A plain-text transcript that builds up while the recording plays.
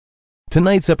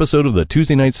Tonight's episode of the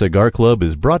Tuesday Night Cigar Club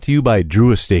is brought to you by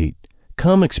Drew Estate.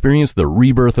 Come experience the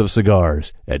rebirth of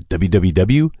cigars at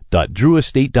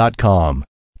www.drewestate.com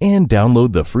and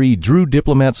download the free Drew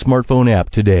Diplomat smartphone app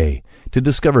today to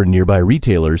discover nearby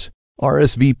retailers,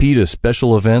 RSVP to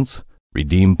special events,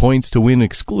 redeem points to win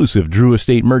exclusive Drew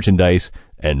Estate merchandise,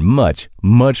 and much,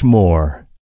 much more.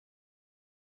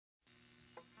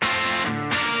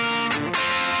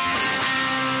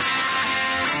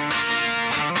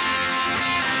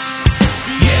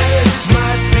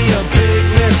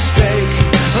 Mistake,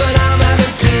 but I'm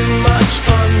having too much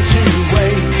fun to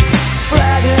wait.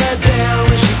 Flag her down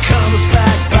when she comes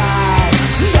back by.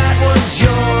 That one's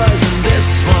yours and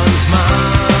this one's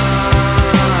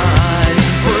mine.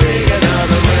 Bring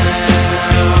another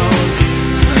round.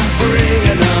 Bring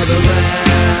another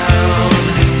round.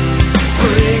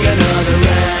 Bring another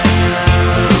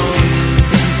round.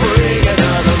 Bring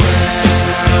another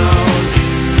round.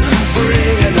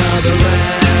 Bring another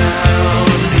round.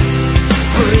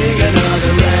 Bring another round.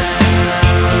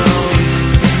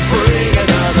 Bring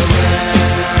another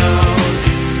round.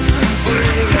 Bring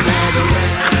another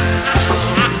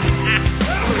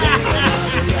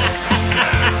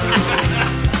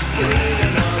round. Bring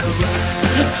another round.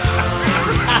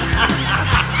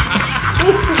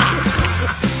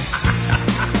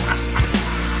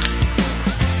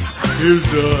 Here's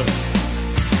the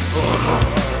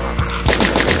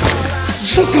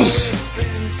suckers.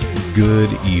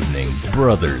 Good evening,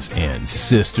 brothers and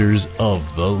sisters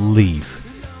of the Leaf.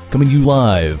 Coming to you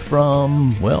live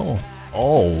from, well,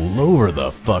 all over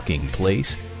the fucking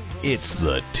place. It's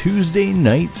the Tuesday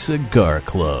Night Cigar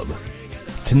Club.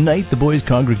 Tonight the boys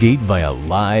congregate via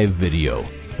live video,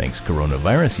 thanks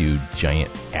coronavirus, you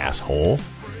giant asshole,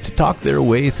 to talk their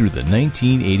way through the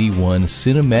 1981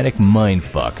 cinematic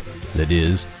mindfuck that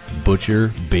is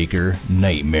Butcher Baker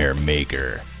Nightmare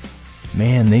Maker.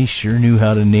 Man, they sure knew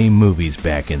how to name movies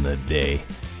back in the day.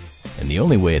 And the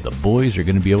only way the boys are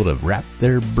going to be able to wrap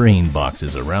their brain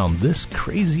boxes around this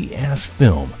crazy-ass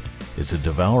film is to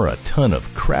devour a ton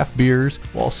of craft beers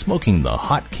while smoking the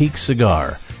Hotcake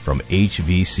cigar from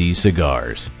HVC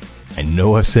Cigars. I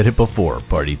know I've said it before,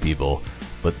 party people,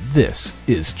 but this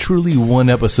is truly one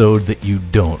episode that you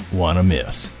don't want to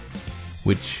miss.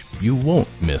 Which you won't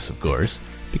miss, of course,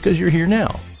 because you're here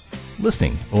now,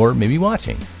 listening or maybe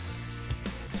watching.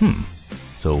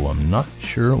 So I'm not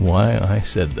sure why I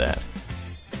said that.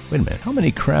 Wait a minute, how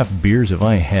many craft beers have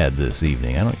I had this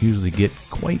evening? I don't usually get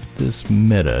quite this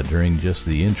meta during just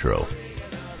the intro.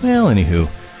 Well, anywho,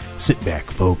 sit back,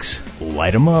 folks,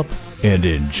 light 'em up, and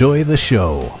enjoy the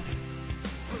show.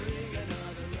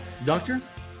 Doctor,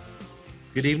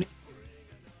 good evening.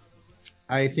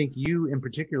 I think you in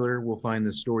particular will find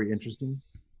this story interesting.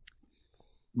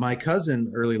 My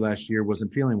cousin early last year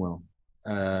wasn't feeling well,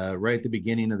 right at the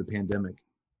beginning of the pandemic.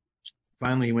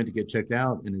 Finally, he went to get checked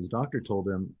out, and his doctor told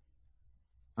him,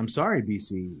 "I'm sorry,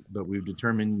 BC, but we've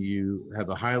determined you have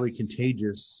a highly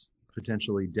contagious,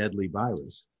 potentially deadly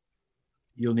virus.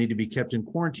 You'll need to be kept in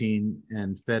quarantine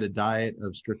and fed a diet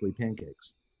of strictly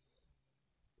pancakes."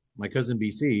 My cousin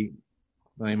BC,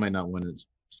 I might not want his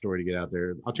story to get out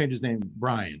there. I'll change his name,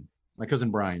 Brian. My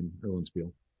cousin Brian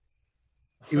Erlenspiel.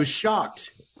 He was shocked,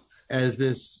 as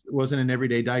this wasn't an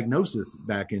everyday diagnosis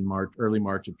back in early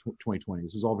March of 2020.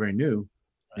 This was all very new.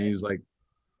 And he was like,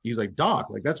 "Doc,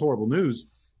 like that's horrible news."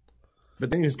 But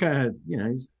then he was kind of,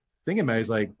 he's thinking about it. He's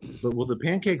like, "But will the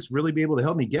pancakes really be able to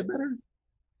help me get better?"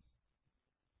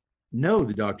 "No,"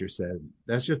 the doctor said.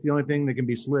 "That's just the only thing that can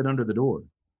be slid under the door."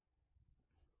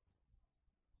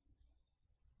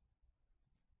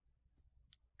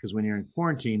 Because when you're in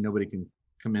quarantine, nobody can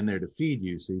come in there to feed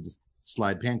you. So you just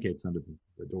slide pancakes under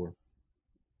the door.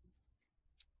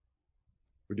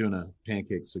 We're doing a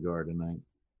pancake cigar tonight.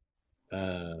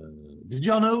 Did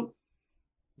y'all know?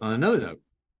 On another note,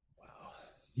 wow,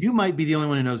 you might be the only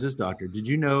one who knows this, Doctor. Did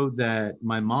you know that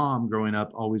my mom growing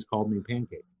up always called me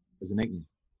Pancake as a nickname?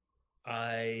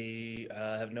 I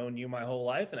have known you my whole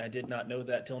life, and I did not know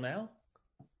that till now.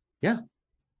 Yeah.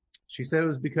 She said it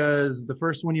was because the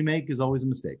first one you make is always a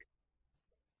mistake.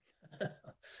 That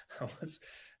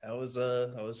was a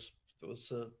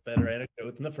better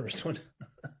anecdote than the first one.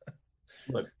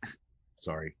 Look,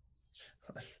 sorry.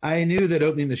 I knew that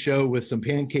opening the show with some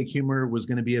pancake humor was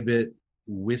going to be a bit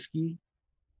whiskey.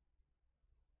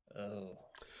 Oh.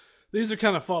 These are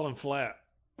kind of falling flat.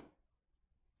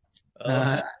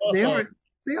 They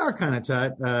are kind of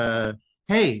tight.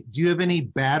 Hey, do you have any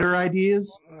batter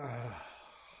ideas?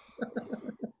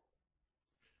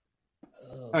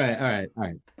 All right.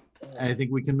 I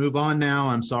think we can move on now.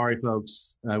 I'm sorry,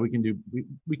 folks. We can do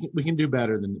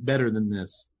better than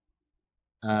this.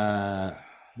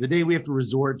 The day we have to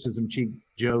resort to some cheap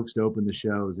jokes to open the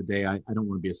show is a day I don't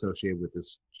want to be associated with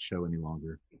this show any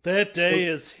longer. That day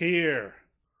is here.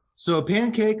 So a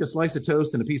pancake, a slice of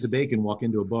toast, and a piece of bacon walk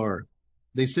into a bar.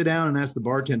 They sit down and ask the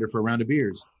bartender for a round of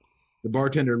beers. The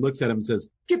bartender looks at him and says,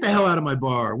 "Get the hell out of my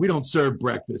bar. We don't serve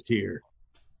breakfast here."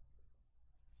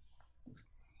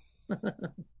 Like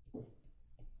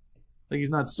he's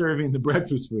not serving the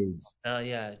breakfast foods.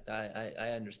 Yeah, I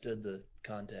understood the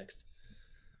context.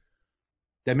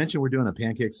 Did I mention we're doing a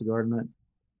pancake cigar tonight?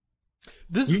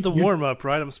 This is the warm-up,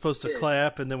 right? I'm supposed to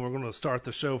clap, and then we're going to start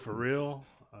the show for real?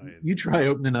 You try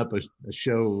opening up a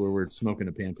show where we're smoking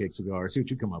a pancake cigar. See what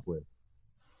you come up with.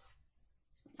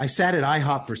 I sat at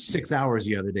IHOP for 6 hours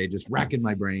the other day, just racking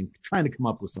my brain, trying to come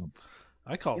up with something.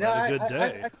 I call that a good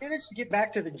day. I managed to get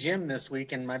back to the gym this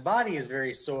week, and my body is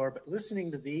very sore, but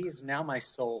listening to these, now my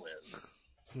soul is.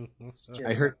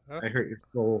 I hurt your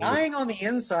soul. Dying on the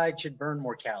inside should burn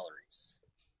more calories.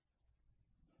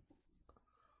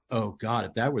 Oh God,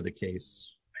 if that were the case,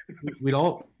 we'd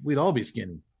all be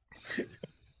skinny.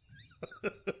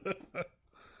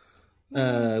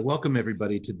 Welcome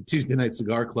everybody to the Tuesday Night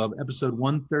Cigar Club, episode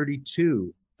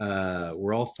 132.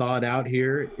 We're all thawed out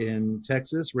here in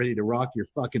Texas, ready to rock your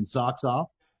fucking socks off.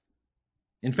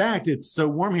 In fact, it's so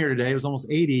warm here today, it was almost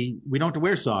 80. We don't have to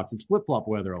wear socks. It's flip-flop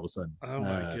weather all of a sudden. Oh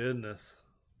my goodness.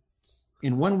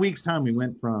 In 1 week's time, we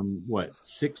went from,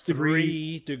 6 degrees?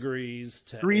 3 degrees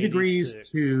to 3 degrees 86.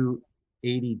 to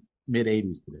 80,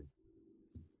 mid-80s today.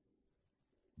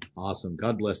 Awesome.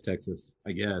 God bless Texas,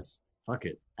 I guess. Fuck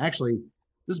it. Actually,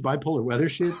 this bipolar weather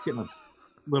shit's getting a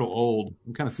little old.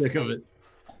 I'm kind of sick of it.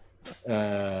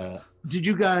 Did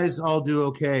you guys all do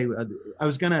okay? I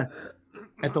was going to,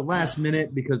 at the last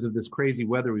minute, because of this crazy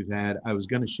weather we've had, I was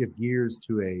going to shift gears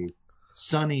to a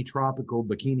sunny, tropical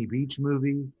Bikini Beach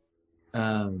movie.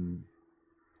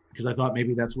 Because I thought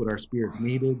maybe that's what our spirits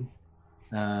needed.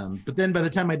 But then by the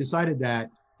time I decided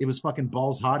that, it was fucking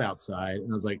balls hot outside. And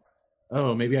I was like,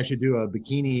 oh, maybe I should do a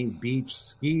Bikini Beach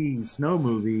ski snow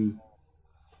movie.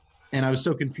 And I was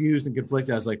so confused and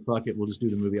conflicted. I was like, fuck it. We'll just do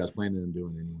the movie I was planning on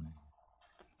doing anyway.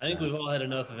 I think we've all had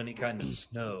enough of any kind of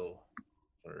snow.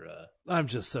 I'm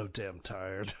just so damn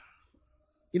tired.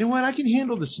 You know what? I can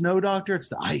handle the snow, doctor. It's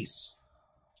the ice.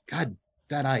 God,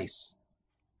 that ice.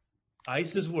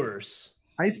 Ice is worse.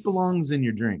 Ice belongs in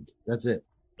your drink. That's it.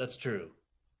 That's true.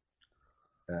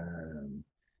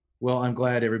 Well, I'm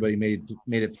glad everybody made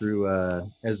it through.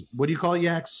 As what do you call it,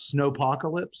 Yax?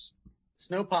 Snowpocalypse.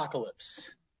 Snowpocalypse.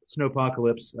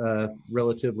 Snowpocalypse.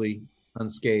 Relatively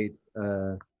unscathed.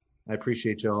 I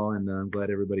appreciate y'all, and I'm glad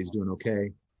everybody's doing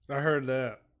okay. I heard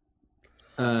that.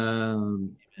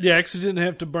 Yeah, actually didn't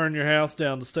have to burn your house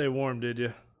down to stay warm, did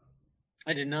you?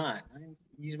 I did not. I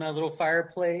used my little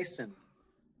fireplace and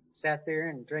sat there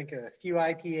and drank a few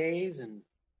IPAs and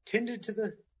tended to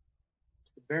the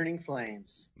burning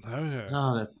flames. Okay.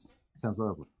 Oh, that sounds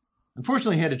lovely.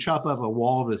 Unfortunately, he had to chop up a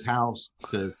wall of his house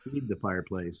to feed the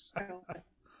fireplace.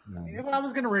 Well, I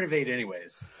was going to renovate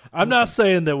anyways. I'm not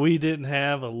saying that we didn't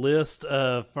have a list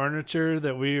of furniture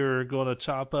that we were going to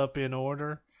chop up in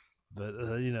order, but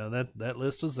that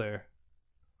list was there.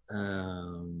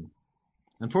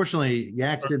 Unfortunately,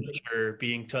 Yax didn't. Furniture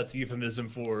being Tut's euphemism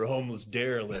for homeless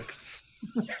derelicts.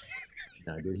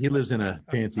 No, dude, he lives in a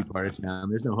fancy part of town.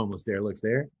 There's no homeless derelicts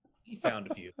there. He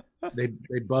found a few.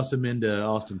 They bust him into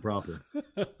Austin proper.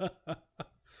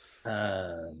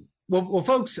 Well,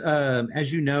 folks,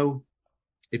 as you know,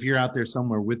 if you're out there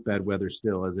somewhere with bad weather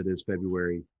still, as it is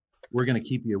February, we're going to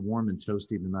keep you warm and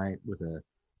toasty tonight with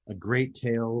a great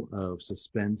tale of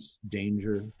suspense,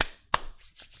 danger.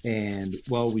 And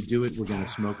while we do it, we're going to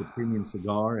smoke a premium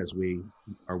cigar as we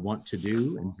are wont to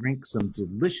do and drink some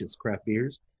delicious craft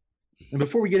beers. And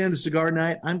before we get into the cigar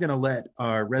night, I'm going to let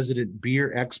our resident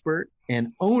beer expert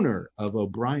and owner of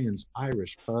O'Brien's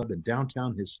Irish Pub in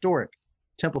downtown historic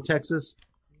Temple, Texas,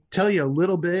 tell you a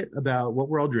little bit about what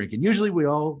we're all drinking. Usually we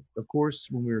all, of course,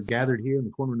 when we were gathered here in the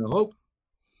corner of No Hope,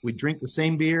 we drink the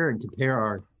same beer and compare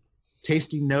our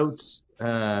tasting notes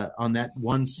on that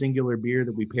one singular beer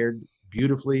that we paired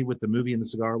beautifully with the movie and the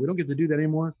cigar. We don't get to do that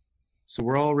anymore. So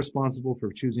we're all responsible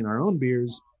for choosing our own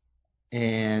beers.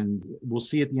 And we'll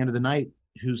see at the end of the night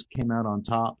who's came out on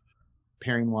top,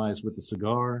 pairing-wise with the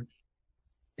cigar.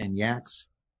 And Yax,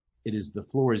 the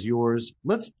floor is yours.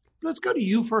 Let's go to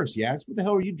you first, Yax. What the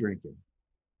hell are you drinking,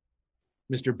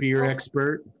 Mr. Beer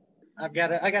Expert? I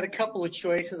got a couple of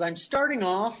choices. I'm starting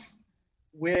off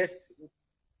with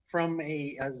from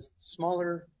a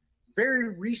smaller, very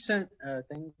recent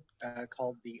thing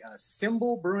called the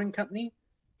Symbol Brewing Company.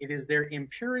 It is their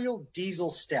Imperial Diesel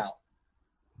Stout.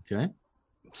 Okay.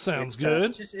 Sounds It's,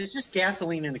 good. It's just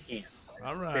gasoline in a can. All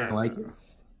I right. like it.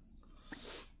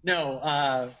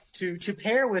 No, to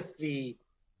pair with the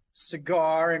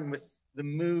cigar and with the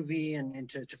movie and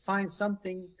to find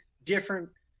something different.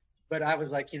 But I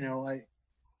was like, I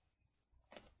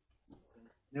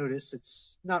notice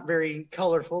it's not very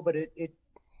colorful, but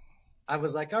I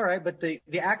was like, all right, but the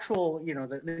actual,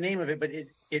 the name of it, but it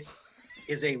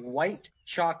is a white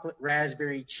chocolate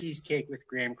raspberry cheesecake with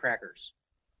graham crackers.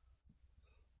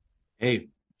 Hey,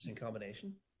 Interesting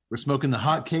combination. we're smoking the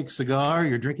hot cake cigar.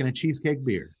 You're drinking a cheesecake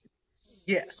beer.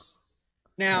 Yes.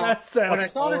 Now, That sounds when I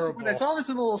saw this horrible.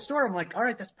 in the little store, I'm like, all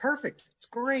right, that's perfect. It's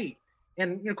great.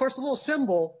 And of course, the little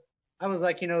symbol. I was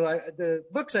like, the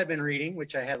books I've been reading,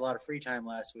 which I had a lot of free time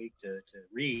last week to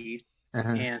read, Uh-huh.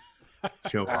 and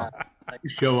Show off. like,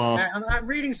 Show off. I'm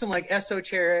reading some like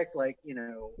esoteric, like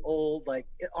old, like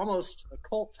almost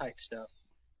occult type stuff.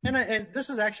 And this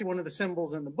is actually one of the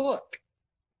symbols in the book.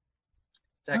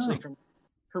 It's actually from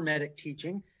Hermetic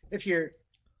teaching. If you're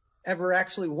ever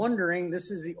actually wondering, this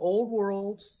is the old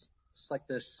world. It's like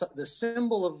the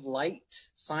symbol of light,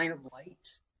 sign of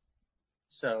light.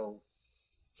 So.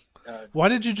 Why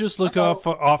did you just look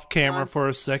off camera for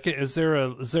a second? Is there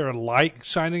a light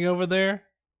shining over there?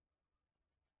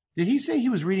 Did he say he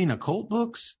was reading occult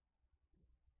books?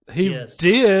 He Yes.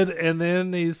 did, and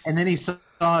then he's. And then he saw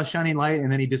a shining light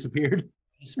and then he disappeared?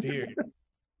 Disappeared.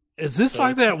 Is this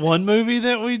like that one movie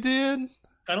that we did?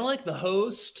 Kind of like the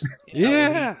host.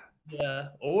 Yeah. Yeah.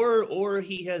 Or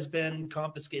he has been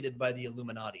confiscated by the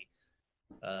Illuminati.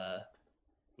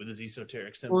 With his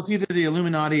esoteric symbol. Well, it's either the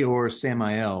Illuminati or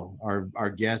Samael, our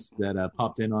guest that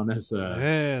popped in on this.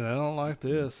 Man, I don't like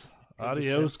this.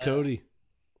 Adios, Cody.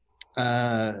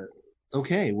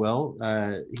 Okay, well,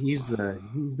 he's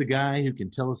the guy who can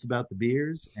tell us about the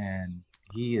beers, and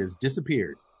he has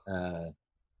disappeared.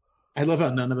 I love how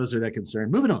none of us are that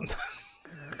concerned. Moving on.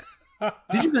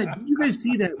 Did you guys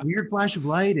see that weird flash of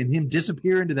light and him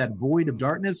disappear into that void of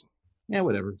darkness? Yeah,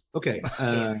 whatever. Okay.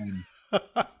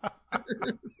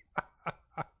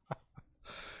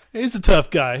 He's a tough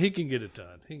guy. He can get it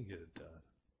done.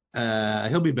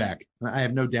 He'll be back. I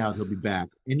have no doubt he'll be back.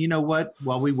 And you know what?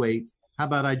 While we wait, how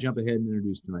about I jump ahead and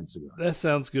introduce tonight's cigar? That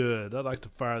sounds good. I'd like to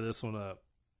fire this one up.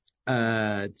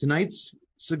 Tonight's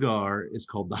cigar is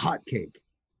called the Hot Cake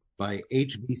by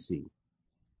HBC.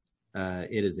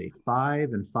 It is a 5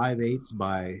 5/8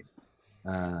 by,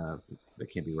 that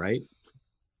can't be right.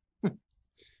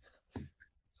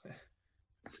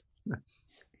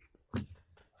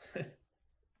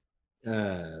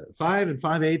 5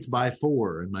 5/8 by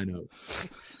 4 in my notes.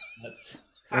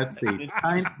 That's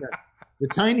the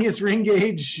tiniest ring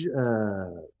gauge.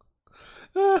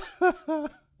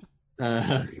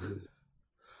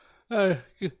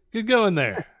 Good going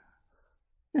there.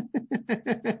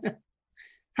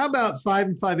 How about 5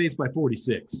 5/8 by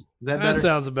 46? Is that That better?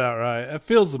 sounds about right. It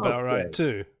feels about Okay. right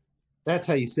too. That's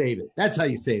how you save it.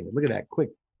 Look at that. Quick.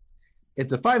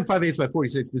 It's a 5 5/8 by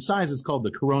 46. The size is called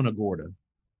the Corona Gorda.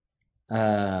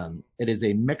 It is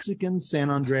a Mexican San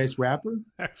Andres wrapper,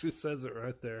 Actually says it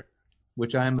right there.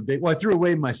 which I am a big. Well, I threw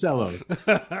away my cello.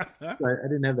 I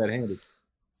didn't have that handy.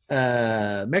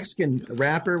 Mexican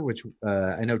wrapper, which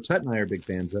I know Tut and I are big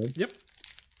fans of. Yep.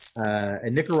 A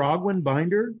Nicaraguan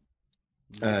binder.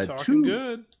 You're talking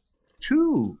good.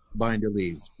 2 binder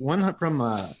leaves. One from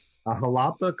a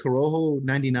Jalapa Corojo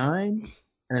 99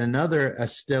 and another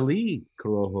Esteli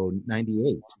Corojo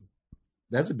 98.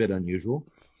 That's a bit unusual.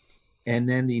 And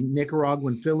then the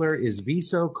Nicaraguan filler is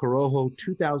Viso Corojo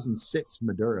 2006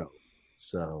 Maduro.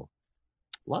 So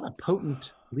a lot of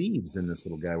potent leaves in this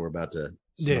little guy we're about to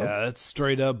smoke. Yeah, that's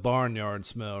straight up barnyard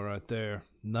smell right there.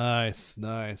 Nice.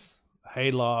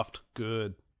 Hayloft,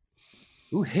 good.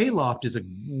 Ooh, hayloft is a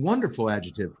wonderful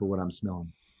adjective for what I'm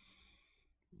smelling.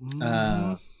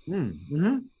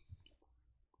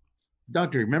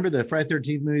 Doctor, remember the Friday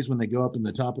 13th movies when they go up in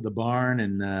the top of the barn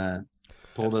and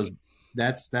pull those?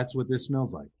 That's what this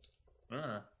smells like.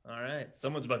 All right.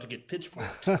 Someone's about to get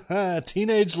pitchforked.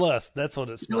 Teenage lust. That's what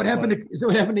it Is that smells what happened like.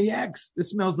 to Yax? This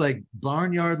smells like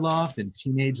barnyard loft and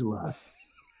teenage lust.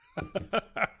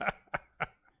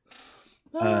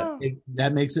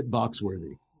 That makes it box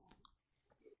worthy.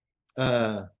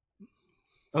 And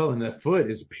the foot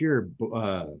is pure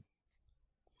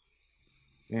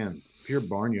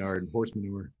barnyard horse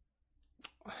manure.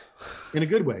 In a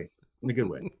good way.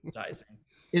 Dicing.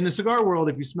 In the cigar world,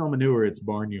 if you smell manure, it's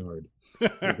barnyard.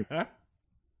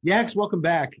 Yax, welcome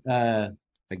back. I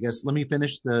guess let me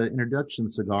finish the introduction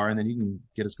cigar, and then you can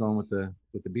get us going with the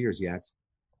beers, Yax.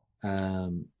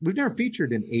 We've never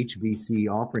featured an HBC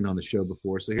offering on the show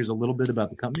before, so here's a little bit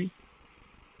about the company.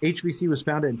 HVC was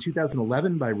founded in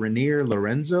 2011 by Rainier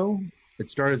Lorenzo. It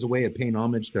started as a way of paying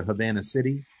homage to Havana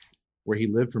City, where he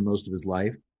lived for most of his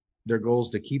life. Their goal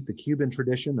is to keep the Cuban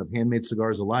tradition of handmade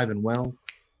cigars alive and well,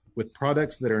 with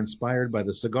products that are inspired by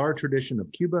the cigar tradition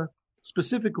of Cuba,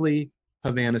 specifically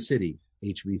Havana City,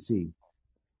 HVC,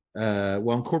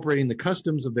 while incorporating the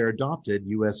customs of their adopted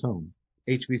U.S. home.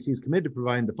 HVC is committed to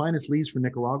providing the finest leaves from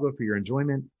Nicaragua for your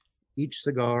enjoyment. Each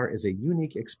cigar is a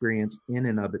unique experience in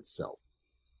and of itself.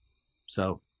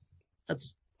 So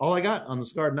that's all I got on the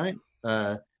cigar tonight.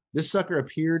 This sucker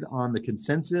appeared on the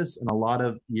consensus and a lot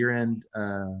of year-end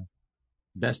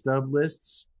best of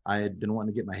lists. I had been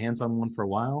wanting to get my hands on one for a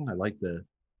while. I like the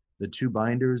two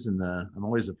binders and I'm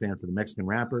always a fan for the Mexican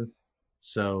wrapper.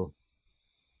 So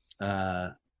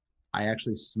I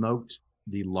actually smoked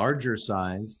the larger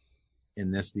size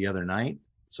in this the other night.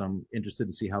 So I'm interested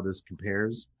to see how this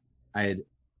compares. I had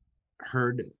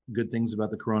heard good things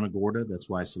about the Corona Gorda. That's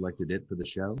why I selected it for the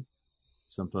show.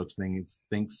 Some folks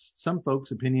some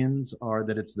folks' opinions are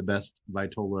that it's the best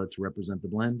Vitola to represent the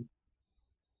blend.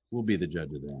 We'll be the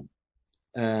judge of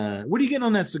that. What are you getting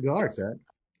on that cigar,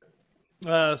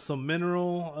 Ted? Some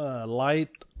mineral, light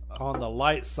on the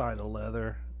light side of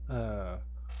leather. And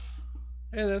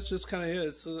that's just kind of it.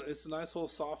 It's a nice little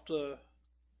soft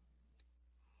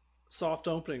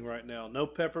opening right now. No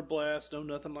pepper blast, no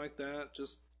nothing like that.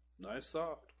 Just nice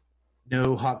soft.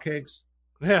 No hotcakes?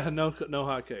 Yeah, no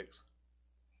hotcakes.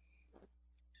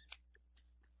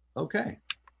 Okay.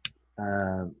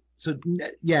 So,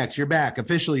 Yax, you're back.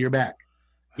 Officially, you're back.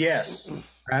 Yes. All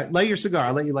right, light your cigar.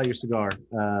 I'll let you light your cigar.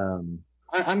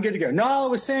 I'm good to go. No, all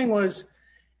I was saying was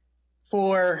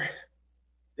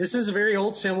this is a very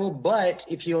old symbol, but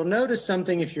if you'll notice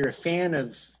something, if you're a fan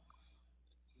of,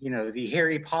 the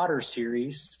Harry Potter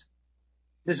series,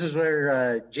 this is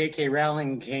where J.K.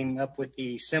 Rowling came up with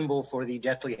the symbol for the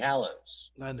Deathly Hallows.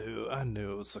 I knew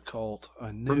it was a cult.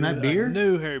 From that beer? I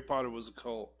knew Harry Potter was a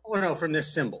cult. Well, no, from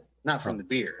this symbol, not from the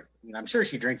beer. I'm sure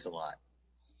she drinks a lot,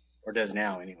 or does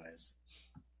now anyways.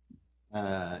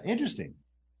 Interesting.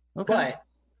 Okay.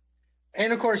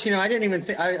 And of course, I didn't even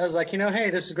think, I was like, hey,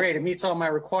 this is great. It meets all my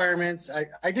requirements.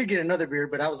 I did get another beer,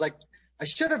 but I was like, I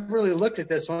should have really looked at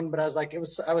this one, but I was like,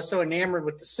 I was so enamored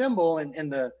with the symbol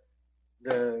and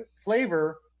the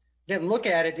flavor, didn't look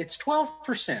at it. It's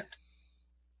 12%.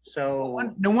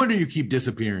 So no wonder you keep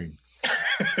disappearing.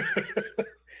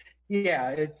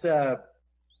 Yeah,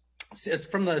 it's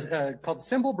from called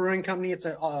Symbol Brewing Company. It's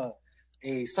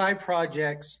a side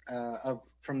project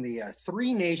from the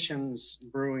Three Nations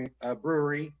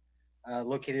brewery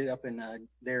located up in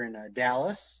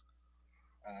Dallas.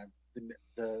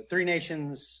 The Three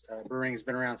Nations brewing has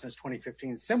been around since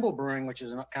 2015. Symbol Brewing, which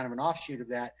is kind of an offshoot of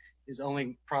that, is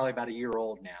only probably about a year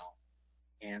old now.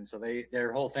 And so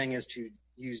their whole thing is to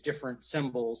use different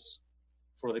symbols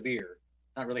for the beer.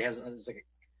 Not really it's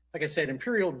like I said,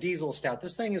 Imperial Diesel Stout.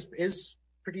 This thing is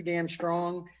pretty damn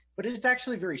strong, but it's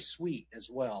actually very sweet as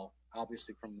well,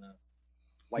 obviously from the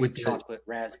white chocolate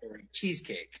raspberry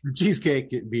cheesecake. The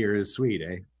cheesecake beer is sweet,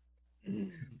 eh?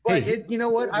 But you know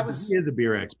what? You're the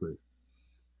beer expert.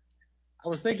 I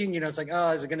was thinking, it's like,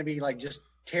 oh, is it going to be like just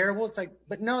terrible? It's like,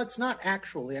 but no, it's not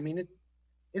actually. I mean,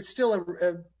 it's still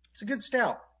it's a good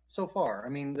stout so far. I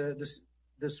mean,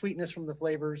 the sweetness from the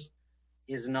flavors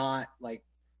is not like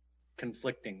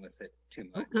conflicting with it too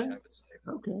much, Okay. I would say.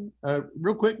 Okay.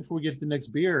 Real quick before we get to the next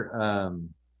beer,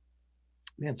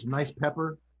 man, some nice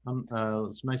pepper, some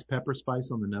nice pepper spice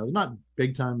on the nose. Not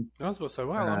big time. I was supposed to say,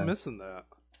 wow, I'm missing that.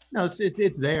 No,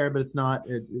 it's there, but it's not.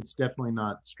 It's definitely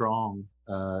not strong.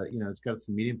 It's got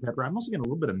some medium pepper. I'm also getting a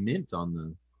little bit of mint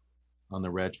on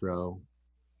the retro.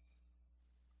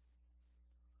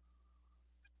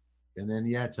 And then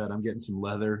Ted, I'm getting some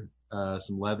leather and a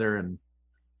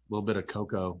little bit of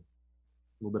cocoa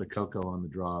on the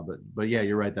draw. But yeah,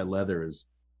 you're right. That leather is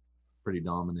pretty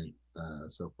dominant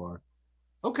so far.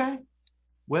 Okay.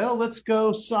 Well, let's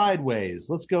go sideways.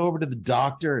 Let's go over to the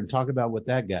doctor and talk about what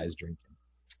that guy's drinking.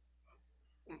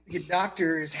 The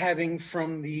doctor is having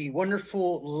from the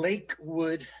wonderful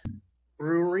Lakewood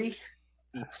Brewery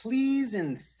the Please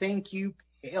and Thank You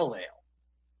Pale Ale.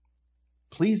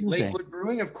 Please and Lakewood thank.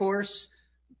 Brewing, of course,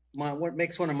 what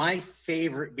makes one of my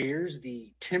favorite beers,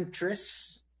 the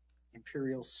Temptress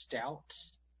Imperial Stout.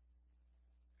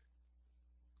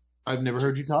 I've never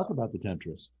heard you talk about the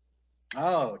Temptress.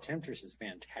 Oh, Temptress is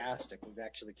fantastic. We've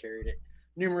actually carried it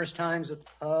numerous times at the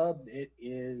pub. It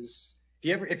is,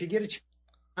 if you get a chance to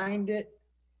find it,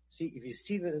 if you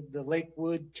see the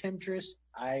Lakewood Temptress,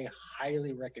 I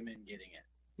highly recommend getting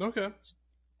it. Okay. It's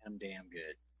damn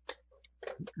good.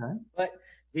 Okay. But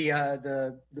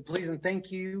the Please and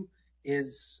Thank You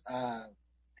is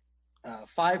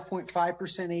 5.5%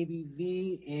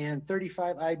 ABV and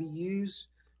 35 IBUs.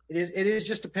 It is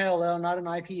just a pale ale, not an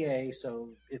IPA,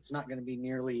 so it's not going to be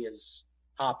nearly as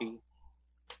hoppy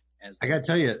as. I got to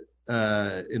tell you,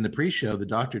 in the pre-show, the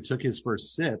doctor took his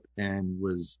first sip and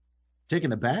was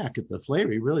taken aback at the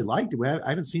flavor. He really liked it. I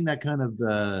haven't seen that kind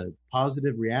of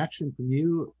positive reaction from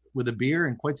you with a beer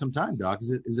in quite some time, Doc.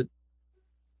 Is it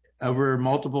over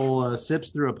multiple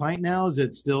sips through a pint now? Is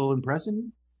it still impressing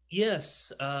you?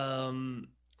 Yes.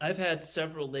 I've had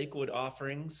several Lakewood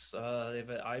offerings. They've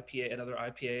had IPA, another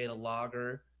IPA, and a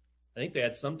lager. I think they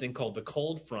had something called the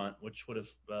Cold Front, which would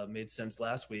have made sense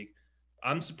last week.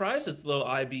 I'm surprised it's low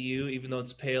IBU, even though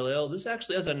it's pale ale. This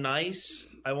actually has a nice,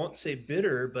 I won't say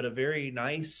bitter, but a very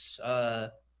nice,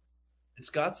 it's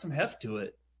got some heft to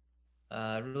it.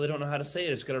 I really don't know how to say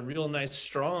it. It's got a real nice,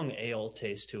 strong ale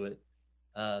taste to it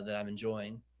that I'm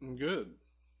enjoying. Good.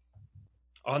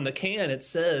 On the can, it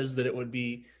says that it would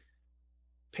be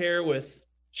pair with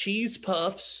cheese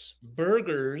puffs,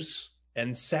 burgers,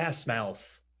 and sassmouth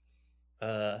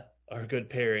are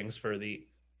good pairings for the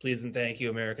Please and Thank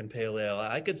You American Pale Ale.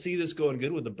 I could see this going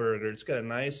good with the burger. It's got a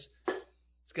nice.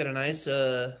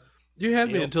 You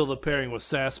had me until the pairing with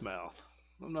sassmouth.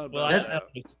 I'm not. Well, I have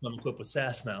to come equipped with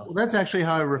sassmouth. Well, that's actually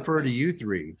how I refer to you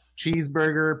three: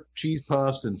 cheeseburger, cheese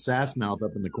puffs, and sassmouth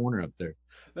up in the corner up there.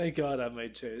 Thank God I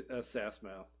made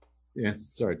sassmouth. Yes,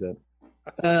 sorry, Ted.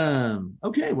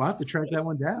 Okay, we'll have to track that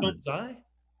one down. Don't die.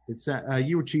 It's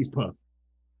you were cheese puff.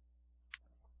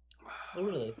 Oh,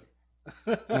 really?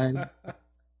 And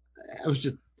I was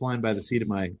just flying by the seat of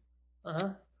my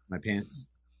my pants.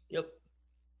 Yep.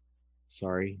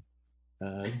 Sorry.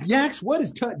 Yax, what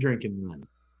is Tut drinking then?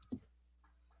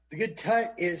 The good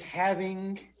Tut is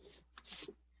having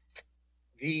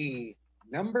the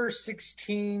number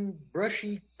 16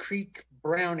 Brushy Creek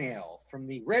Brown Ale from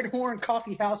the Red Horn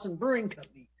Coffee House and Brewing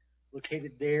Company,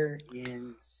 located there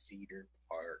in Cedar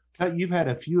Park. Tut, you've had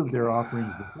a few of their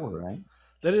offerings before, right?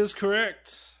 That is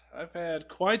correct. I've had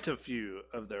quite a few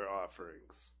of their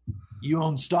offerings. You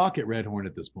own stock at Red Horn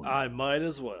at this point. I might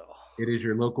as well. It is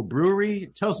your local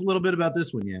brewery. Tell us a little bit about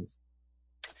this one, Yax.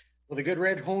 Well, the good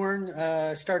Red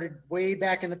Horn started way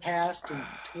back in the past in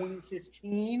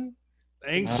 2015.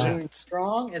 Ancient.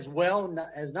 Strong as well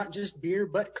as not just beer,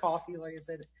 but coffee. Like I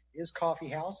said, it is Coffee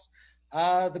House.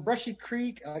 The Brushy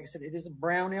Creek, like I said, it is a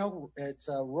brown ale. It's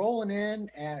rolling in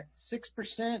at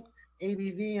 6%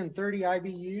 ABV and 30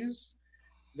 IBUs.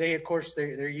 They, of course,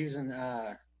 they're using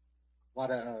a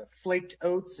lot of flaked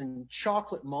oats and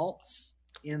chocolate malts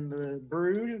in the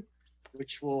brew,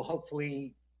 which will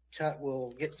hopefully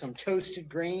will get some toasted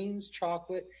grains,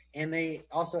 chocolate, and they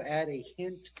also add a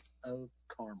hint of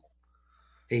caramel.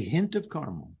 A hint of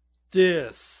caramel.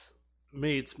 This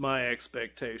meets my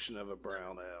expectation of a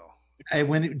brown ale.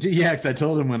 I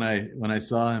told him when I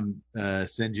saw him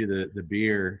send you the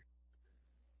beer.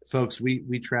 Folks,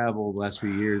 we traveled the last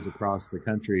few years across the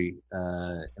country,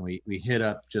 and we hit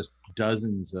up just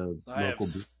dozens of local.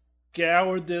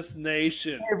 Scoured this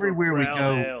nation everywhere we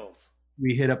go. Ales.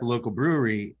 We hit up a local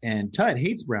brewery, and Tut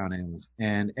hates brown ales.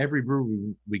 And every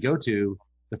brewery we go to,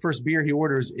 the first beer he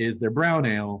orders is their brown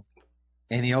ale,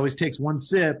 and he always takes one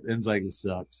sip and is like, "It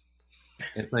sucks."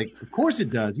 It's like, of course it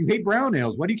does. You hate brown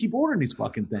ales. Why do you keep ordering these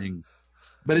fucking things?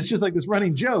 But it's just like this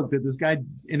running joke that this guy,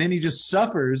 and then he just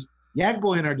suffers. Yak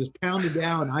Boy and I are just pounding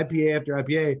down IPA after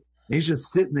IPA. And he's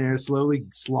just sitting there slowly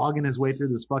slogging his way through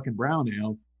this fucking brown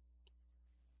ale.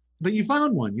 But you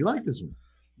found one. You like this one.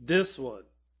 This one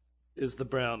is the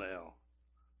brown ale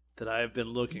that I have been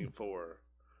looking for.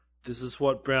 This is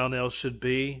what brown ale should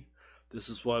be. This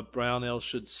is what brown ale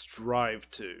should strive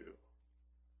to.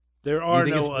 There are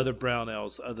no other brown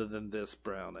ales other than this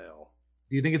brown ale.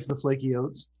 Do you think it's the flaky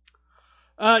oats?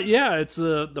 Yeah, it's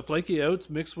the flaky oats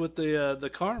mixed with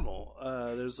the caramel.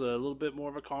 There's a little bit more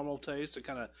of a caramel taste. It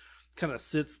kind of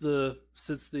sits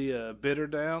the bitter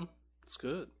down. It's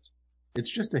good. It's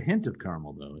just a hint of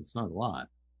caramel though. It's not a lot.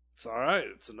 It's all right.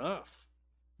 It's enough.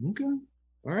 Okay.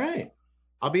 All right.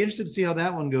 I'll be interested to see how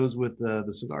that one goes with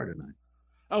the cigar tonight.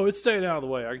 Oh, it's staying out of the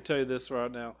way. I can tell you this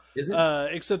right now. Is it?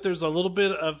 Except there's a little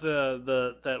bit of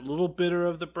that little bitter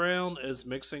of the brown is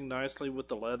mixing nicely with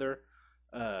the leather.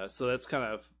 So that's kind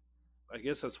of, I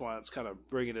guess that's why it's kind of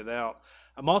bringing it out.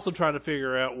 I'm also trying to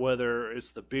figure out whether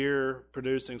it's the beer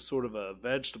producing sort of a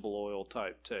vegetable oil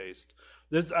type taste.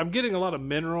 I'm getting a lot of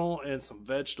mineral and some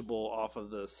vegetable off of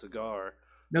the cigar.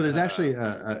 No, there's actually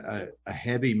a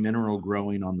heavy mineral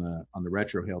growing on the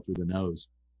retrohale through the nose.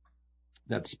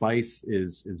 That spice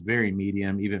is very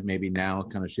medium, even maybe now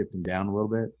kind of shifting down a little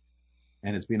bit.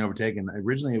 And it's being overtaken.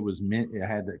 Originally, it was mint. It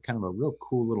had that kind of a real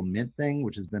cool little mint thing,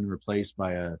 which has been replaced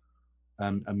by a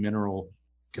a mineral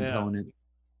component.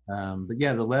 But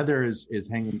yeah, the leather is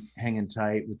hanging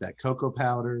tight with that cocoa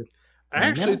powder.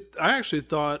 I actually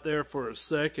thought there for a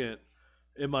second,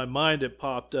 in my mind it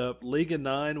popped up, League of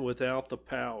Nine without the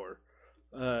power.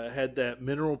 Had that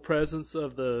mineral presence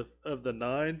of the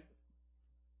 9,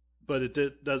 but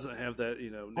it doesn't have that,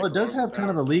 Well, it does have kind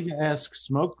of a Liga-esque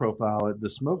smoke profile. The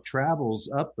smoke travels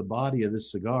up the body of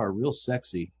this cigar real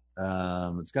sexy.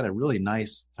 It's got a really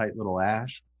nice, tight little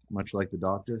ash, much like the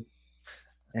Doctor.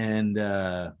 And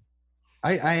I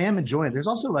am enjoying it. There's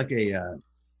also like a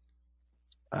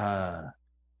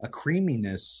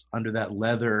creaminess under that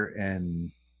leather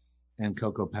and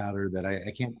cocoa powder that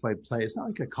I can't quite play. It's not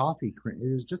like a coffee cream.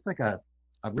 It was just like a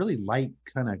really light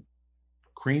kind of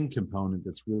cream component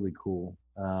that's really cool.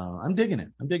 I'm digging it.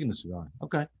 I'm digging the cigar.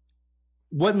 Okay.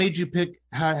 What made you pick,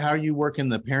 how are you working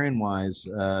the pairing wise?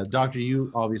 Doctor,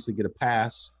 you obviously get a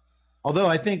pass. Although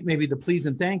I think maybe the please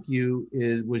and thank you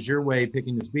was your way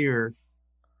picking this beer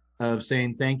of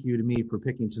saying thank you to me for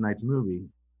picking tonight's movie.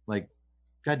 Like,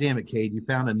 God damn it, Cade, you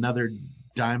found another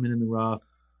diamond in the rough.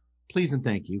 Please and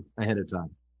thank you ahead of time.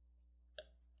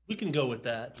 We can go with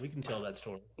that. We can tell that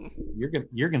story.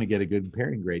 You're gonna get a good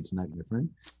pairing grade tonight, my friend.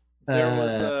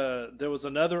 There was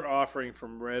another offering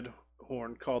from Red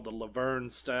Horn called the Laverne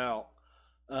Stout.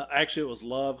 Actually, it was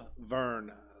Love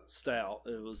Verne Stout.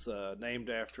 It was named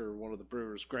after one of the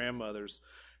brewer's grandmothers,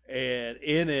 and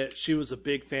in it, she was a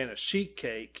big fan of sheet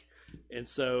cake, and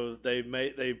so they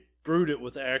brewed it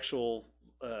with actual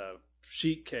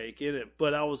sheet cake in it.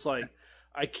 But I was like,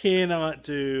 I cannot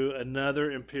do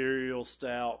another imperial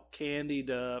stout,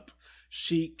 candied up,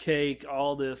 sheet cake,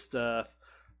 all this stuff.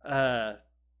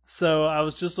 So I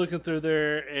was just looking through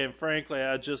there, and frankly,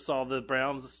 I just saw the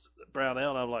brown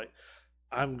ale, and I'm like,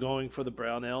 I'm going for the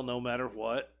brown ale no matter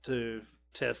what to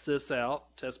test this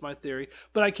out, test my theory.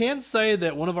 But I can say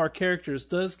that one of our characters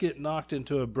does get knocked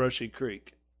into a brushy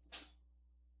creek.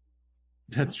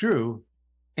 That's true.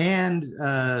 And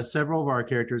several of our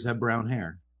characters have brown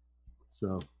hair.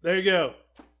 So there you go.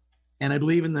 And I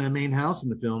believe in the main house in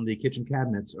the film, the kitchen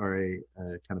cabinets are a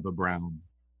kind of a brown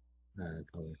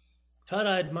color. Todd,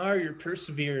 I admire your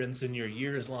perseverance and your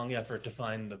years-long effort to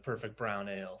find the perfect brown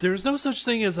ale. There's no such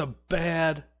thing as a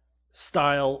bad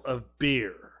style of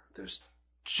beer. There's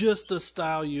just a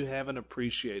style you haven't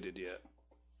appreciated yet.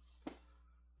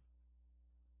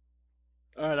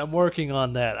 All right, I'm working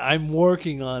on that. I'm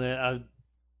working on it.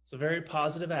 It's a very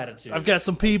positive attitude. I've got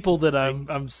some people that I'm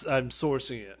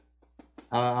sourcing it.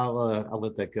 I'll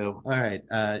let that go. All right,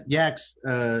 Yaks.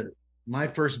 My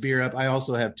first beer up. I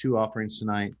also have 2 offerings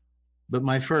tonight, but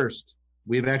my first.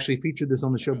 We've actually featured this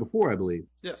on the show before, I believe.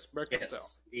 Yes, breakfast stout.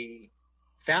 The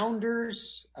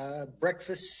Founders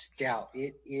Breakfast Stout.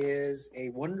 It is a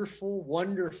wonderful,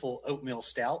 wonderful oatmeal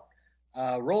stout.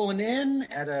 Rolling in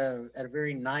at a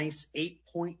very nice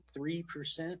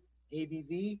 8.3%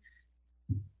 ABV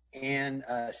and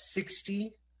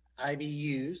 60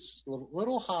 IBUs. A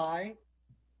little high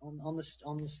on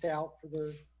the stout for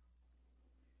the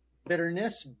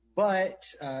bitterness, but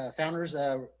Founders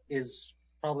is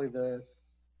probably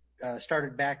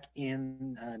started back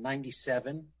in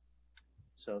 97.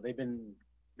 So they've been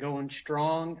going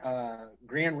strong.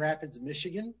 Grand Rapids,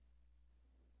 Michigan.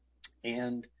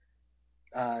 And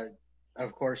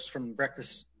of course, from the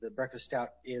breakfast stout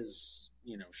is,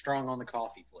 strong on the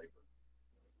coffee flavor.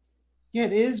 Yeah,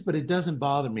 it is, but it doesn't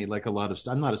bother me like a lot of.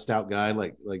 I'm not a stout guy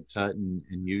like Tut and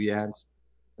you, Yags,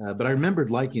 but I remembered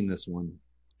liking this one.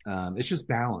 It's just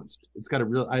balanced. It's got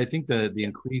I think the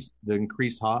increased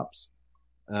hops.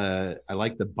 I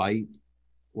like the bite.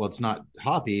 Well, it's not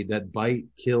hoppy. That bite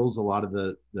kills a lot of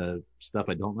the stuff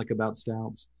I don't like about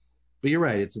stouts. But you're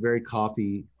right. It's a very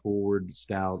coffee forward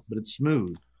stout, but it's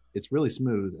smooth. It's really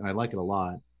smooth, and I like it a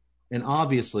lot. And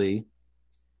obviously,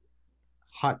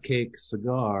 hot cake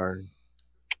cigar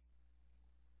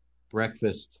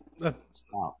breakfast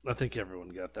stout. I think everyone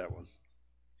got that one.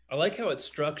 I like how it's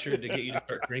structured to get you to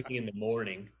start drinking in the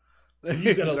morning.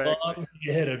 You got a long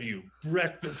day ahead of you.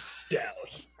 Breakfast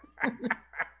stout.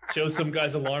 Show some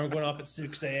guy's alarm going off at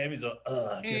 6 a.m. He's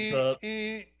like, gets up,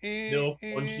 milk,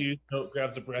 one shoe,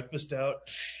 grabs a breakfast stout.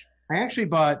 I actually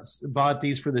bought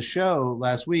these for the show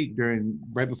last week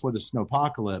right before the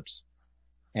snowpocalypse.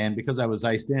 And because I was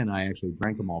iced in, I actually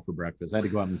drank them all for breakfast. I had to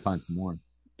go out and find some more.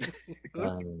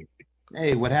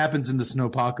 Hey, what happens in the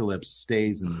snowpocalypse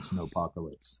stays in the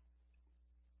snowpocalypse.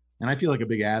 And I feel like a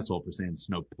big asshole for saying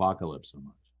snowpocalypse so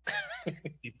much.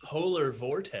 The polar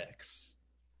vortex.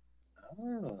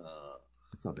 Oh.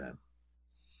 That's not bad.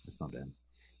 That's not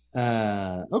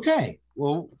bad. Okay.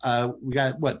 Well, we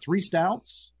got, 3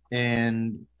 stouts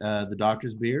and the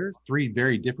Doctor's beer. 3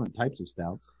 very different types of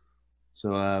stouts.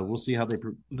 So we'll see how they.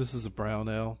 This is a brown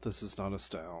ale. This is not a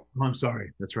stout. Oh, I'm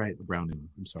sorry. That's right, the brown ale.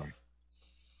 I'm sorry.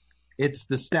 It's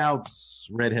the stout's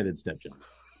redheaded stepchild.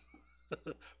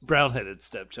 Brown-headed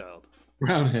stepchild.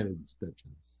 Brown-headed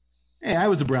stepchild. Hey, I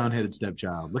was a brown-headed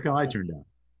stepchild. Look how I turned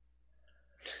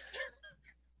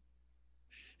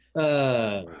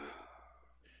out.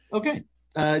 Okay.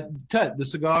 Tut, the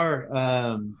cigar.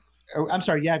 I'm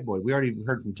sorry, Yak Boy. We already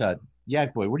heard from Tut.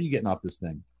 Yak Boy, what are you getting off this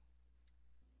thing?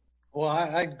 Well,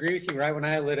 I agree with you. Right when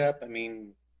I lit up, I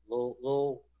mean,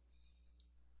 little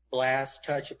blast,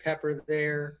 touch of pepper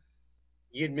there.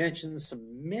 You'd mentioned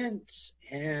some mint,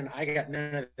 and I got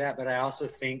none of that. But I also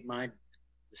think the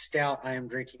stout I am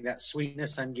drinking, that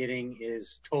sweetness I'm getting,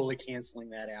 is totally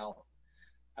canceling that out.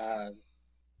 I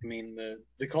mean,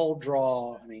 the cold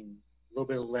draw. I mean, a little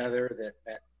bit of leather,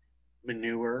 that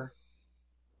manure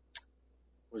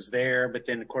was there, but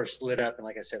then of course lit up, and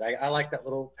like I said, I like that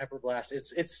little pepper blast.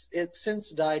 It's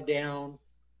since died down.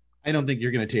 I don't think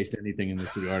you're going to taste anything in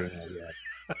this cigar tonight yet.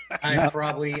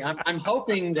 I'm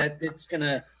hoping that this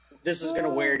is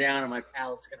gonna wear down and my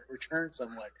palate's gonna return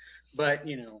somewhat. But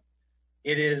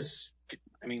it is.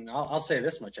 I mean, I'll say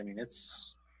this much. I mean, it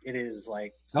is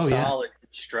like solid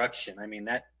construction. I mean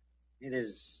that it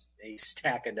is a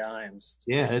stack of dimes.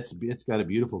 Yeah, it's got a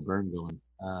beautiful burn going.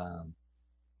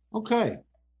 Okay.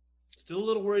 Still a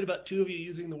little worried about 2 of you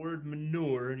using the word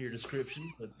manure in your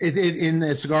description. But In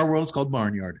the cigar world, it's called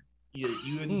barnyard.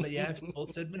 you and Yak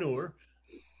both said manure.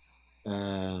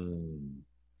 Are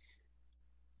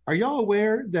y'all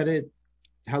aware that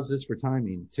how's this for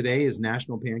timing? Today is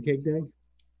National Pancake Day.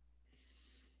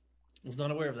 Was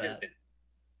not aware of that.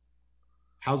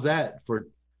 How's that for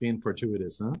being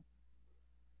fortuitous, huh?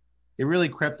 It really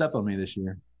crept up on me this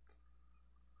year.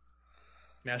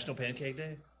 National Pancake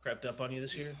Day crept up on you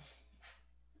this year.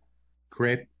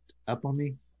 Crept up on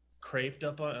me? Craped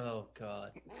up on. Oh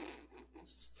God.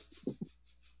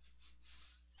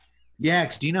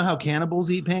 Yaks, do you know how cannibals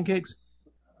eat pancakes?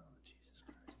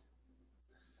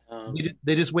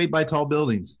 They just wait by tall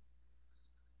buildings.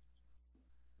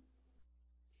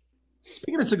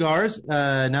 Speaking of cigars,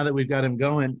 now that we've got him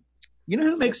going, you know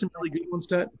who makes some really good ones,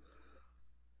 Tut?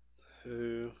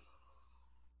 Who?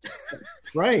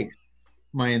 Right,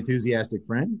 my enthusiastic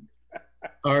friend.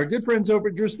 Our good friends over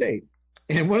at Drew State.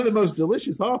 And one of the most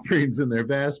delicious offerings in their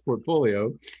vast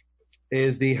portfolio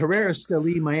is the Herrera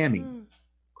Esteli Miami,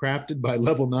 crafted by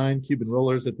Level 9 Cuban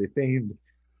rollers at the famed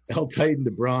El Titan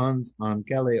de Bronze on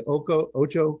Calle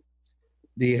Ocho.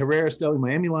 The Herrera Esteli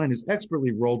Miami line is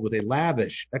expertly rolled with a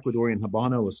lavish Ecuadorian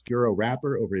Habano Oscuro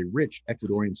wrapper over a rich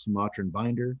Ecuadorian Sumatran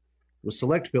binder. With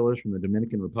select fillers from the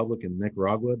Dominican Republic and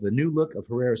Nicaragua, the new look of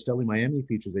Herrera Esteli Miami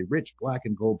features a rich black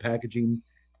and gold packaging,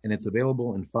 and it's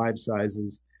available in 5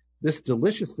 sizes. This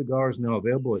delicious cigar is now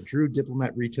available at Drew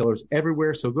Diplomat retailers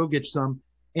everywhere, so go get some.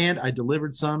 And I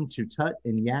delivered some to Tut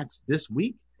and Yaks this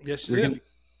week. Yes, you did.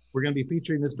 We're going to be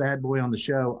featuring this bad boy on the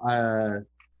show.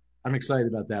 I'm excited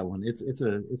about that one. It's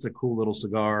a cool little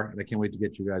cigar, and I can't wait to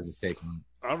get you guys' take on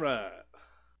it. All right.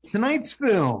 Tonight's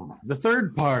film, the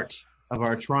third part of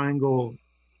our triangle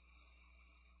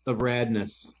of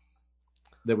radness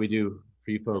that we do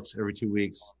for you folks every 2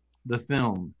 weeks. The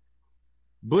film,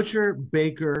 Butcher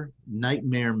Baker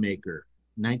Nightmare Maker,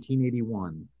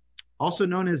 1981. Also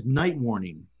known as Night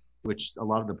Warning, which a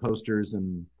lot of the posters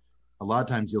and a lot of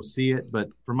times you'll see it, but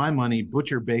for my money,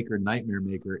 Butcher Baker Nightmare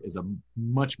Maker is a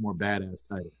much more badass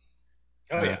title.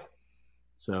 Oh, yeah.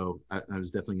 So I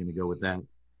was definitely going to go with that.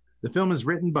 The film is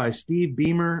written by Steve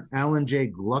Beamer, Alan J.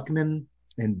 Gluckman,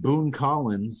 and Boone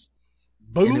Collins.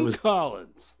 Boone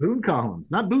Collins. Boone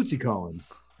Collins, not Bootsy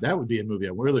Collins. That would be a movie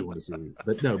I really want to see.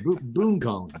 But no, Boone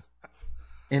Collins.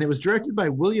 And it was directed by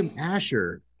William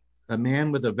Asher, a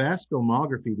man with a vast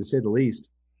filmography, to say the least.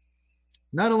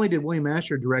 Not only did William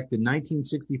Asher direct the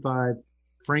 1965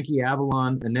 Frankie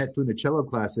Avalon, Annette Funicello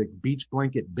classic Beach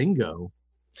Blanket Bingo,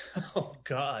 Oh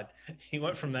God, he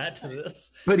went from that to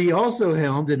this. but he also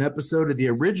helmed an episode of the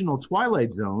original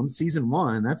Twilight Zone, season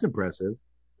 1. That's impressive.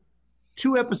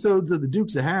 2 episodes of The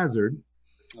Dukes of Hazzard,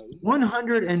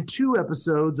 102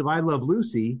 episodes of I Love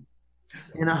Lucy,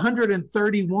 and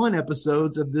 131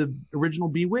 episodes of the original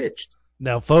Bewitched.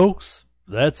 Now, folks,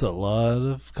 that's a lot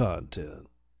of content.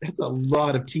 That's a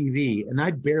lot of TV, and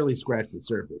I barely scratched the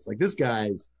surface. Like, this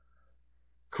guy's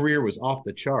career was off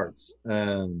the charts.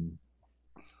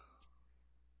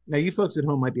 Now, you folks at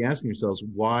home might be asking yourselves,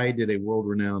 why did a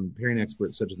world-renowned pairing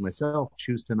expert such as myself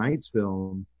choose tonight's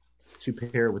film to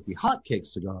pair with the Hotcake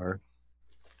cigar?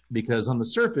 Because on the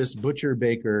surface, Butcher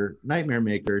Baker Nightmare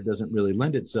Maker doesn't really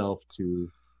lend itself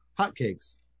to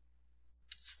hotcakes.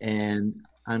 and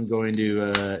I'm going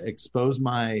to expose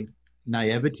my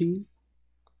naivety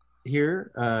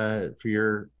here for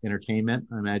your entertainment.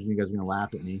 I imagine you guys are going to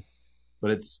laugh at me,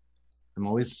 but I'm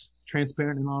always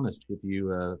transparent and honest with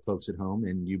you folks at home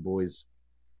and you boys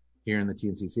here in the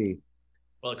TNCC.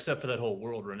 Well, except for that whole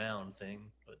world-renowned thing,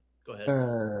 but go ahead.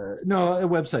 No, a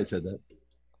website said that.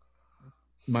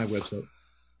 My website.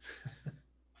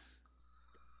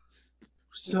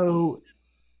 So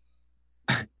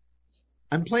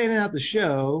I'm planning out the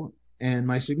show, and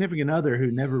my significant other,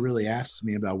 who never really asks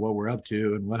me about what we're up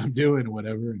to and what I'm doing and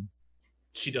whatever.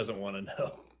 She doesn't want to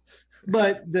know.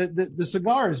 But the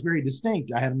cigar is very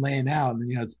distinct. I had them laying out,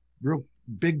 and it's real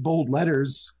big, bold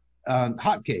letters,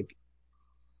 hot cake.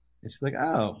 And she's like,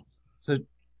 oh. So,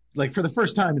 like, for the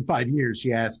first time in 5 years,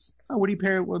 she asks, oh, what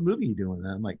movie are you doing? And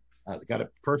I'm like, I got a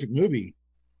perfect movie.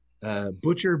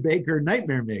 Butcher, Baker,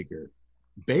 Nightmare Maker.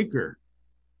 Baker.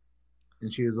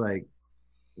 And she was like,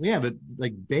 yeah, but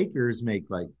like bakers make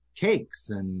like cakes.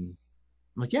 And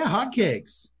I'm like, yeah, hot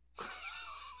cakes.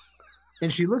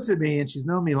 And she looks at me and she's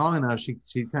known me long enough. She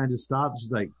kind of just stops.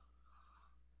 She's like,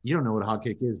 you don't know what a hot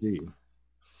cake is, do you?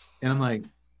 And I'm like,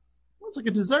 well, it's like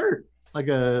a dessert, like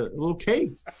a little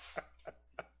cake.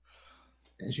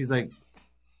 And she's like,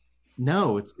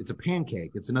 no, it's a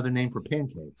pancake. It's another name for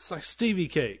pancake. It's like Stevie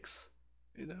cakes.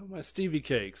 You know, my Stevie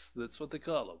cakes. That's what they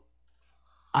call them.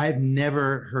 I've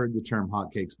never heard the term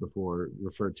hotcakes before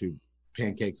referred to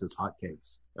pancakes as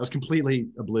hotcakes. I was completely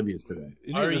oblivious to that.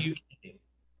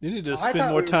 You need to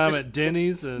spend more time at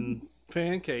Denny's and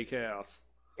Pancake House.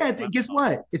 Yeah, guess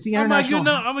what? It's the international.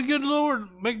 Oh my good Lord!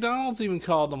 McDonald's even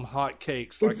called them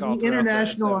hotcakes. It's the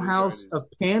International House of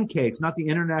Pancakes, not the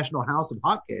International House of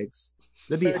Hotcakes.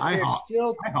 That'd be But IHOP. they're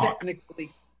still IHOP.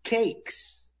 technically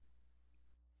cakes.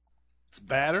 It's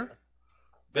batter.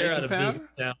 They're out Baking of powder? business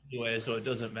now anyway, so it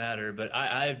doesn't matter. But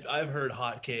I've heard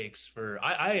hot cakes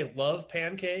I love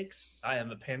pancakes. I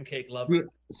am a pancake lover.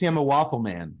 See, I'm a waffle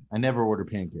man. I never order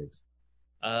pancakes.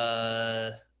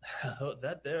 Those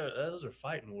are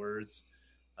fighting words.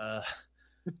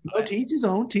 Teach his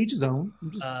own. Teach his own.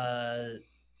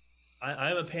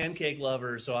 I'm a pancake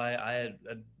lover, so I had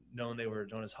known they were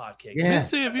known as hot cakes. Yeah.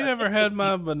 Nancy, have you ever had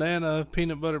my banana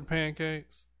peanut butter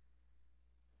pancakes?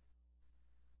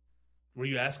 Were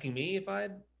you asking me if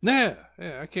I'd? Yeah.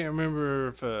 I can't remember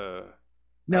if.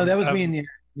 No, that was me and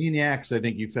the Axe. I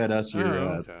think you fed us your.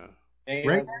 Okay. They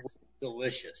Right? are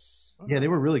delicious. Yeah, they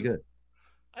were really good.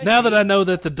 Now that I know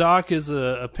that the doc is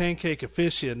a pancake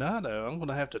aficionado, I'm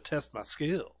gonna have to test my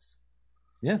skills.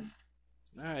 Yeah.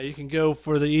 All right, you can go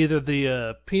for either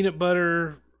the peanut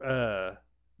butter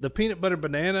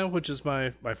banana, which is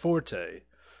my forte,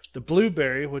 the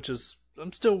blueberry, which is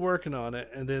I'm still working on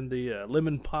it, and then the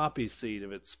lemon poppy seed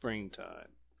if it's springtime.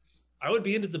 I would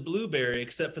be into the blueberry,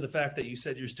 except for the fact that you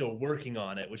said you're still working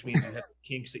on it, which means you have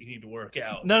kinks that you need to work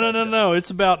out. No.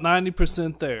 It's about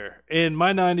 90% there, and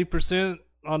my 90%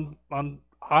 on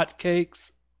hot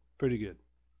cakes, pretty good.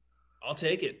 I'll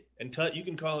take it. And Tut, you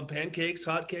can call them pancakes,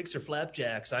 hot cakes, or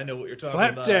flapjacks. I know what you're talking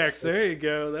Flapjacks, about. there you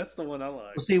go. That's the one I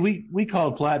like. Well, see, we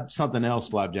called something else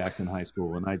flapjacks in high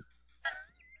school, and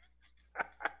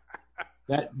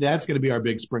that's going to be our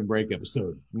big spring break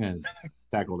episode. I'm going to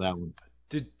tackle that one.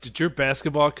 Did your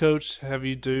basketball coach have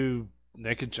you do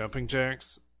naked jumping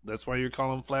jacks? That's why you're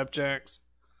calling them flapjacks?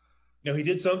 No, he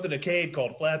did something to Cade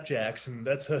called flapjacks, and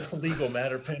that's a legal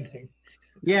matter pending.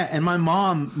 Yeah, and my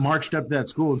mom marched up to that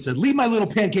school and said, "Leave my little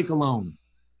pancake alone."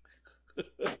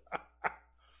 So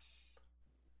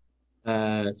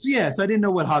I didn't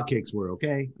know what hotcakes were.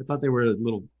 Okay, I thought they were a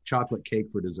little chocolate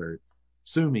cake for dessert.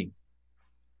 Sue me.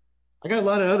 I got a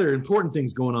lot of other important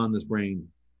things going on in this brain.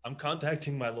 I'm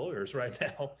contacting my lawyers right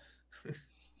now. Am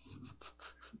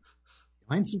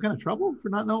I in some kind of trouble for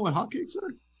not knowing what hotcakes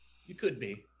are? You could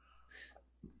be.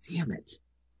 Damn it.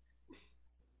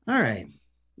 All right.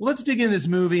 Well, let's dig into this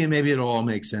movie and maybe it'll all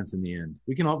make sense in the end.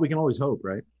 We can always hope,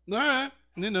 right? All right.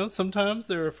 Sometimes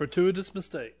there are fortuitous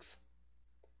mistakes.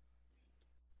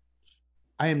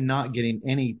 I am not getting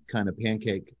any kind of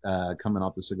pancake coming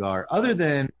off the cigar other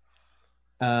than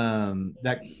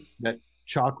that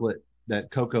chocolate, that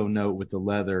cocoa note with the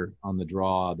leather on the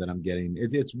draw that I'm getting.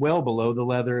 It's well below the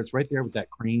leather. It's right there with that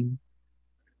cream.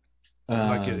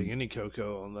 I'm not getting any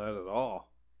cocoa on that at all.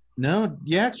 No,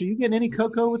 Yax, are you getting any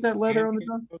cocoa with that leather on the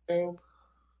draw? Cocoa.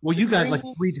 Well, you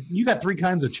got three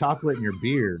kinds of chocolate in your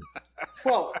beer.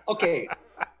 Well, okay.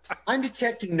 I'm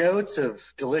detecting notes of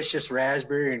delicious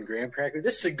raspberry and graham cracker.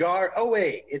 This cigar, oh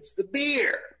wait, it's the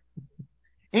beer.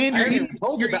 And I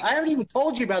haven't even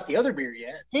told you about the other beer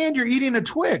yet. And you're eating a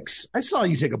Twix. I saw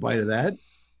you take a bite of that.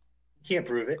 Can't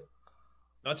prove it.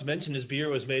 Not to mention his beer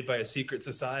was made by a secret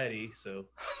society, so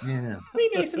Yeah.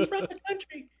 Freemasons run the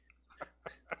country.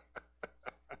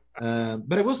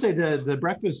 But I will say the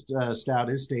breakfast stout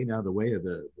is staying out of the way of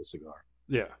the cigar.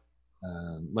 Yeah.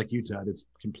 Like you, Todd, it's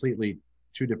completely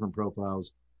two different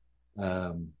profiles.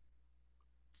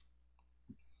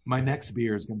 My next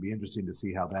beer is going to be interesting to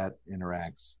see how that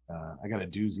interacts. I got a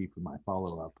doozy for my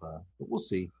follow-up, but we'll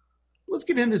see. Let's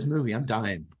get into this movie. I'm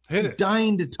dying. Hit I'm it.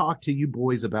 dying to talk to you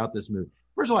boys about this movie.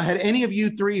 First of all, had any of you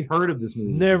three heard of this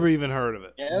movie? Never even heard of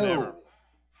it. No. Never.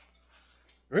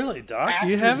 Really, Doc? Actors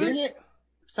You haven't? in it?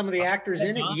 Some of the actors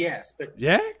in it, yes, but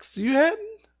Yax? You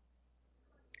hadn't?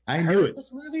 I heard knew of it.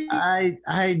 this movie?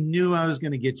 I knew I was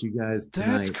going to get you guys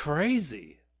tonight. That's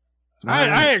crazy. All right.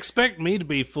 I expect me to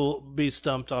be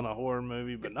stumped on a horror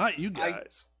movie, but not you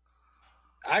guys.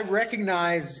 I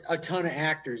recognize a ton of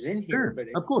actors in here, Sure, but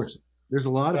it's, of course. There's a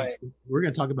lot Right. of. We're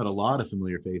going to talk about a lot of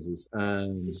familiar faces.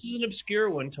 This is an obscure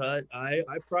one, Tut. I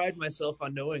pride myself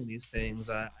on knowing these things.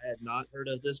 I had not heard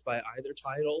of this by either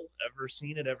title, ever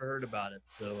seen it, ever heard about it.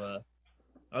 So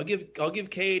I'll give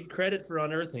Cade credit for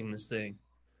unearthing this thing.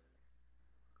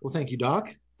 Well, thank you,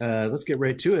 Doc. Let's get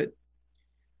right to it.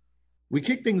 We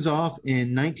kick things off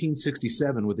in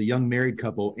 1967 with a young married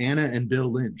couple, Anna and Bill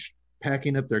Lynch,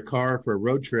 packing up their car for a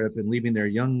road trip and leaving their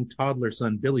young toddler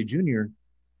son, Billy Jr.,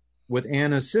 with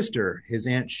Anna's sister, his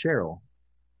Aunt Cheryl.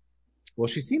 Well,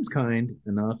 she seems kind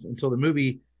enough until the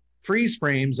movie freeze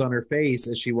frames on her face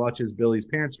as she watches Billy's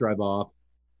parents drive off,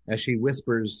 as she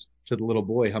whispers to the little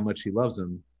boy how much she loves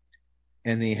him.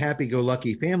 And the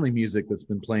happy-go-lucky family music that's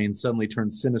been playing suddenly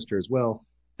turns sinister as well.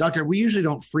 Doctor, we usually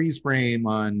don't freeze frame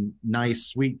on nice,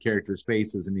 sweet characters'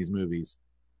 faces in these movies.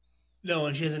 No,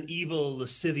 and she has an evil,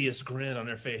 lascivious grin on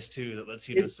her face too that lets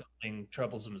you know something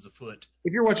troublesome is afoot.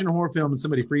 If you're watching a horror film and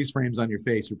somebody freeze frames on your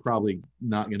face, you're probably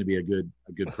not going to be a good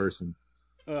person.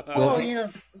 well, you know,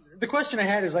 the question I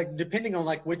had is like, depending on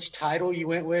like which title you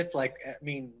went with, like, I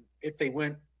mean, if they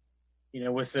went, you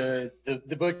know, with the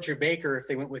Butcher Baker, if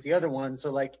they went with the other one,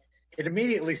 so like it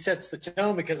immediately sets the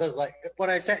tone because I was like, when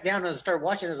I sat down and I started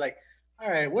watching, I was like, all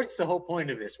right, what's the whole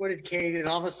point of this? What did Kate? And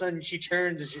all of a sudden she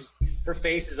turns and her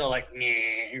face is all like, nah.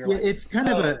 You're Yeah, like, it's kind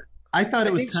of I thought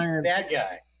it was think she's kind of that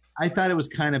guy. I thought it was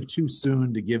kind of too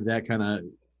soon to give that kind of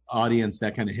audience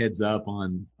that kind of heads up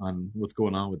on what's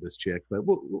going on with this chick, but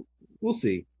we'll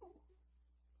see.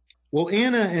 Well,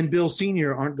 Anna and Bill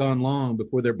Sr. aren't gone long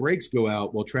before their brakes go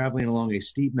out while traveling along a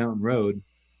steep mountain road,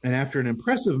 and after an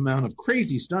impressive amount of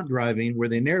crazy stunt driving where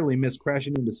they narrowly miss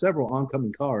crashing into several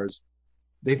oncoming cars,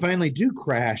 they finally do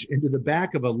crash into the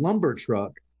back of a lumber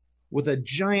truck with a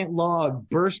giant log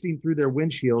bursting through their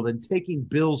windshield and taking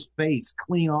Bill's face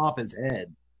clean off his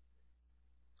head.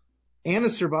 Anna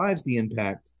survives the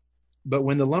impact, but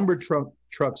when the lumber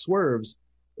truck swerves,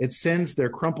 it sends their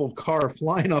crumpled car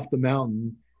flying off the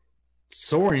mountain,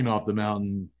 soaring off the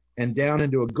mountain, and down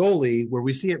into a gully where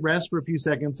we see it rest for a few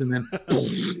seconds and then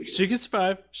She can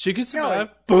survive. She can survive.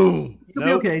 No. Boom. she'll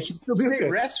Nope. be okay. She'll still be They okay.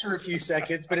 rest for a few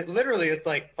seconds, but it's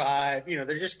like 5. You know,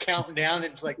 they're just counting down.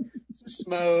 And it's like some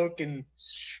smoke and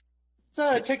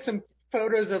so take some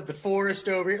photos of the forest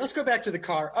over here. Let's go back to the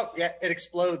car. Oh yeah, it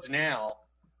explodes now.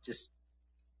 Just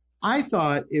I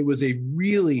thought it was a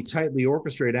really tightly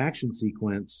orchestrated action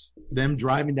sequence, them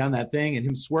driving down that thing and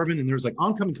him swerving, and there was like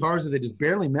oncoming cars that they just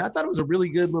barely met. I thought it was a really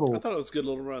good I little. thought it was a good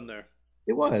little run there.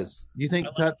 It was. You think?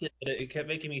 I liked it, but it kept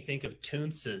making me think of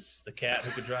Toonces, the cat who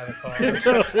could drive a car.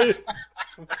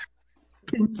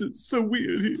 It's so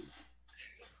weird.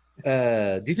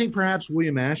 Do you think perhaps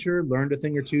William Asher learned a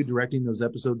thing or two directing those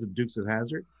episodes of Dukes of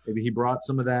Hazzard? Maybe he brought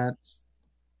some of that.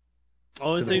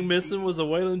 Only thing missing was a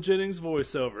Waylon Jennings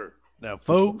voiceover. Now,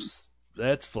 folks,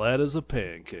 that's flat as a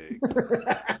pancake.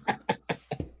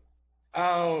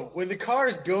 when the car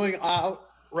is going out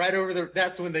right over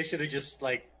that's when they should have just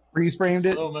like Freeze framed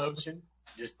it. slow motion.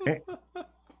 Just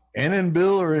Anna and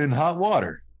Bill are in hot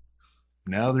water.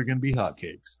 Now they're going to be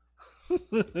hotcakes.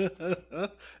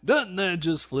 Doesn't that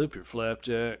just flip your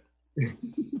flapjack?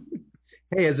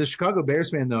 Hey, as a Chicago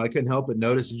Bears fan, though, I couldn't help but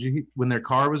notice, when their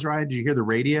car was riding, did you hear the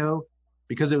radio?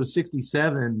 Because it was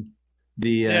 67,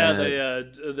 the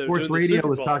sports radio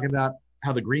was talking about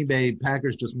how the Green Bay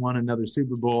Packers just won another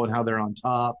Super Bowl and how they're on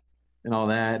top and all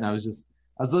that. And I was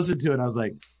listening to it and I was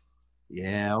like,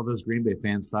 yeah, all those Green Bay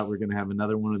fans thought we were going to have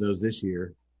another one of those this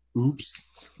year. Oops.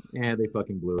 Yeah, they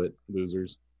fucking blew it.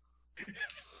 Losers.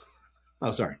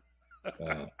 Oh, sorry.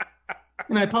 And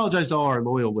I apologize to all our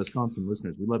loyal Wisconsin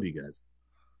listeners. We love you guys.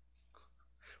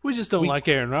 We just don't like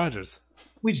Aaron Rodgers.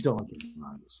 We just don't like Aaron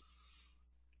Rodgers.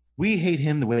 We hate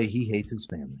him the way he hates his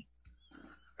family.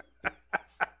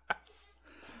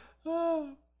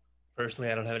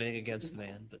 Personally, I don't have anything against the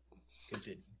man, but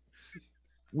continue.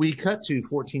 We cut to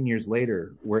 14 years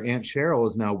later, where Aunt Cheryl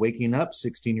is now waking up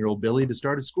 16-year-old Billy to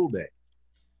start his school day.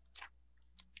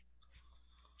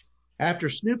 After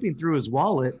snooping through his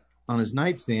wallet on his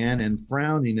nightstand and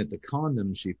frowning at the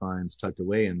condoms she finds tucked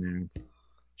away in there,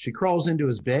 she crawls into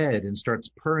his bed and starts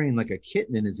purring like a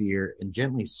kitten in his ear and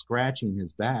gently scratching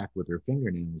his back with her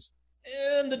fingernails.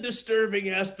 And the disturbing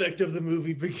aspect of the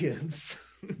movie begins.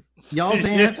 Y'all's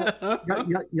aunt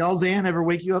ever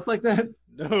wake you up like that?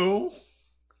 No.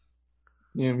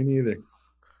 Yeah, me neither.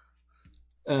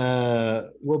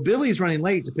 Well, Billy's running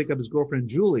late to pick up his girlfriend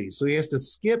Julie, so he has to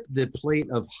skip the plate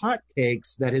of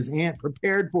hotcakes that his aunt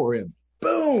prepared for him.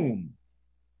 Boom!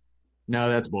 No,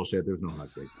 that's bullshit. There's no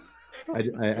hotcakes.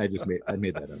 I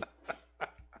made that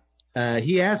up.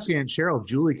 He asks Aunt Cheryl if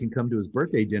Julie can come to his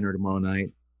birthday dinner tomorrow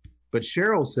night, but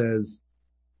Cheryl says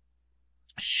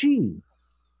she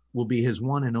will be his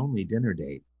one and only dinner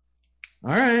date. All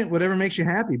right, whatever makes you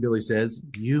happy, Billy says.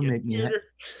 You make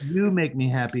me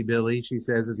happy, Billy, she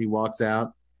says as he walks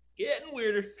out. Getting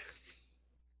weirder.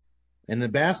 And the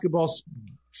basketball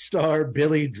star,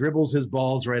 Billy, dribbles his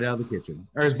balls right out of the kitchen.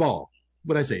 Or his ball.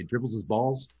 What'd I say? Dribbles his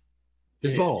balls?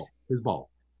 His ball. His ball.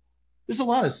 There's a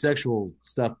lot of sexual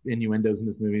stuff, innuendos in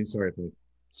this movie. Sorry if I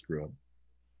screw up.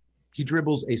 He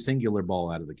dribbles a singular ball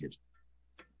out of the kitchen.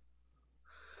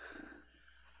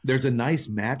 There's a nice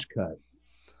match cut.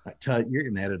 Tut, you're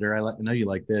an editor. I know you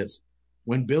like this.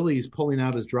 When Billy's pulling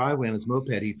out his driveway on his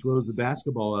moped, he throws the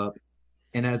basketball up,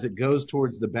 and as it goes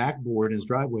towards the backboard in his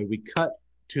driveway, we cut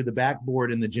to the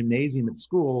backboard in the gymnasium at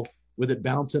school with it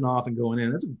bouncing off and going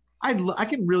in. I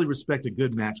can really respect a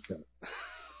good match cut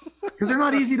because they're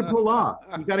not easy to pull off.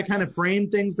 You got to kind of frame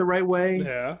things the right way.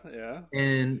 Yeah.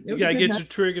 And You got to get your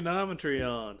trigonometry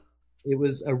on. It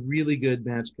was a really good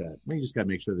match cut. You just got to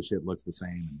make sure the shit looks the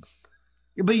same.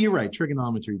 But you're right.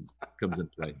 Trigonometry comes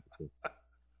into play.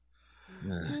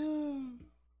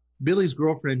 Billy's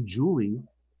girlfriend, Julie,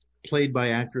 played by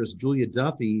actress Julia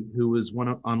Duffy, who was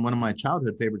on one of my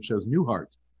childhood favorite shows, Newhart.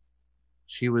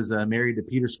 She was married to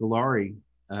Peter Scolari.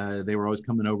 They were always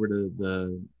coming over to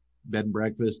the bed and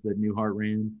breakfast that Newhart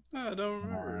ran. I don't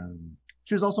remember.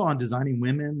 She was also on Designing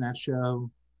Women, that show.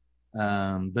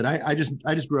 But I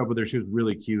just grew up with her. She was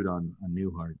really cute on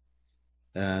Newhart.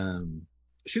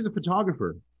 She's a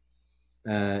photographer,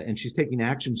 and she's taking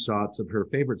action shots of her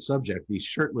favorite subject, the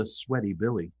shirtless, sweaty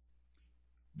Billy.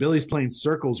 Billy's playing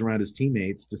circles around his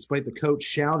teammates, despite the coach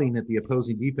shouting at the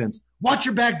opposing defense, "Watch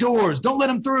your back doors! Don't let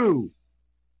them through!"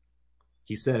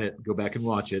 He said it. Go back and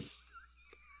watch it.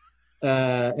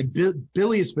 And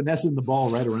Billy is finessing the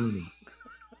ball right around him.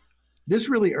 This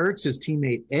really irks his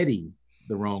teammate Eddie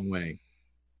the wrong way.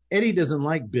 Eddie doesn't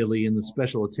like Billy and the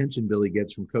special attention Billy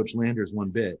gets from Coach Landers one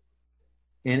bit.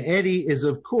 And Eddie is,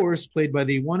 of course, played by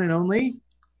the one and only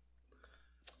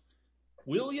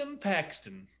William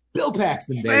Paxton. Bill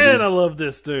Paxton, baby. Man, I love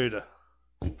this dude.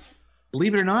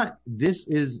 Believe it or not, this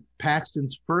is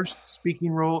Paxton's first speaking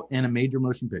role in a major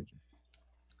motion picture.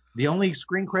 The only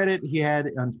screen credit he had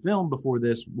on film before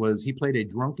this was he played a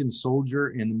drunken soldier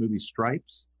in the movie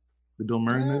Stripes, the Bill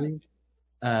Murray movie.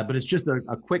 But it's just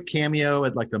a quick cameo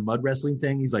at like the mud wrestling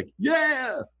thing. He's like,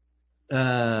 yeah!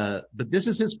 But this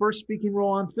is his first speaking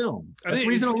role on film. That's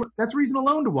reason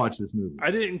alone to watch this movie.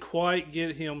 I didn't quite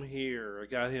get him here. I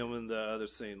got him in the other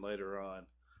scene later on.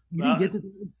 You didn't get to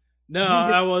No,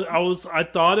 I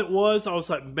thought it was. I was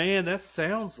like, man, that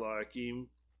sounds like him.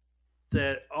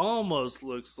 That almost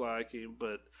looks like him,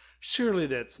 but surely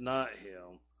that's not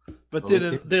him. But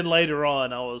then later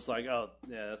on, I was like, oh,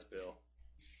 yeah, that's Bill.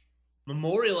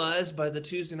 Memorialized by the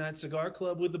Tuesday Night Cigar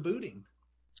Club with the booting.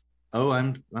 Oh,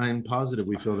 I'm positive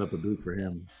we filled up a booth for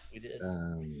him. We did.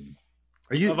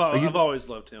 I've always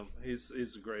loved him. He's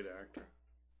a great actor.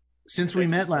 Since we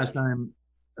met last time,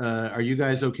 are you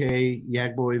guys okay,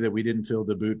 Yak Boy, that we didn't fill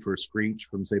the boot for Screech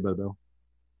from Saved by the Bell?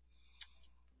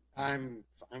 I'm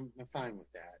fine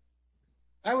with that.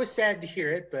 I was sad to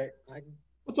hear it, but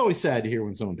It's always sad to hear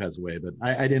when someone passes away, but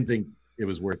I didn't think it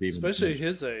was worth even. Especially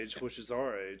his age, which is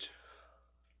our age.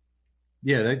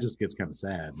 Yeah, that just gets kind of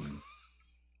sad.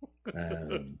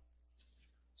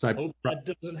 So I hope that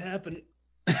doesn't happen.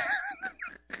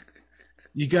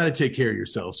 You got to take care of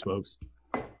yourselves, folks.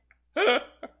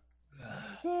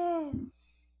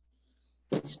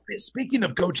 Speaking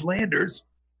of Coach Landers,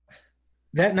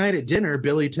 that night at dinner,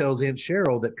 Billy tells Aunt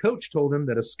Cheryl that Coach told him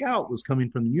that a scout was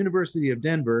coming from the University of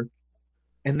Denver,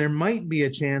 and there might be a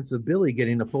chance of Billy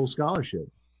getting a full scholarship.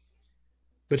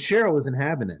 But Cheryl isn't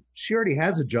having it. She already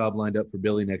has a job lined up for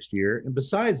Billy next year, and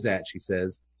besides that, she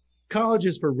says, college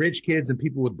is for rich kids and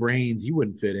people with brains. You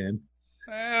wouldn't fit in.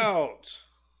 Ouch.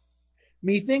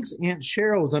 Methinks Aunt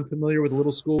Cheryl is unfamiliar with a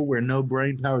little school where no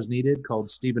brain power is needed called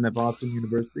Stephen F. Austin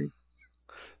University.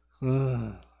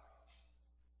 Man,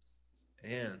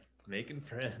 making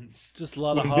friends. Just a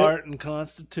lot of When heart and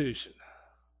constitution.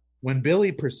 When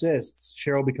Billy persists,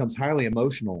 Cheryl becomes highly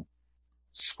emotional,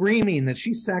 screaming that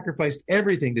she sacrificed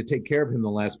everything to take care of him the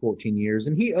last 14 years,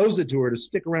 and he owes it to her to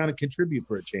stick around and contribute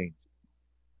for a change.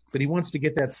 But he wants to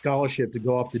get that scholarship to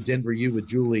go off to Denver U with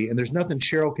Julie, and there's nothing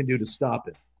Cheryl can do to stop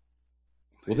it.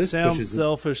 Well, He this sounds pushes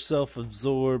selfish,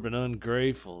 self-absorbed, and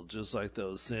ungrateful, just like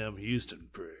those Sam Houston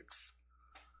pricks.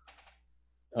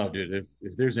 Oh, dude,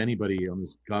 if there's anybody on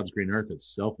this God's green earth that's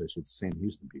selfish, it's Sam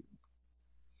Houston people.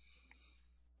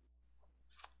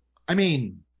 I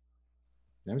mean,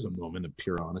 there's a moment of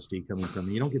pure honesty coming from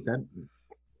me. You don't get that.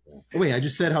 Oh, wait, I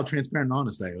just said how transparent and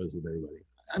honest I was with everybody.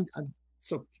 I'm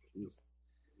so confused.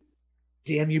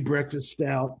 Damn you, breakfast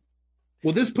stout.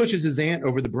 Well, this pushes his aunt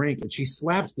over the brink, and she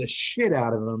slaps the shit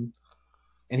out of him.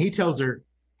 And he tells her,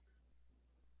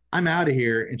 I'm out of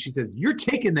here. And she says, you're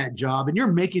taking that job, and you're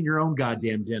making your own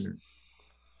goddamn dinner.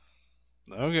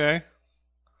 Okay.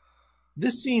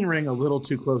 This scene rang a little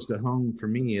too close to home for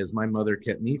me, as my mother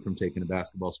kept me from taking a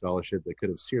basketball scholarship that could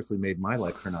have seriously made my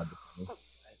life turn out differently.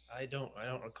 I don't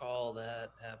recall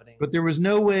that happening. But there was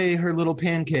no way her little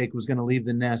pancake was going to leave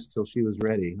the nest till she was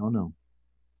ready. Oh, no.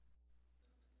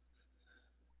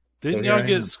 Didn't So here y'all I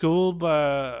get am. schooled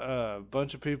by a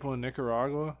bunch of people in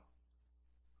Nicaragua?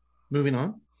 Moving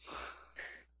on.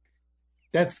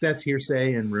 That's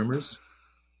hearsay and rumors.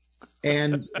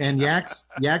 And Yaks,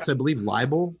 I believe,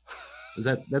 libel.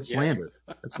 That's Yes. slander.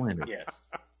 That's slander. Yes.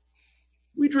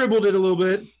 We dribbled it a little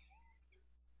bit.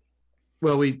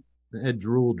 Well, we had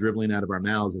drool dribbling out of our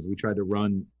mouths as we tried to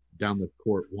run down the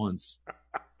court once.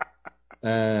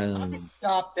 I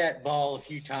stopped that ball a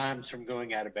few times from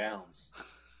going out of bounds.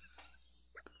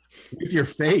 With your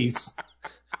face.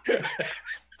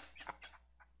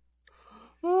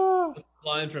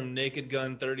 Line from Naked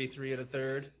Gun 33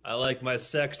 1/3. I like my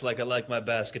sex like I like my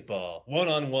basketball.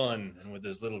 1-on-1 and with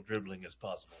as little dribbling as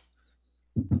possible.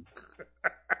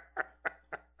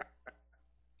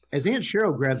 As Aunt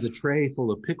Cheryl grabs a tray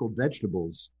full of pickled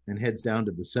vegetables and heads down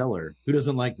to the cellar, who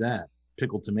doesn't like that?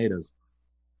 Pickled tomatoes.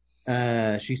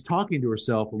 She's talking to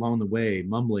herself along the way,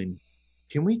 mumbling,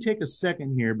 can we take a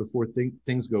second here before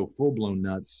things go full-blown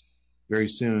nuts very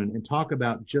soon and talk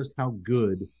about just how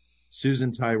good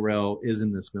Susan Tyrrell is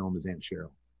in this film as Aunt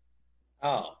Cheryl?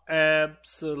 Oh,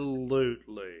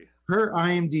 Absolutely. Her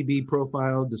IMDb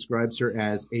profile describes her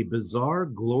as a bizarre,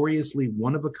 gloriously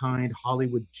one-of-a-kind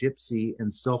Hollywood gypsy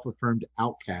and self-affirmed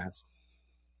outcast.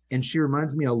 And she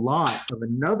reminds me a lot of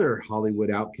another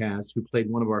Hollywood outcast who played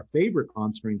one of our favorite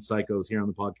on-screen psychos here on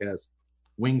the podcast,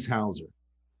 Wings Hauser.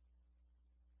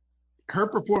 Her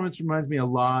performance reminds me a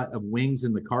lot of Wings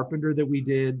and the Carpenter that we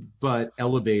did, but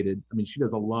elevated. I mean, she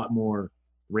does a lot more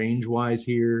range-wise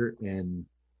here and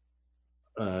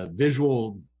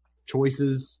visual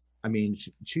choices. I mean,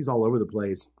 she's all over the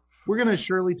place. We're going to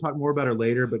surely talk more about her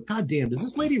later, but goddamn, does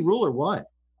this lady rule or what?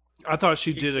 I thought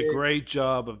she did a great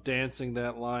job of dancing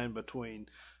that line between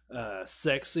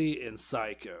sexy and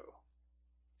psycho.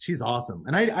 She's awesome.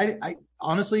 And I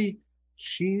honestly,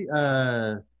 she,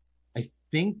 I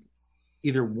think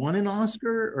either won an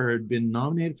Oscar or had been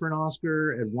nominated for an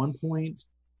Oscar at one point,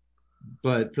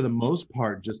 but for the most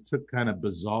part, just took kind of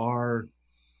bizarre,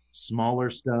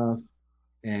 smaller stuff.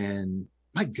 And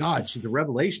my God, she's a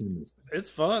revelation in this thing.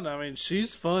 It's fun. I mean,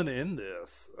 she's fun in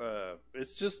this.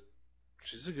 It's just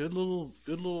she's a good little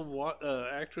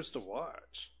actress to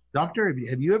watch. Doctor,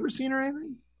 have you ever seen her or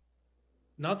anything?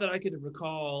 Not that I could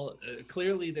recall.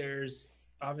 Clearly,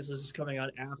 obviously this is coming out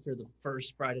after the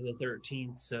first Friday the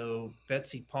 13th, so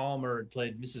Betsy Palmer had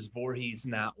played Mrs. Voorhees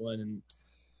in that one, and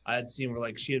I had seen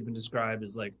where she had been described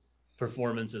as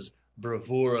performances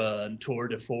bravura and tour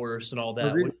de force and all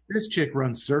that. Well, this chick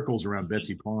runs circles around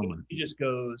Betsy Palmer. She just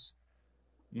goes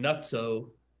nutso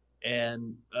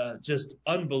and just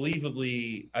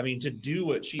unbelievably, I mean, to do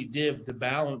what she did, the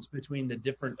balance between the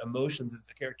different emotions as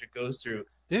the character goes through.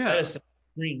 Yeah. That is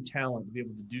extreme talent to be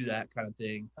able to do that kind of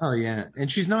thing. Oh yeah, and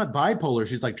she's not bipolar;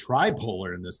 she's like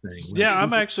tripolar in this thing. Yeah,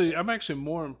 I'm actually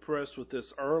more impressed with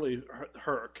this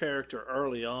her character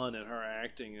early on and her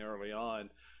acting early on.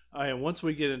 And once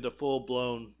we get into full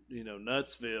blown,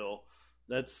 Nutsville,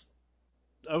 that's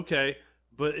okay.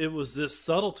 But it was this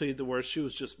subtlety to where she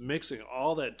was just mixing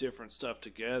all that different stuff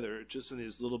together, just in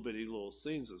these little bitty little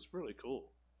scenes. It's really cool.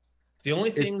 The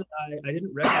only thing that I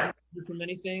didn't recognize her from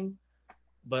anything,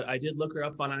 but I did look her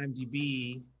up on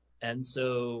IMDb, and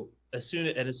so as soon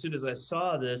as I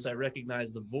saw this, I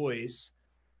recognized the voice,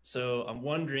 So I'm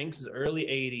wondering, because early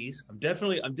 80s, I'm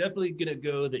definitely gonna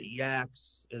go that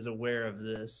Yax is aware of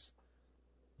this,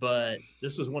 but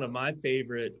this was one of my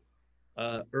favorite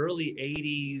early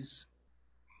 80s,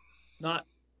 not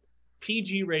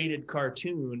PG rated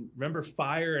cartoon. Remember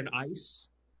Fire and Ice?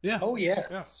 Yeah. Oh yes.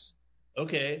 Yeah.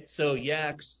 Okay, so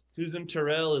Yax, Susan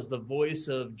Terrell is the voice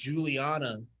of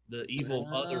Juliana, the evil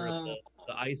mother of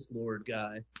the Ice Lord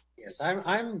guy. Yes,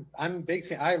 I'm a big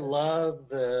fan. I love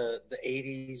the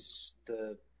 80s,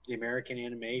 the American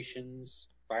animations.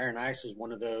 Fire and Ice was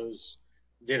one of those.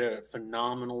 Did a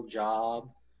phenomenal job.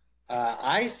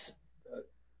 Ice,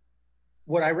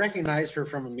 what I recognized her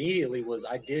from immediately was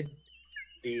I did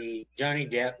the Johnny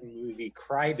Depp movie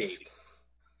Crybaby.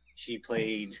 She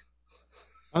played.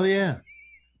 Oh yeah.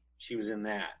 She was in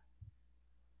that,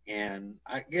 and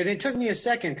it took me a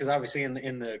second because obviously in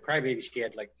the Crybaby she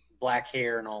had like black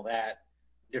hair and all that,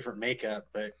 different makeup.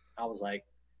 But I was like,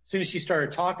 as soon as she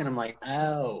started talking, I'm like,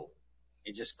 oh,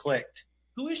 it just clicked.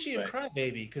 Who is she in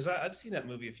Crybaby? Because I've seen that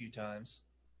movie a few times.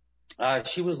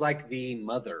 She was like the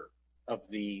mother of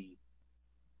the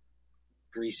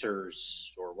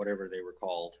greasers or whatever they were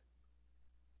called.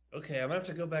 Okay, I'm gonna have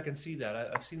to go back and see that.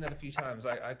 I've seen that a few times.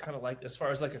 I kind of like, as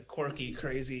far as like a quirky,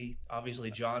 crazy,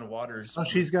 obviously John Waters. Oh,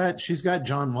 she's got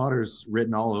John Waters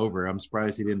written all over. I'm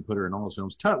surprised he didn't put her in all his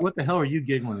films. Tut, what the hell are you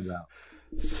giggling about?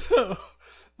 So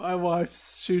my wife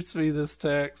shoots me this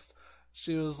text.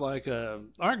 She was like,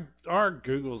 our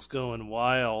Google's going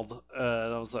wild.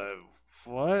 And I was like,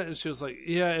 what? And she was like,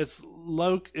 yeah,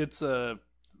 it's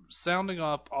sounding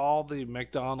up all the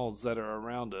McDonald's that are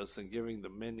around us and giving the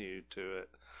menu to it.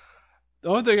 The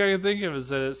only thing I can think of is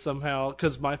that it's somehow,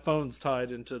 because my phone's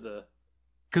tied into the.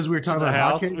 Because we were talking about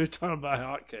house. hotcakes? We were talking about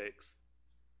hotcakes.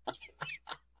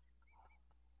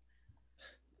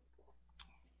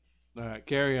 All right,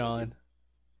 carry on.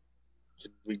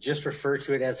 Should we just refer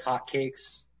to it as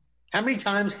hotcakes? How many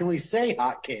times can we say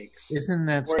hotcakes? Isn't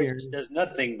that Or scary? it just does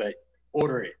nothing but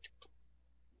order it.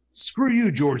 Screw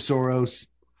you, George Soros.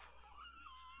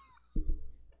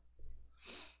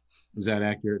 Is that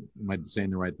accurate? Am I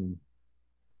saying the right thing?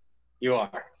 You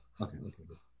are. Okay.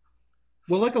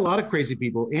 Well, like a lot of crazy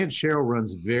people, Aunt Cheryl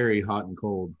runs very hot and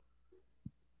cold.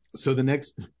 So the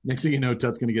next thing you know,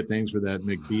 Tut's going to get things for that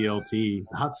McBLT.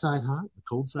 Hot side hot,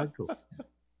 cold side cold.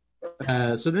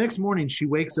 So the next morning, she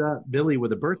wakes up Billy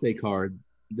with a birthday card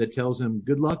that tells him,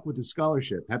 good luck with the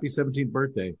scholarship. Happy 17th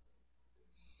birthday.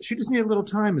 She just needed a little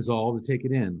time is all to take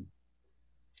it in.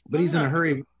 But he's in a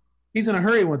hurry. He's in a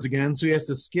hurry once again, so he has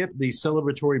to skip the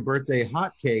celebratory birthday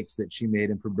hotcakes that she made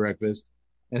him for breakfast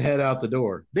and head out the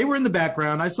door. They were in the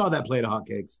background. I saw that plate of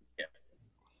hotcakes. Yeah.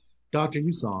 Doctor,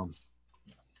 you saw them.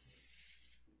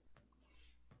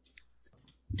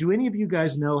 Do any of you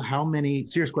guys know how many,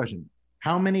 serious question,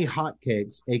 how many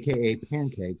hotcakes, aka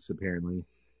pancakes apparently,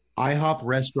 IHOP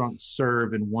restaurants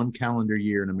serve in one calendar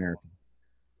year in America?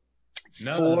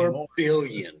 4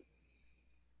 billion.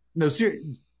 No,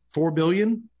 seriously, 4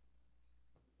 billion?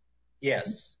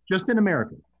 Yes. Just in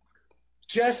America.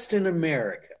 Just in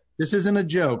America. This isn't a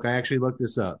joke. I actually looked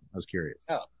this up. I was curious.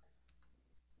 Oh.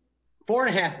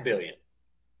 4.5 billion.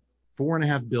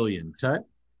 4.5 billion. Tut?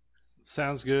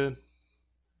 Sounds good.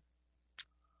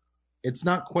 It's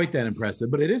not quite that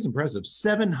impressive, but it is impressive.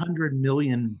 700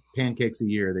 million pancakes a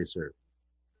year they serve.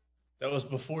 That was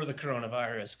before the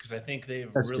coronavirus, because I think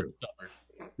they've That's really true.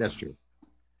 suffered. That's true.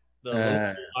 The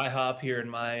local IHOP here in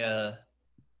my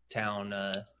town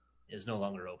is no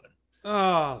longer open.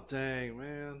 Oh, dang,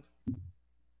 man.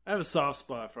 I have a soft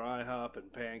spot for IHOP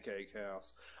and Pancake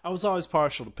House. I was always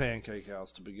partial to Pancake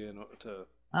House to begin to.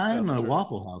 I'm a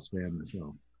Waffle House fan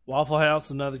myself. Waffle House,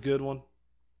 another good one.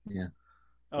 Yeah.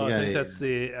 Oh, Yeah,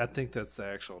 I think that's the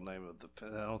actual name of the.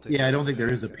 I don't think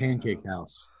there is a Pancake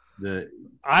House.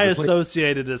 I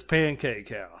associate it as Pancake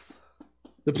House.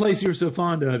 The place you were so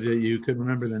fond of that you couldn't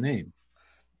remember the name.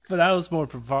 But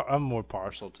I'm more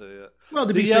partial to it. Well,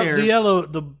 to be fair,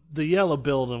 the yellow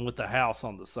building with the house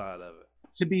on the side of it.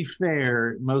 To be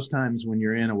fair, most times when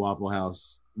you're in a Waffle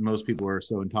House, most people are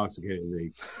so intoxicated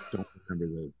they don't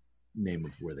remember the name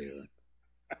of where they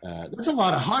are. That's a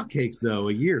lot of hotcakes, though,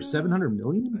 a year. 700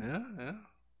 million? Yeah.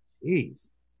 Jeez.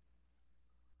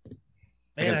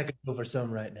 Man, I could go for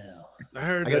some right now. I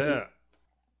heard that.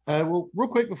 Well, real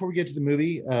quick before we get to the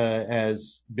movie,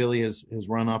 as Billy has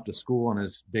run off to school on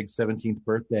his big 17th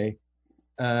birthday,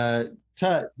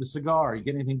 Tut, the cigar, you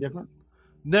get anything different?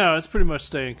 No, it's pretty much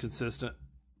staying consistent.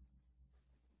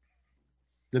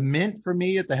 The mint for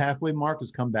me at the halfway mark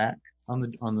has come back on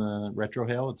the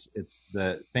retrohale. It's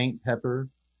the faint pepper,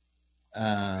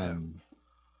 a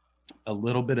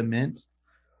little bit of mint,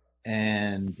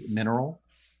 and mineral.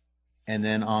 And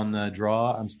then on the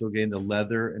draw, I'm still getting the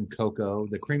leather and cocoa.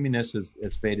 The creaminess has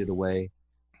faded away.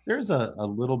 There's a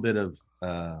little bit of,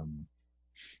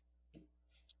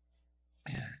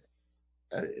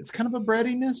 it's kind of a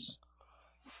breadiness.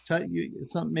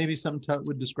 Maybe something Tut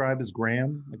would describe as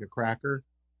graham, like a cracker,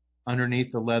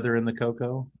 underneath the leather and the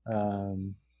cocoa.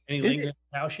 Any lingering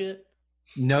cow shit?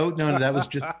 No, that was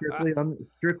just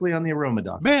strictly on the aroma,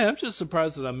 Doc. Man, I'm just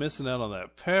surprised that I'm missing out on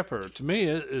that pepper. To me,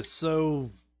 it is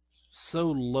so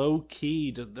low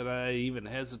key that I even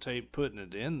hesitate putting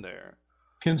it in there.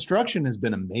 Construction has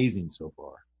been amazing so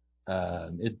far.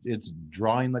 It's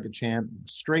drawing like a champ,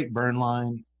 straight burn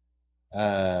line.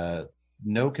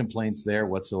 No complaints there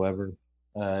whatsoever.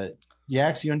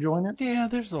 Yaks, you enjoying it? Yeah,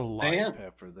 there's a light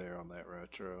pepper there on that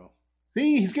retro.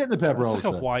 See, he's getting the pepper all of It's a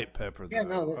like a sudden. white pepper, though. Yeah,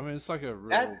 no, I mean, it's like a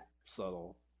real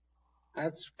subtle.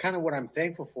 That's kind of what I'm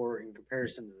thankful for in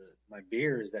comparison to my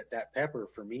beer, is that pepper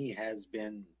for me has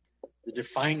been the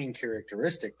defining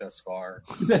characteristic thus far.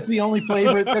 That's the only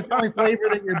flavor. That's the only flavor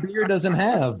that your beer doesn't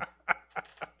have.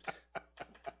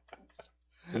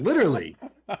 Literally,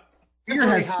 beer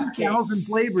has 2,000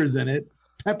 flavors in it.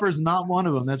 Pepper's not one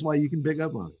of them. That's why you can pick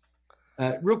up on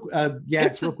it. Real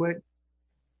quick.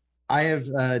 I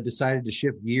have decided to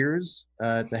shift gears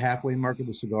at the halfway mark of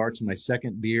the cigar to my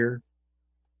second beer.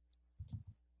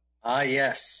 Ah,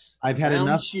 yes. I've had Brown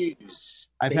enough. shoes.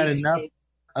 I've had Base enough cake.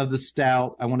 of the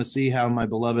stout. I want to see how my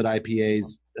beloved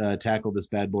IPAs tackle this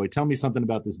bad boy. Tell me something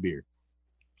about this beer.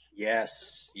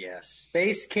 Yes.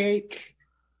 Space Cake.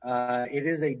 It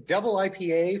is a double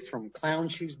IPA from Clown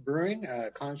Shoes Brewing.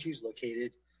 Clown Shoes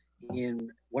located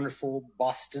in wonderful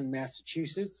Boston,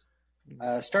 Massachusetts.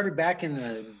 Started back in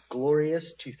a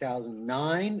glorious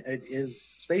 2009. It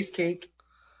is Space Cake.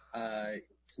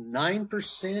 It's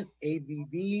 9%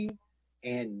 ABV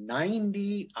and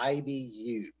 90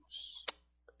 IBUs.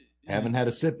 Haven't had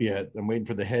a sip yet. I'm waiting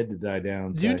for the head to die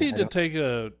down. You need to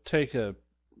take a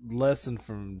lesson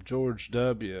from George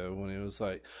W. when he was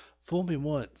like, "Fool me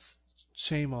once,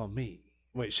 shame on me.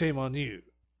 Wait, shame on you.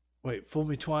 Wait, fool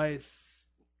me twice.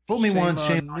 Fool me once,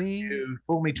 shame shame on you.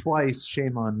 Fool me twice,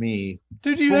 shame on me.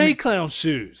 Dude, you hate Clown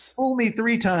Shoes. Fool me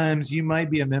 3 times, you might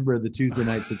be a member of the Tuesday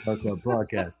Night Cigar Club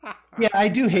podcast. Yeah, I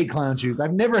do hate Clown Shoes.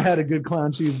 I've never had a good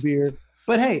Clown Shoes beer.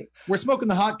 But hey, we're smoking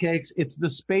the hotcakes. It's the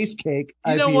Space Cake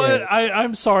IPA. You know what?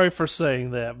 I'm sorry for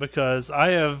saying that, because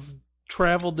I have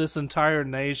traveled this entire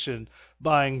nation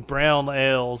buying brown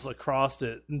ales across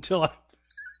it until I...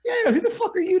 Yeah, who the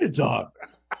fuck are you to talk?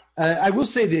 I will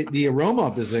say that the aroma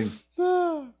of this thing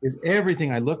is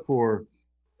everything I look for.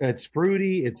 It's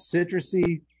fruity. It's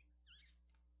citrusy.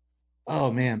 Oh,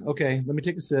 man. Okay, let me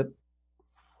take a sip.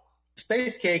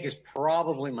 Space Cake is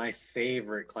probably my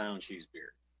favorite Clown Shoes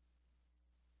beer.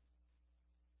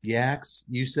 Yaks,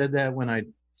 you said that when I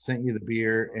sent you the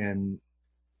beer, and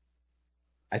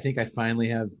I think I finally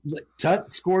have.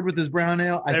 Tut scored with his brown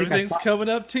ale. Everything's coming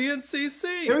up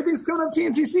TNCC. Everything's coming up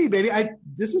TNCC, baby.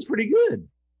 This is pretty good.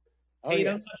 Oh, hey, yes.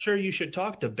 I'm not sure you should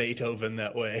talk to Beethoven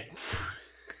that way.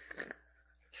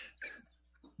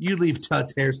 You leave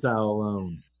Tut's hairstyle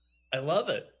alone. I love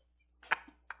it.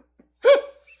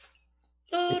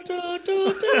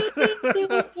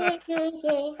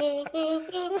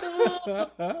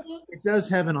 It does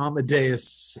have an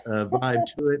Amadeus vibe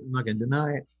to it. I'm not gonna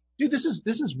deny it, dude. This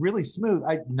is really smooth.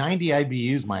 90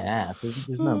 IBUs, my ass. There's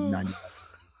no 90.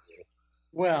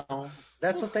 Well,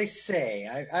 that's what they say.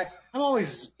 I'm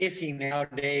always iffy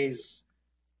nowadays.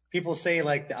 People say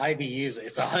like the IBUs,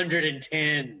 it's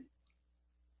 110.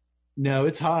 No,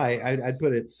 it's high. I'd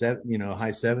put it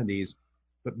high 70s.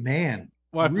 But man,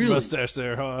 wipe really, your mustache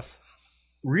there, Hoss.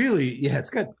 Really, yeah, it's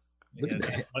got. Look at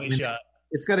that. Money shot.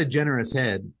 It's got a generous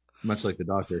head, much like the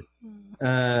doctor.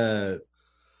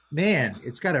 Man,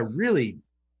 it's got a really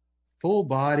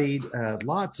full-bodied,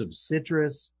 lots of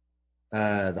citrus.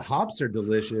 The hops are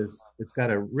delicious. It's got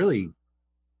the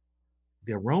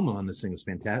aroma on this thing is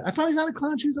fantastic. I finally got a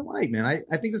Clown Shoes I like, man.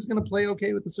 I think this is going to play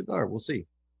okay with the cigar. We'll see.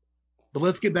 But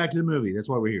let's get back to the movie. That's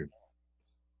why we're here.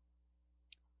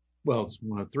 Well, it's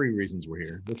one of 3 reasons we're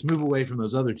here. Let's move away from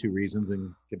those other 2 reasons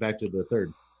and get back to the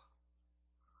third.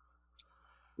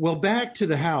 Well, back to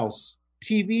the house.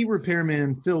 TV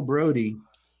repairman Phil Brody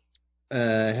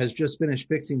has just finished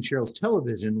fixing Cheryl's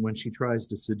television when she tries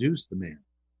to seduce the man.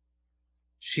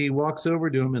 She walks over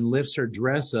to him and lifts her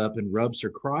dress up and rubs her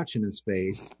crotch in his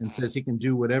face and says he can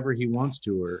do whatever he wants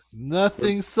to her.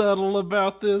 Nothing subtle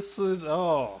about this at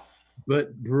all.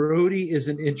 But Brody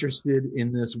isn't interested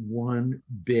in this one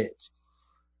bit.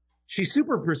 She's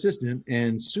super persistent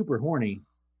and super horny.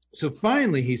 So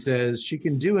finally he says she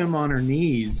can do him on her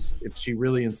knees if she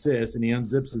really insists, and he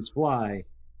unzips his fly.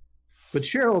 But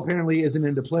Cheryl apparently isn't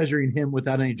into pleasuring him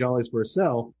without any jollies for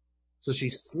herself, so she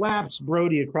slaps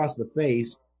Brody across the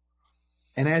face,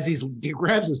 and as he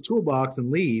grabs his toolbox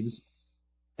and leaves,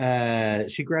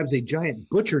 she grabs a giant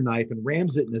butcher knife and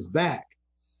rams it in his back.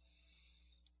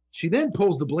 She then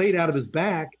pulls the blade out of his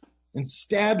back and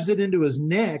stabs it into his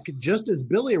neck just as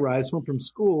Billy arrives home from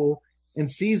school and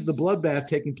sees the bloodbath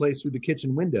taking place through the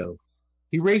kitchen window.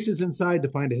 He races inside to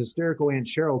find a hysterical Aunt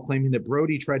Cheryl claiming that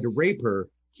Brody tried to rape her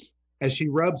as she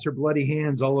rubs her bloody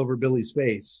hands all over Billy's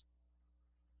face.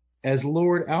 As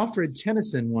Lord Alfred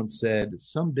Tennyson once said,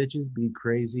 some bitches be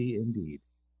crazy indeed.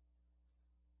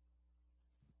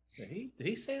 Did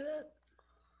he say that?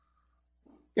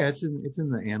 Yeah, it's in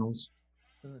the annals.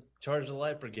 Charge the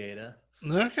Light Brigade, huh?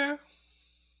 Okay.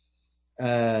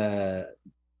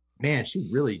 Man, she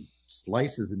really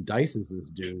slices and dices this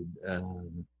dude.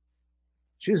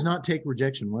 She does not take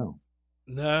rejection well.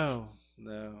 No.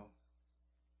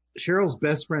 Cheryl's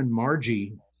best friend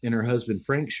Margie and her husband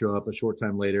Frank show up a short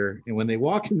time later, and when they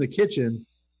walk in the kitchen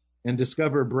and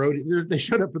discover Brody, they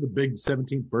showed up for the big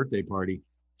 17th birthday party.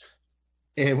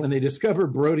 And when they discover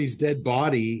Brody's dead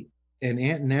body and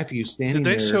aunt and nephew standing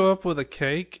there. Did they show up with a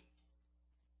cake?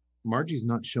 Margie's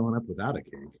not showing up without a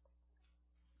cake.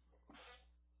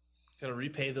 Gotta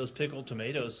repay those pickled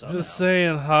tomatoes somehow. Just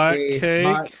saying, hot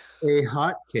cake. A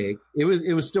hot cake. It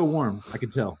was still warm, I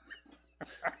could tell.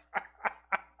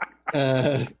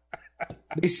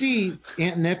 They see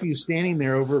aunt and nephew standing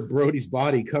there over Brody's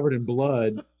body covered in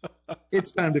blood.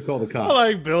 It's time to call the cops. I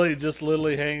like Billy just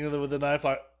literally hanging there with a knife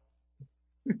like.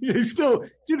 He's still,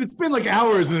 dude, it's been like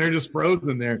hours and they're just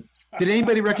frozen there. Did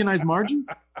anybody recognize Margie?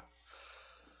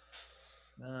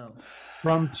 No.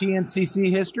 From TNCC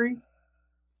history?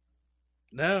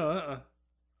 No,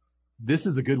 This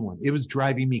is a good one. It was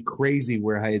driving me crazy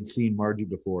where I had seen Margie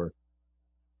before.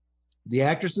 The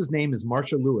actress's name is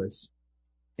Marsha Lewis,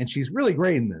 and she's really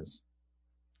great in this.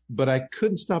 But I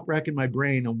couldn't stop racking my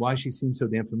brain on why she seemed so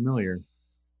damn familiar.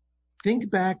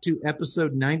 Think back to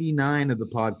episode 99 of the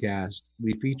podcast.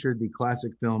 We featured the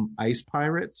classic film Ice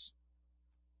Pirates.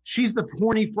 She's the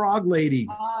horny frog lady.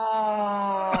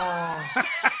 Oh,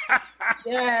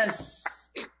 yes.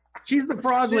 She's the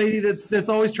frog lady that's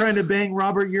always trying to bang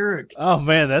Robert Urich. Oh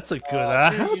man, that's a good.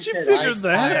 How'd you said figure Ice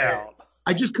that Pirates.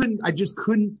 I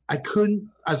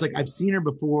was like, I've seen her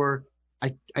before.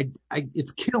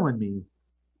 It's killing me.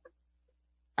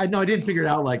 I didn't figure it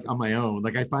out like on my own.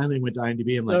 Like I finally went to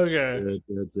IMDb and like, Okay.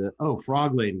 Oh,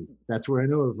 Frog Lady. That's where I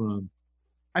know her from.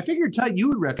 I figured, Tut, you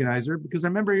would recognize her because I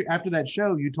remember after that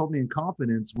show, you told me in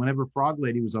confidence whenever Frog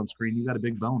Lady was on screen, you got a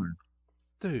big boner.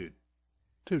 Dude,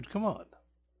 come on.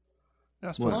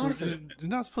 You're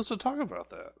not supposed to talk about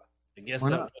that. I guess Why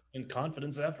I'm not? in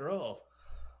confidence after all.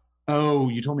 Oh,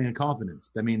 you told me in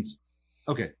confidence. That means,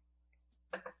 okay.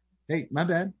 Hey, my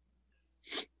bad.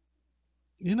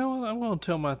 You know what? I'm going to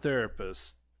tell my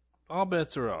therapist. All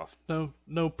bets are off.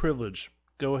 No privilege.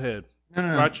 Go ahead.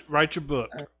 No. Write your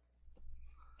book.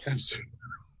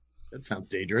 That sounds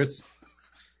dangerous.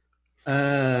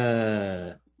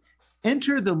 Enter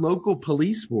the local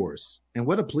police force. And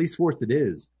what a police force it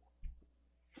is.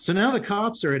 So now the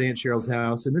cops are at Aunt Cheryl's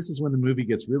house, and this is when the movie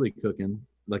gets really cooking,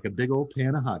 like a big old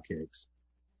pan of hotcakes.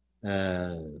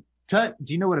 Tut,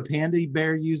 do you know what a panda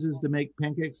bear uses to make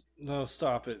pancakes? No,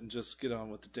 stop it and just get on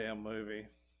with the damn movie.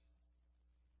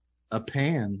 A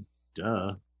pan.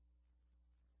 Duh.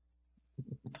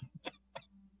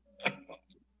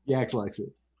 Yax likes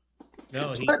it.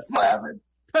 No, he, Tut's laughing.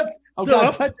 Tut, oh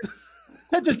God, Tut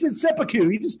just did seppuku.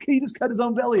 He just cut his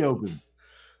own belly open.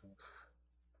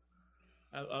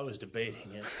 I was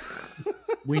debating it.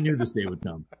 We knew this day would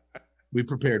come. We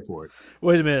prepared for it.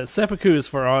 Wait a minute. Seppuku is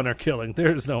for honor killing.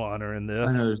 There's no honor in this.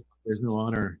 I know there's no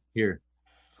honor here.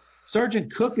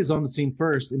 Sergeant Cook is on the scene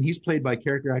first, and he's played by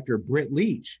character actor Britt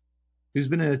Leach, who's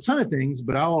been in a ton of things,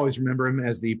 but I'll always remember him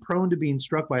as the prone to being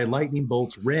struck by lightning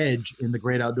bolts Reg in The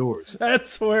Great Outdoors.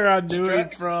 That's where I knew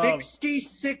it Struck from.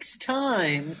 66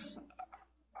 times.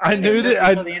 I knew that.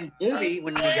 Until the end of the movie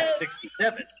when we got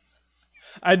 67.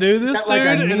 I knew this Got like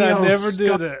a dude, and I Neo never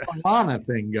did it. Lana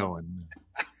thing going.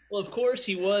 Well, of course,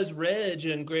 he was Reg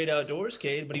in Great Outdoors,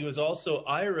 Cade, but he was also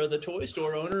Ira, the toy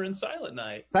store owner in Silent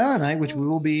Night. Silent Night, which we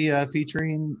will be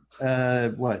featuring,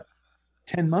 10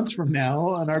 months from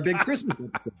now on our big Christmas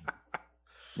episode.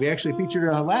 We actually featured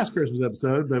our last Christmas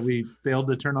episode, but we failed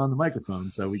to turn on the microphone,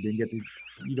 so you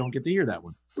don't get to hear that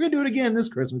one. We're going to do it again this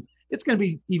Christmas. It's going to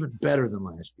be even better than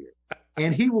last year.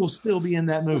 And he will still be in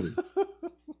that movie.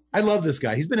 I love this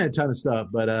guy. He's been in a ton of stuff,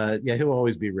 but he'll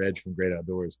always be Reg from Great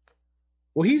Outdoors.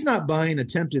 Well, he's not buying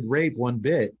attempted rape one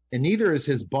bit, and neither is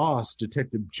his boss,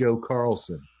 Detective Joe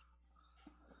Carlson.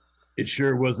 It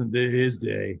sure wasn't his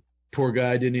day. Poor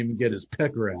guy didn't even get his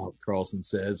pecker out, Carlson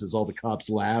says, as all the cops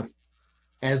laugh,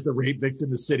 as the rape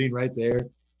victim is sitting right there.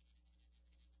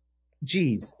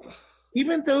 Geez,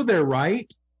 even though they're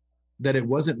right that it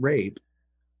wasn't rape,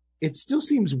 it still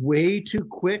seems way too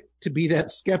quick to be that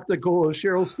skeptical of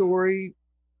Cheryl's story.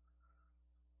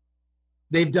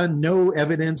 They've done no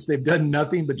evidence. They've done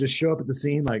nothing but just show up at the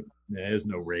scene like, there's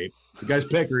no rape. The guy's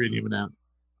pecker isn't even out.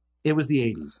 It was the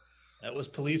 80s. That was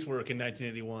police work in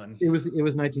 1981. It was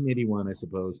 1981, I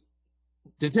suppose.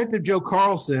 Detective Joe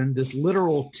Carlson, this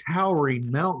literal towering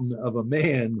mountain of a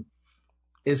man,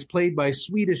 is played by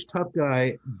Swedish tough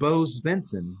guy Bo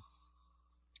Svensson,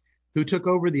 who took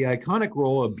over the iconic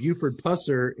role of Buford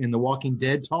Pusser in the Walking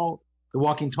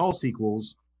Tall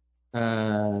sequels.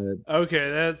 Okay,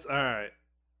 that's all right.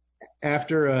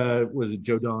 After was it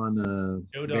Joe Don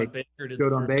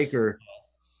Baker?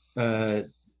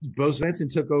 Bo Svensson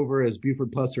took over as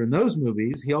Buford Pusser in those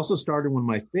movies. He also starred in one of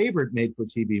my favorite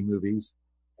made-for-TV movies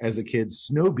as a kid,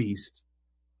 Snow Beast,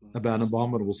 about an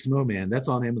abominable snowman. That's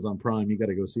on Amazon Prime. You got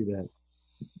to go see that.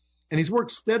 And he's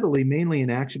worked steadily, mainly in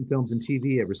action films and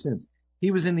TV ever since. He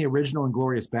was in the original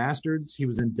Inglourious Bastards. He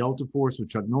was in Delta Force with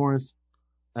Chuck Norris.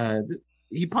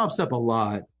 He pops up a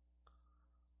lot.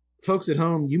 Folks at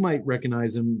home, you might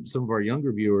recognize him, some of our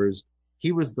younger viewers.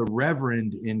 He was the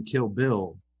Reverend in Kill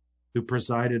Bill, who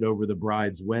presided over the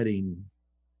bride's wedding,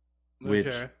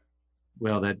 which,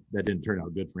 well, that didn't turn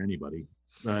out good for anybody.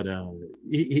 But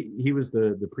he was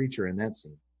the preacher in that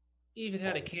scene. He even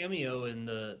had a cameo in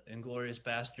the Inglourious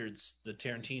Bastards, the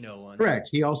Tarantino one. Correct.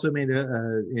 He also made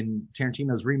in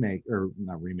Tarantino's remake, or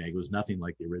not remake, it was nothing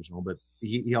like the original, but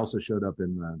he also showed up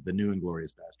in the new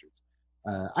Inglourious Bastards.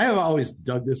 I have always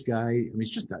dug this guy. I mean, he's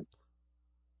just a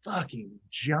fucking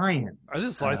giant. I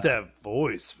just like that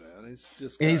voice, man.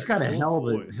 He's got a hell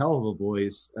of a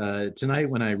voice. Tonight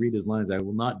when I read his lines, I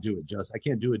will not do it justice. I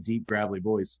can't do a deep, gravelly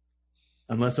voice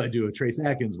unless I do a Trace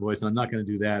Atkins voice, and I'm not going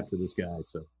to do that for this guy.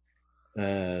 So,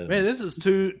 man, this is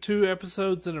two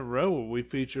episodes in a row where we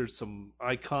featured some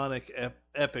iconic,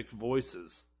 epic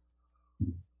voices.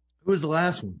 Who was the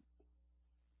last one?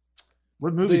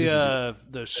 What movie?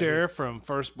 The sheriff from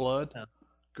First Blood.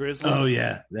 Grizzly. Oh,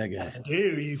 yeah, that guy. How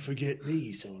dare you forget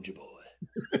me, soldier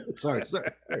boy. Sorry.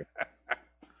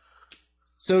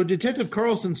 So Detective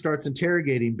Carlson starts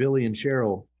interrogating Billy and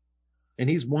Cheryl, and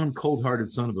he's one cold-hearted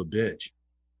son of a bitch.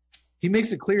 He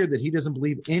makes it clear that he doesn't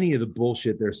believe any of the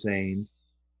bullshit they're saying,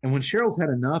 and when Cheryl's had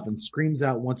enough and screams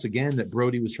out once again that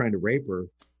Brody was trying to rape her,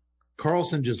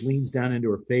 Carlson just leans down into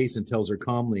her face and tells her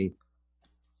calmly,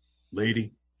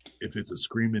 "Lady, if it's a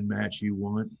screaming match you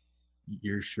want,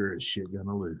 you're sure as shit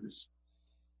gonna lose."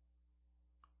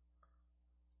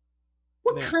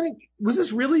 Was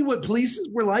this really what police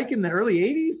were like in the early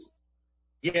 80s?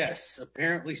 Yes,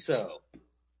 apparently so.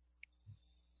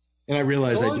 And I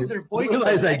realized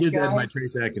I did that in my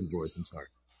Trace Atkins voice. I'm sorry.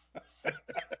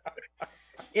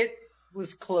 It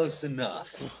was close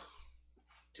enough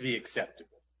to be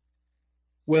acceptable.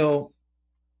 Well,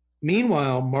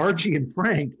 meanwhile, Margie and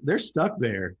Frank, they're stuck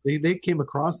there. They came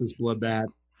across this bloodbath.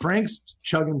 Frank's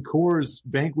chugging Coors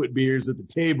banquet beers at the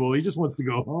table. He just wants to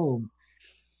go home.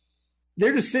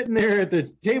 They're just sitting there at the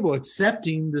table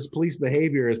accepting this police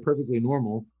behavior as perfectly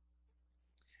normal.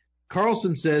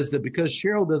 Carlson says that because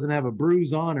Cheryl doesn't have a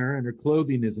bruise on her and her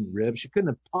clothing isn't ripped, she couldn't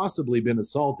have possibly been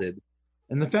assaulted.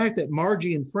 And the fact that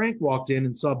Margie and Frank walked in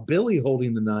and saw Billy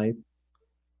holding the knife,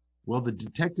 well, the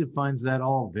detective finds that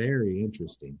all very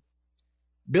interesting.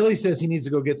 Billy says he needs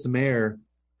to go get some air,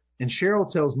 and Cheryl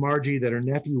tells Margie that her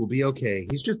nephew will be okay.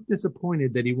 He's just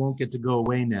disappointed that he won't get to go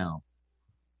away now.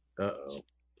 Uh-oh.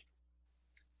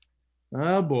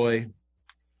 Oh, boy.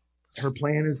 Her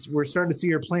plan is, we're starting to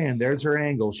see her plan. There's her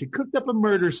angle. She cooked up a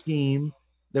murder scheme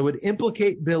that would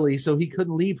implicate Billy so he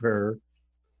couldn't leave her,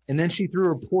 and then she threw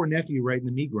her poor nephew right in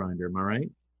the meat grinder. Am I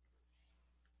right?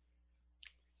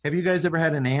 Have you guys ever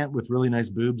had an aunt with really nice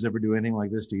boobs ever do anything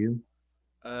like this to you?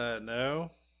 No.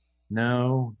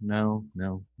 No.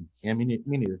 Yeah, me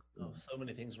neither. Oh, so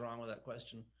many things wrong with that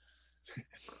question.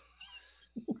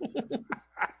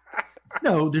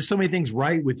 No, there's so many things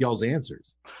right with y'all's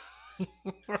answers.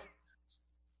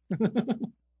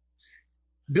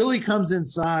 Billy comes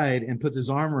inside and puts his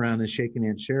arm around his shaking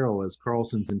Aunt Cheryl as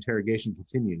Carlson's interrogation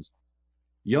continues.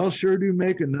 "Y'all sure do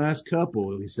make a nice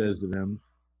couple," he says to them.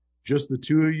 "Just the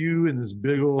two of you in this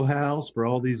big old house for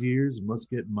all these years must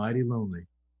get mighty lonely."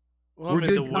 Well, I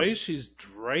mean, the way she's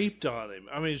draped on him.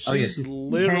 I mean, she's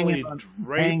literally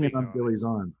draping on Billy's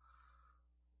arm.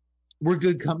 "We're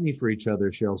good company for each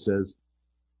other," Cheryl says.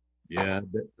 "Yeah,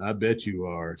 I bet you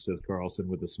are," says Carlson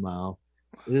with a smile.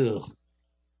 Ugh.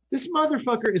 This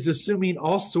motherfucker is assuming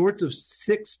all sorts of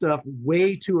sick stuff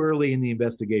way too early in the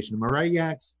investigation. Am I right,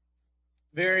 Yax?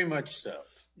 Very much so.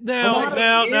 Now,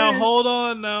 hold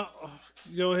on. Now,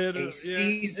 go ahead. A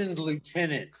seasoned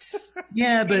lieutenant.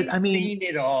 Yeah, but He's I mean, seen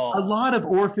it all. a lot of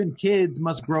orphan kids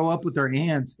must grow up with their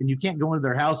aunts, and you can't go into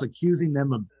their house accusing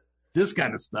them of this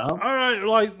kind of stuff. All right,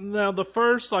 like now the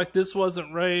first, like this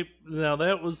wasn't rape. Now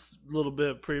that was a little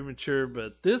bit premature,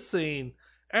 but this scene,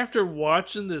 after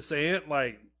watching this aunt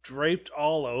like draped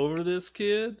all over this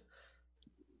kid,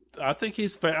 I think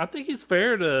he's fair. I think he's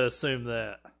fair to assume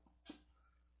that.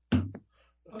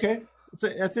 Okay,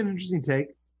 that's an interesting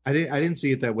take. I didn't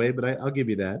see it that way, but I'll give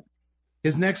you that.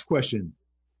 His next question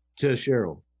to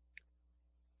Cheryl.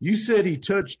 You said he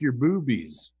touched your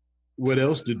boobies. What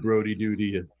else did Brody do to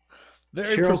you?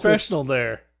 Very Cheryl professional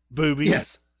there, boobies.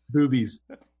 Yes, boobies.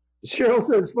 Cheryl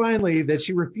says finally that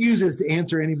she refuses to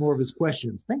answer any more of his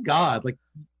questions. Thank God. Like,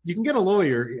 you can get a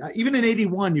lawyer. Even in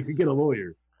 81, you could get a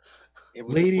lawyer. It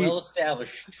was Lady- well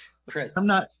established.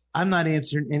 President. I'm not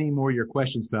answering any more of your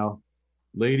questions, pal.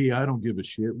 Lady, I don't give a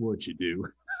shit what you do.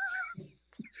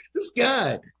 This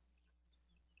guy.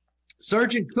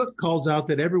 Sergeant Cook calls out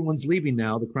that everyone's leaving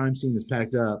now. The crime scene is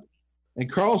packed up.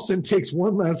 And Carlson takes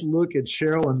one last look at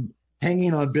Cheryl and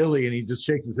hanging on Billy, and he just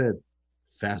shakes his head.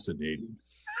 Fascinating.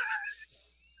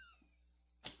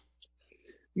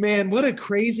 Man, what a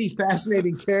crazy,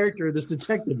 fascinating character this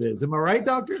detective is. Am I right,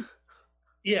 Doctor?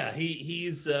 Yeah,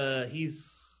 he's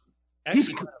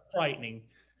actually kind of frightening.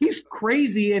 He's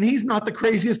crazy, and he's not the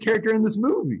craziest character in this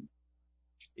movie.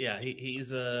 Yeah,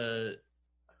 he's a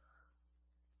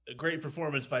great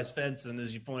performance by Svensson,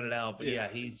 as you pointed out. But yeah,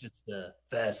 he's just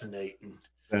fascinating.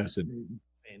 Fascinating.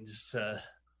 And just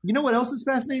You know what else is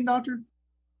fascinating, Doctor?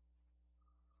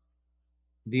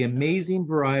 The amazing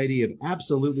variety of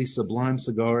absolutely sublime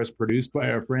cigars produced by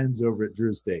our friends over at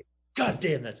Drew Estate. God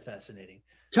damn, that's fascinating.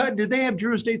 Tut, did they have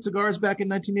Drew Estate cigars back in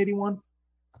 1981?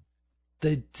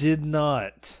 They did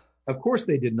not. Of course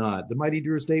they did not. The mighty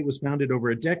Drew Estate was founded over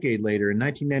a decade later in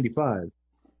 1995.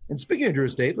 And speaking of Drew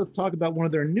Estate, let's talk about one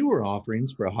of their newer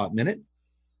offerings for a hot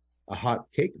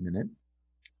cake minute.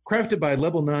 Crafted by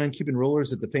Level 9 Cuban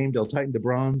rollers at the famed El Titan de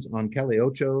Bronze on Calle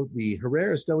Ocho, the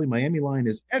Herrera Esteli Miami line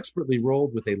is expertly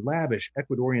rolled with a lavish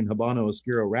Ecuadorian Habano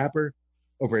Oscuro wrapper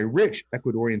over a rich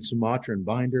Ecuadorian Sumatran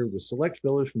binder with select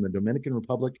fillers from the Dominican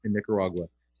Republic and Nicaragua.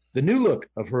 The new look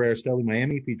of Herrera Esteli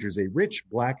Miami features a rich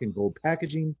black and gold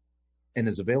packaging and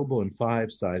is available in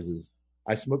 5 sizes.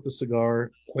 I smoked the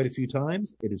cigar quite a few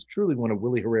times. It is truly one of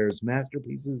Willie Herrera's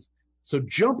masterpieces. So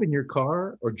jump in your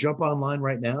car or jump online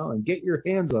right now and get your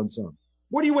hands on some.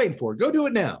 What are you waiting for? Go do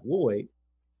it now. We'll wait.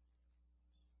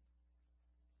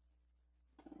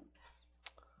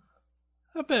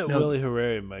 I bet Willie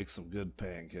Herrera makes some good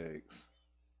pancakes.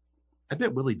 I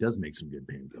bet Willie does make some good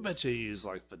pancakes. I bet you use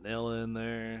like vanilla in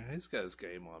there. He's got his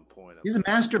game on point. He's a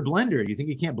master blender. You think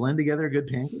he can't blend together a good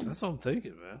pancake? That's what I'm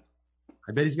thinking, man.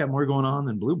 I bet he's got more going on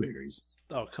than blueberries.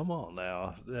 Oh, come on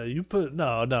now.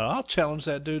 No, I'll challenge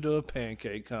that dude to a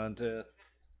pancake contest.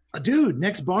 Dude,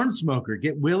 next Barn Smoker,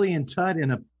 get Willie and Tut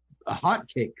in a hot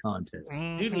cake contest.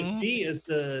 Dude, with me is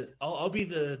I'll be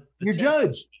the You're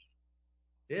judge.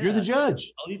 Yeah, You're the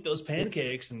judge. I'll eat those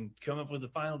pancakes and come up with a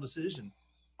final decision.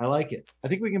 I like it. I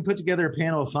think we can put together a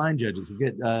panel of fine judges. We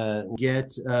get that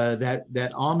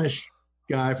Amish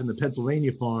guy from the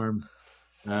Pennsylvania farm.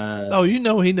 You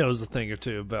know he knows a thing or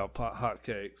two about hot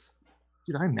cakes.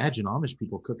 Dude, I imagine Amish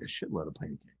people cook a shitload of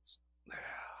pancakes.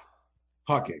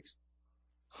 Hot cakes.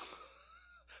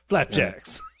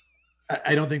 Flapjacks.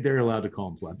 I don't think they're allowed to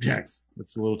call them flapjacks.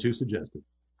 That's a little too suggestive.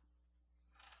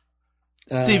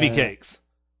 Stevie cakes.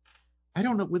 I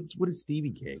don't know. What is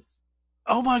Stevie cakes?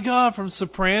 Oh my God, from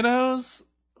Sopranos?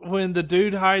 When the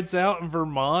dude hides out in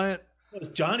Vermont? That was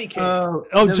Johnny Cake.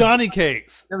 Johnny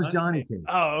Cakes. That was Johnny Cakes.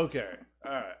 Oh, okay.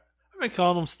 All right. I've been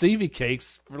calling them Stevie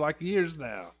Cakes for like years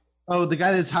now. Oh, the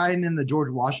guy that's hiding in the George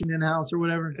Washington house or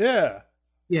whatever? Yeah.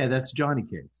 Yeah, that's Johnny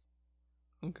Cakes.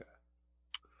 Okay.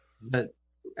 But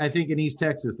I think in East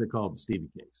Texas they're called Stevie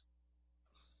Cakes.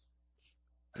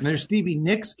 And there's Stevie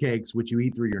Nicks cakes, which you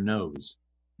eat through your nose.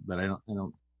 But I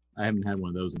haven't had one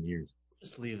of those in years.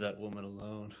 Just leave that woman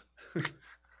alone.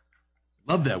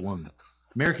 Love that woman.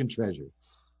 American treasure.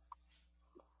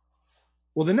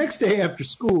 Well, the next day after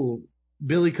school,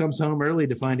 Billy comes home early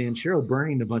to find Aunt Cheryl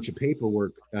burning a bunch of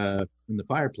paperwork in the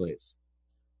fireplace,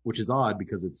 which is odd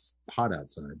because it's hot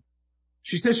outside.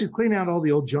 She says she's cleaning out all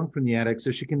the old junk from the attic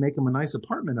so she can make him a nice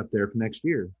apartment up there for next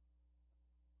year.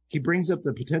 He brings up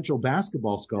the potential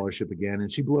basketball scholarship again,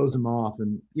 and she blows him off.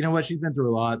 And you know what? She's been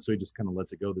through a lot, so he just kind of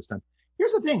lets it go this time.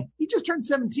 Here's the thing. He just turned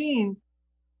 17.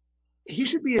 he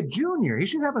should be a junior. He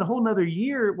should have a whole nother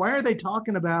year. Why are they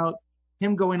talking about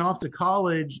him going off to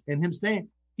college and him staying?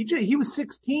 He was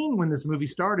 16 when this movie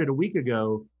started a week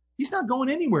ago. He's not going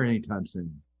anywhere anytime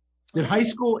soon. Did high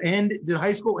school end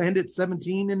at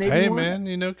 17 in 81? Hey,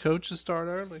 man, coaches start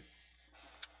early.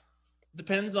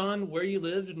 Depends on where you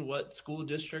lived and what school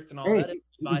district and all Hey,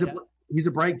 that. he's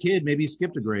a bright kid. Maybe he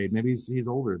skipped a grade. Maybe he's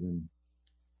older than.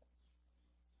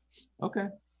 Okay.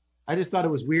 I just thought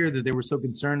it was weird that they were so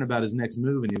concerned about his next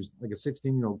move, and he was like a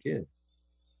 16-year-old kid.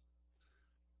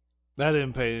 I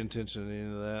didn't pay attention to any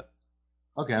of that.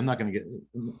 Okay, I'm not going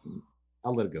to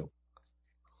I'll let it go.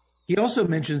 He also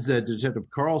mentions that Detective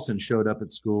Carlson showed up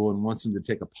at school and wants him to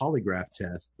take a polygraph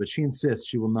test, but she insists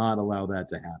she will not allow that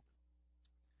to happen.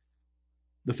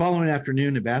 The following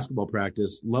afternoon at basketball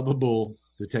practice, lovable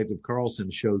Detective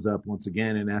Carlson shows up once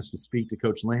again and asks to speak to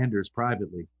Coach Landers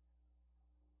privately.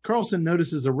 Carlson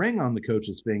notices a ring on the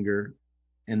coach's finger,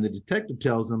 and the detective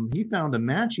tells him he found a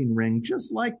matching ring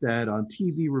just like that on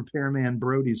TV repairman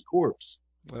Brody's corpse.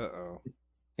 Uh-oh.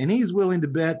 And he's willing to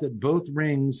bet that both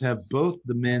rings have both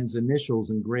the men's initials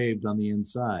engraved on the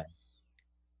inside.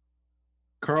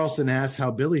 Carlson asks how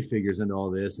Billy figures into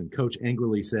all this, and Coach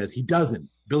angrily says he doesn't.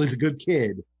 Billy's a good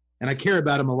kid, and I care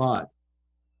about him a lot.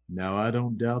 Now, I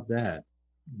don't doubt that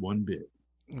one bit.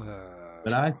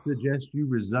 But I suggest you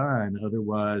resign,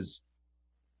 otherwise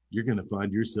you're going to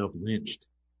find yourself lynched.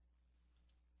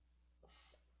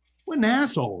 What an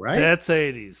asshole, right? That's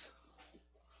 80s.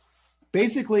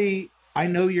 Basically, I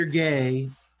know you're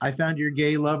gay. I found your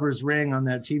gay lover's ring on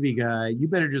that TV guy. You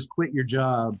better just quit your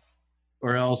job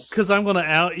or else. Because I'm going to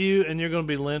out you and you're going to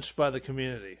be lynched by the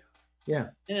community. Yeah.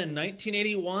 In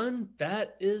 1981,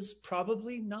 that is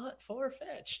probably not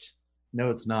far-fetched.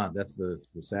 No, it's not. That's the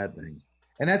sad thing.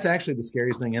 And that's actually the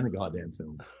scariest thing in the goddamn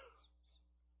film.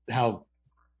 How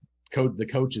the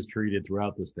coach is treated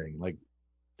throughout this thing. Like,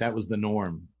 that was the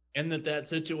norm. And that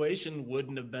situation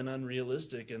wouldn't have been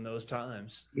unrealistic in those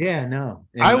times. Yeah, no.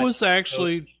 And I was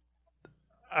actually,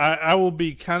 I will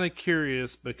be kind of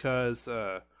curious because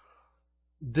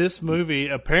this movie,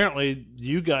 apparently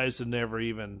you guys had never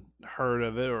even heard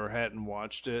of it or hadn't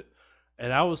watched it.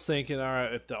 And I was thinking, all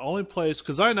right, if the only place,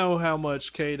 because I know how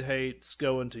much Cade hates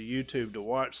going to YouTube to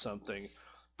watch something,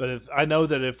 but if I know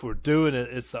that if we're doing it,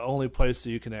 it's the only place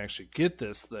that you can actually get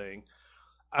this thing.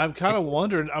 I'm kind of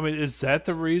wondering, I mean, is that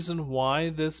the reason why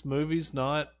this movie's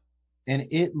not And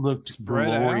it looked spread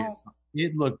glorious. out?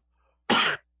 It looked.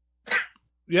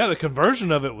 Yeah, the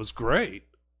conversion of it was great.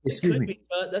 Excuse me. Be,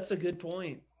 that's a good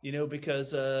point,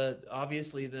 because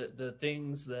obviously the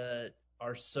things that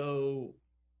are so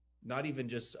not even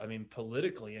just,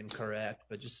 politically incorrect,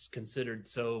 but just considered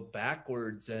so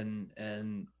backwards and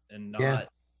not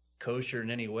kosher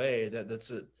in any way.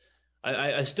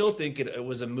 I still think it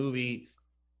was a movie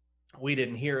we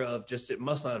didn't hear of. Just it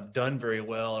must not have done very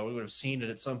well, or we would have seen it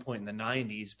at some point in the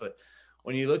 90s. But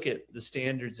when you look at the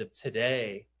standards of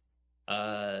today,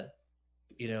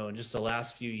 in just the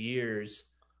last few years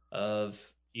of,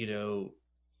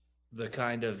 the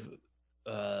kind of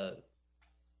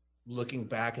looking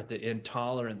back at the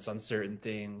intolerance on certain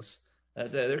things,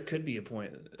 there could be a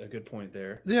good point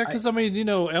there. Yeah, because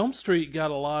Elm Street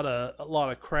got a lot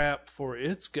of crap for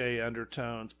its gay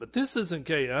undertones, but this isn't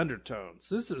gay undertones.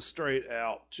 This is straight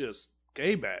out just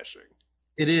gay bashing.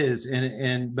 It is,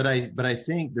 but I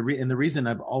think the reason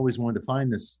I've always wanted to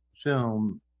find this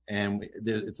film, and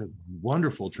it's a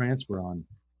wonderful transfer on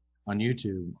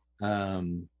YouTube.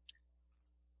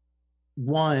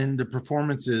 One, the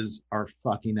performances are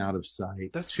fucking out of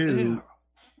sight. That's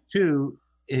Two,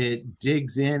 it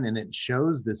digs in and it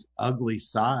shows this ugly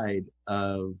side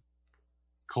of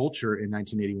culture in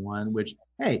 1981, which,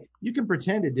 hey, you can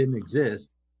pretend it didn't exist.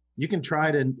 You can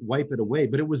try to wipe it away,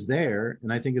 but it was there,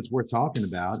 and I think it's worth talking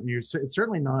about. And it's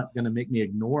certainly not going to make me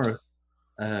ignore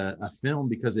a film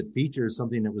because it features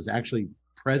something that was actually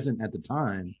present at the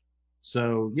time.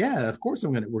 So, yeah, of course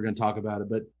we're going to talk about it,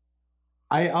 but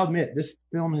I'll admit, this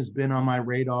film has been on my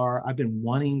radar. I've been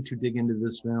wanting to dig into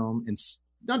this film and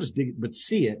not just dig it, but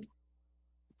see it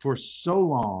for so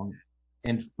long.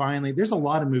 And finally, there's a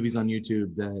lot of movies on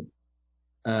YouTube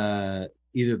that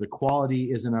either the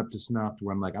quality isn't up to snuff,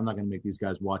 where I'm like, I'm not going to make these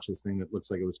guys watch this thing that looks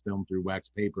like it was filmed through wax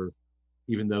paper,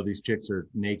 even though these chicks are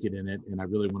naked in it. And I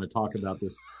really want to talk about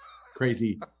this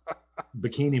crazy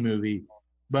bikini movie.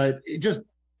 But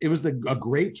it was a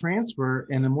great transfer.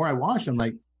 And the more I watch, I'm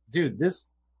like, dude, this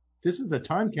is a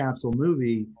time capsule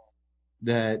movie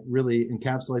that really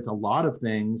encapsulates a lot of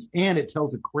things, and it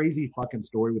tells a crazy fucking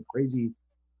story with crazy,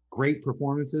 great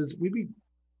performances.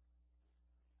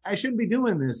 I shouldn't be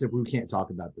doing this if we can't talk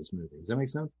about this movie. Does that make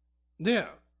sense? Yeah.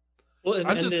 Well, and,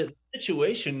 I and just the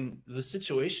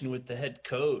situation with the head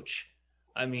coach,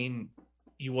 I mean,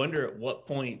 you wonder at what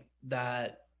point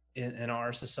that in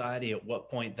our society, at what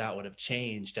point that would have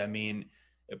changed. I mean,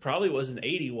 it probably wasn't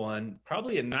 81,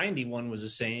 probably in 91 was the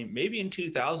same. Maybe in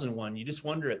 2001, you just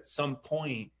wonder at some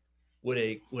point would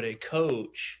a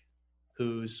coach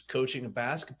who's coaching a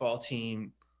basketball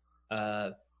team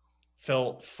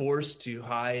felt forced to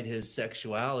hide his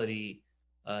sexuality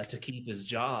to keep his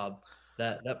job.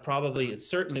 That probably it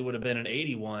certainly would have been an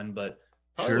 81, but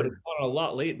probably would have gone a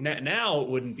lot late. Now it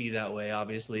wouldn't be that way,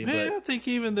 obviously. Yeah, But I think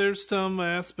even there's some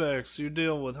aspects you're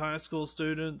dealing with high school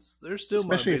students. There still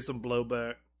might Especially be some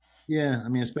blowback. Yeah, I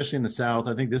mean, especially in the South.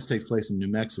 I think this takes place in New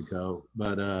Mexico.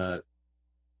 But,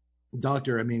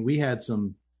 Doctor, I mean, we had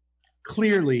some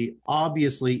clearly,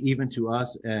 obviously, even to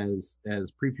us as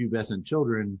prepubescent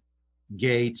children,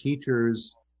 gay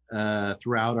teachers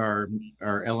throughout our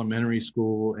elementary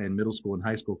school and middle school and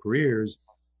high school careers.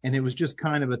 And it was just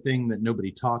kind of a thing that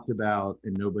nobody talked about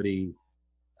and nobody,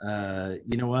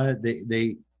 you know what,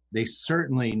 they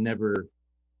certainly never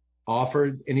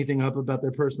offered anything up about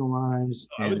their personal lives.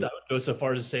 I would go so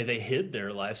far as to say they hid their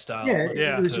lifestyles.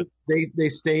 Yeah, it was just, they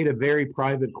stayed a very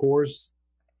private course,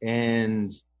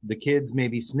 and the kids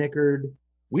maybe snickered.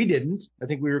 We didn't. I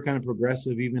think we were kind of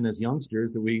progressive even as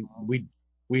youngsters, that we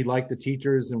liked the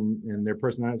teachers and their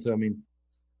personality. So I mean,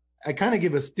 I kind of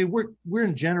give us, dude, we're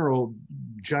in general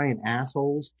giant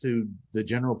assholes to the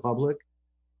general public.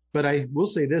 But I will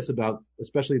say this about,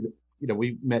 especially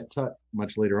we met Tut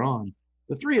much later on.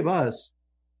 The three of us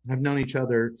have known each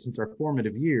other since our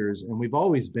formative years, and we've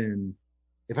always been,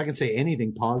 if I can say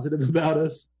anything positive about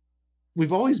us,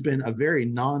 we've always been a very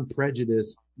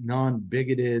non-prejudiced,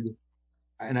 non-bigoted,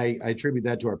 and I attribute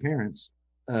that to our parents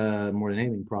more than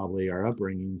anything, probably our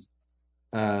upbringings.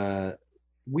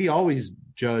 We always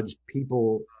judged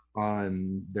people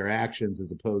on their actions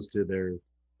as opposed to their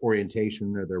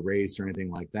orientation or their race or anything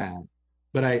like that.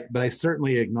 But I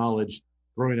certainly acknowledge,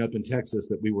 growing up in Texas,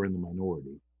 that we were in the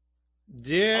minority.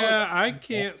 Yeah, I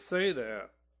can't say that.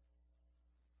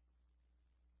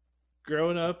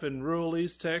 Growing up in rural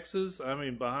East Texas, I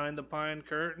mean, behind the pine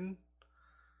curtain,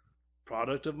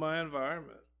 product of my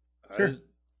environment. Sure.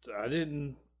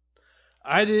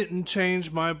 I didn't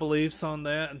change my beliefs on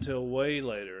that until way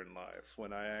later in life,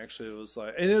 when I actually was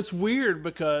like, and it's weird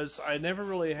because I never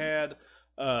really had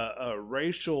a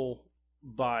racial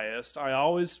bias. I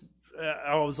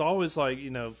was always like,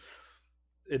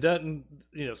 it doesn't,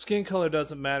 skin color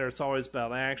doesn't matter. It's always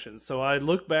about action. So I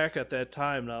look back at that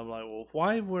time and I'm like, well,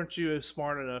 why weren't you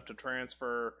smart enough to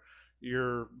transfer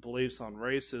your beliefs on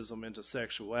racism into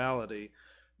sexuality?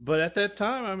 But at that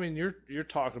time, I mean, you're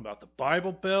talking about the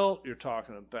Bible Belt. You're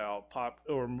talking about pop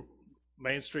or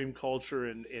mainstream culture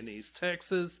in East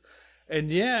Texas.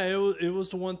 And yeah, it was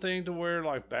the one thing to where,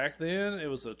 like, back then, it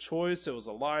was a choice, it was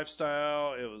a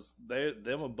lifestyle, it was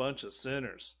them a bunch of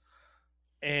sinners.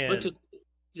 And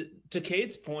but to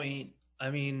Cade's point, I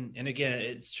mean, and again,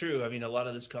 it's true. I mean, a lot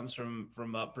of this comes from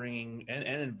upbringing and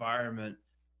environment,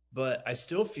 but I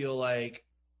still feel like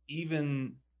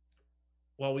even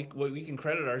while we can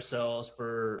credit ourselves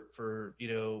for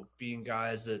being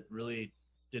guys that really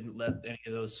didn't let any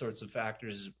of those sorts of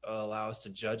factors allow us to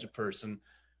judge a person,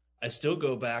 I still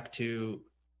go back to,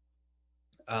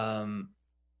 and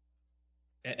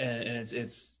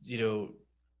it's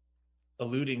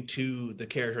alluding to the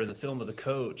character in the film of the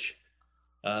coach.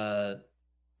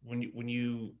 When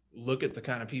you look at the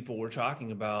kind of people we're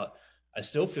talking about, I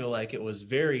still feel like it was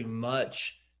very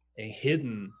much a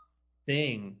hidden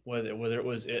thing. Whether it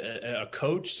was a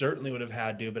coach certainly would have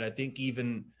had to, but I think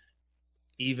even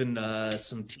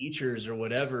some teachers or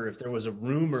whatever, if there was a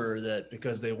rumor that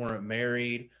because they weren't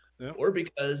married. Yep. Or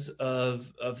because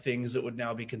of things that would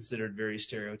now be considered very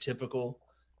stereotypical,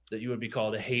 that you would be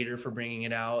called a hater for bringing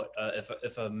it out.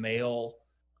 If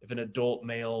an adult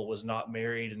male was not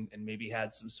married and maybe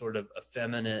had some sort of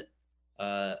effeminate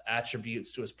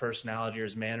attributes to his personality or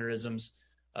his mannerisms,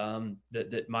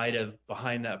 that might have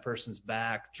behind that person's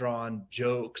back drawn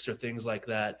jokes or things like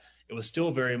that. It was still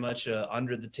very much a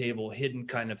under the table hidden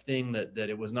kind of thing that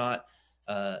it was not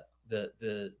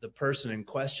the person in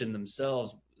question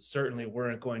themselves certainly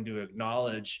weren't going to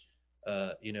acknowledge,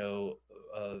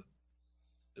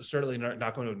 certainly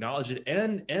not going to acknowledge it.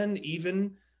 And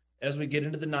even as we get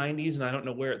into the 90s, and I don't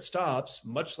know where it stops,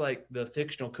 much like the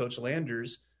fictional Coach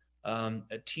Landers, a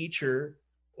teacher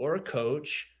or a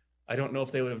coach, I don't know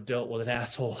if they would have dealt with an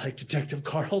asshole like Detective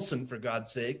Carlson, for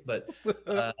God's sake, but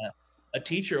a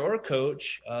teacher or a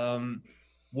coach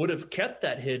would have kept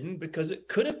that hidden because it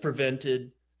could have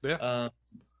prevented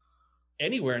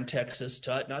anywhere in Texas,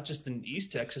 Tut, not just in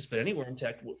East Texas, but anywhere in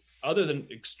Texas, other than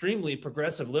extremely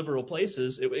progressive liberal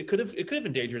places, it could have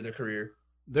endangered their career.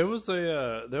 There was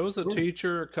a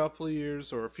teacher a couple of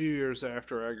years or a few years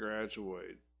after I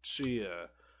graduated.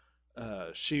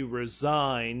 She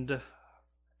resigned,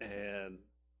 and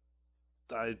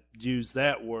I use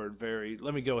that word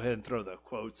let me go ahead and throw the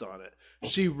quotes on it.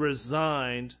 She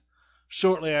resigned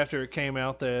shortly after it came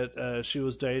out that she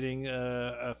was dating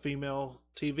a female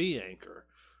TV anchor.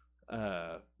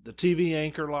 The TV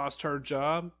anchor lost her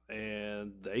job,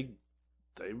 and they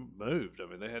moved. I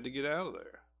mean, they had to get out of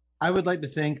there. I would like to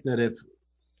think that if,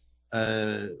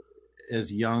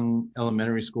 as young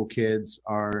elementary school kids,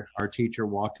 our teacher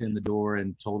walked in the door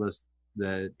and told us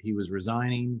that he was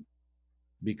resigning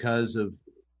because of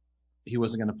he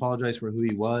wasn't going to apologize for who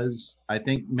he was, I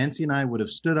think Mincy and I would have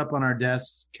stood up on our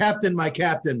desks, "Captain, my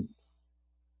captain,"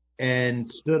 and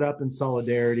stood up in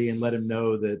solidarity and let him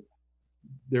know that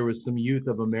there was some youth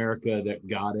of America that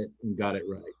got it and got it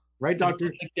right. Right,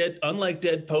 Doctor? Unlike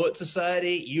Dead Poet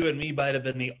Society, you and me might have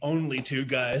been the only two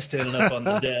guys standing up on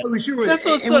the deck. We sure were.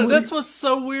 That's what's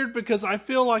so weird, because I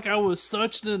feel like I was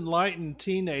such an enlightened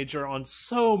teenager on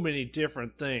so many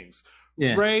different things.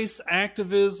 Yeah. Race,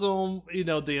 activism,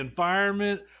 the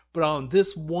environment. But on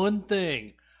this one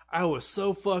thing, I was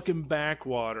so fucking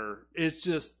backwater.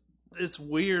 It's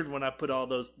weird when I put all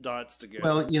those dots together.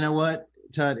 Well, you know what,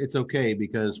 Tut? It's okay,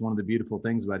 because one of the beautiful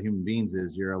things about human beings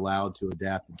is you're allowed to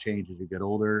adapt and change as you get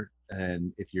older.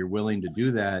 And if you're willing to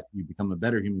do that, you become a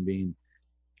better human being.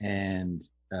 And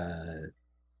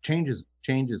change is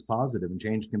positive, and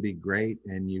change can be great.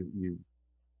 And you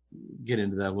get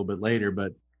into that a little bit later.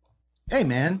 But hey,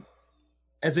 man,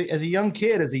 as a young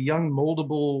kid, as a young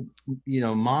moldable,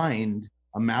 mind,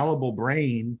 a malleable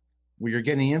brain, where you're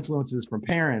getting influences from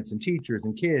parents and teachers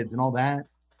and kids and all that, and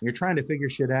you're trying to figure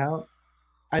shit out.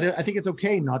 I think it's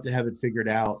okay not to have it figured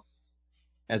out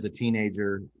as a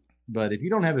teenager, but if you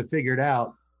don't have it figured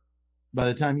out by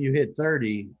the time you hit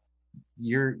 30,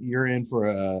 you're in for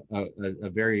a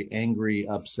very angry,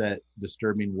 upset,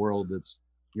 disturbing world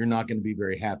you're not going to be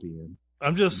very happy in.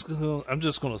 I'm just going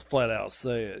to flat out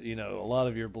say it. A lot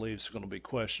of your beliefs are going to be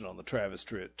questioned on the Travis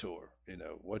Tritt tour.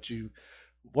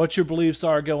 What your beliefs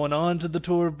are going on to the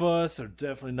tour bus are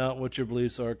definitely not what your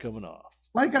beliefs are coming off.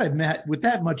 Well, I gotta admit, with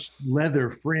that much leather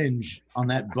fringe on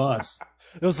that bus,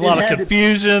 there was a lot of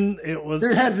confusion.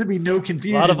 There had to be no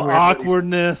confusion. A lot of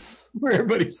awkwardness. Where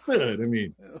everybody stood. I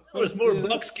mean, there was more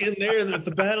buckskin there than at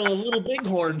the Battle of Little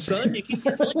Bighorn, son. You keep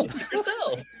your collection to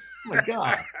yourself. Oh my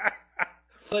God.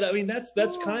 But I mean, that's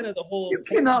kind of the whole. You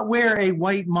cannot wear a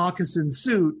white moccasin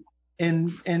suit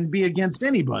and be against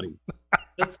anybody.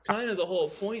 That's kind of the whole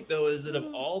point, though, is that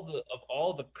of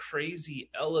all the crazy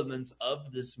elements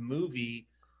of this movie,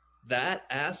 that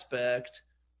aspect,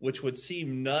 which would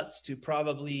seem nuts to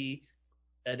probably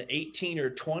an 18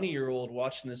 or 20-year-old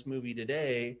watching this movie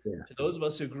today, to those of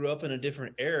us who grew up in a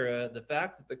different era, the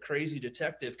fact that the crazy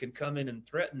detective can come in and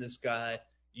threaten this guy,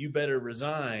 "You better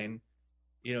resign."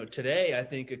 Today I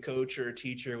think a coach or a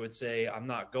teacher would say, "I'm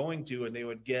not going to," and they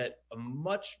would get a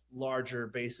much larger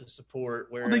base of support.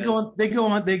 Whereas they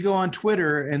go on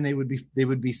Twitter and they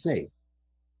would be safe.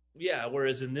 Yeah,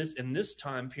 whereas in this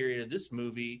time period of this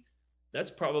movie, that's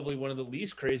probably one of the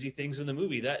least crazy things in the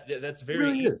movie. That's very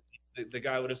really easy. The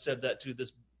guy would have said that to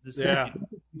this yeah.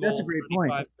 That's a great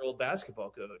point. 35-year-old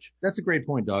basketball coach. That's a great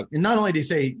point, Doc. And not only did he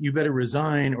say, "You better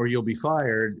resign or you'll be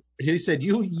fired," he said,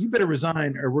 you better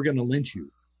resign or we're going to lynch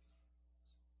you.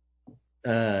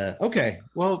 Okay.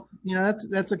 Well,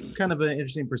 that's a kind of an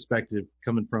interesting perspective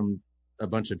coming from a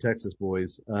bunch of Texas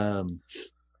boys.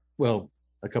 Well,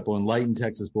 a couple enlightened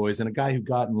Texas boys and a guy who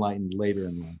got enlightened later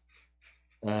in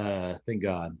life. Thank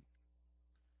God.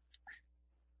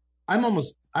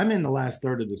 I'm in the last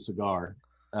third of the cigar.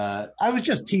 I was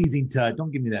just teasing, Tut. Don't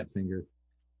give me that finger.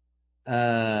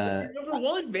 You're number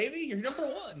one, baby. You're number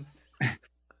one.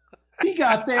 He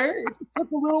got there. It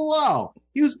took a little while.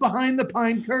 He was behind the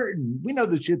pine curtain. We know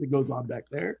the shit that goes on back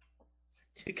there.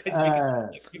 You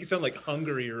can sound like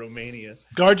Hungary or Romania.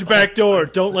 Guard your back door.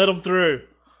 Don't let them through.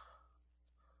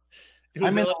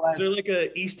 Is there like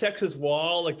a East Texas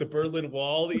wall, like the Berlin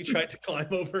Wall that you tried to climb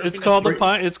over? It's called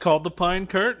the pine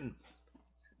curtain.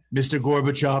 Mr.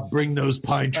 Gorbachev, bring those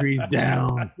pine trees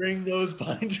down. Bring those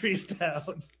pine trees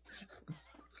down.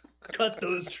 Cut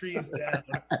those trees down.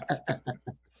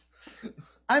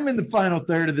 I'm in the final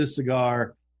third of this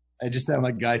cigar. I just sound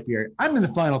like Guy Fieri. I'm in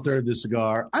the final third of this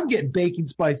cigar. I'm getting baking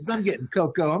spices. I'm getting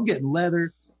cocoa. I'm getting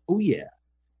leather. Oh, yeah.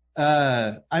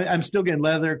 I'm still getting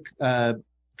leather,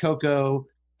 cocoa.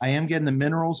 I am getting the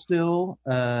mineral still,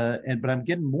 but I'm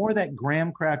getting more of that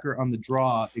graham cracker on the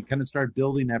draw. It kind of started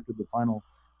building after the final,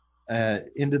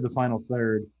 into the final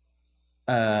third.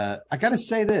 I got to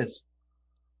say this.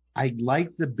 I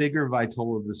like the bigger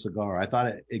Vitola of the cigar. I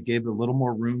thought it gave a little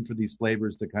more room for these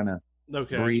flavors to kind of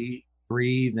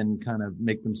breathe and kind of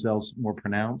make themselves more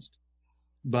pronounced.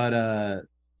 But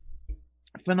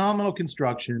phenomenal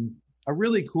construction, a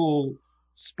really cool,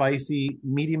 spicy,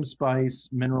 medium spice,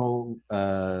 mineral,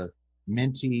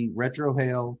 minty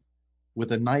retrohale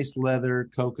with a nice leather,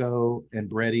 cocoa, and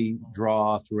bready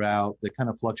draw throughout that kind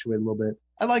of fluctuate a little bit.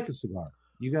 I like the cigar.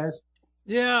 You guys?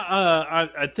 Yeah,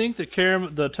 I think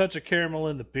the touch of caramel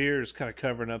in the beer is kind of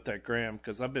covering up that graham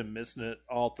because I've been missing it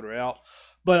all throughout.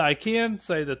 But I can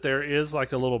say that there is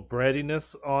like a little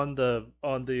breadiness on the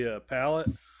palate.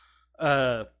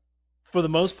 For the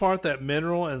most part, that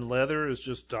mineral and leather is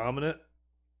just dominant.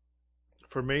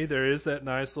 For me, there is that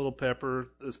nice little pepper,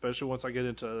 especially once I get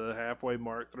into the halfway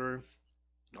mark through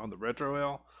on the retro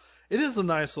ale. It is a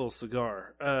nice little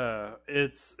cigar.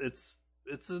 It's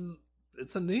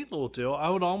a neat little deal. I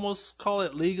would almost call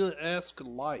it Liga-esque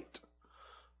light.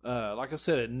 Like I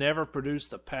said, it never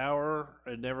produced the power.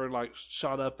 It never like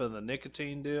shot up in the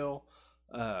nicotine deal.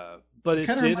 But it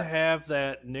did have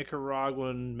that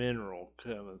Nicaraguan mineral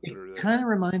coming through. It kind of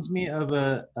reminds me of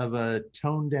a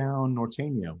toned down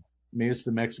Norteño. Maybe it's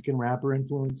the Mexican wrapper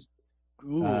influence.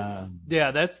 Ooh.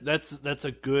 Yeah, that's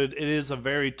a good. It is a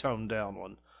very toned down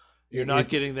one. You're not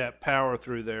getting that power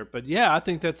through there, but yeah, I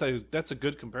think that's a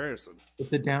good comparison.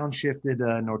 It's a downshifted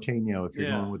Norteño if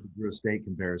you're going with the Brew Estate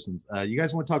comparisons. You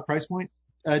guys want to talk price point?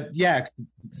 Yeah,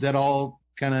 is that all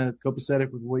kind of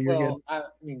copacetic with what you're getting? I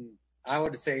mean, I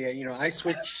would say, I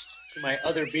switched to my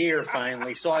other beer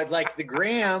finally, so I'd like the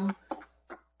graham.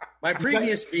 My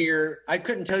previous beer, I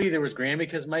couldn't tell you there was graham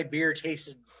because my beer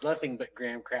tasted nothing but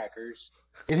graham crackers.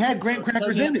 It had graham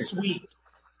crackers in it. Sweet.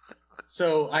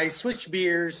 So I switched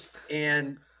beers,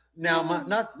 and now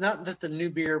not that the new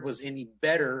beer was any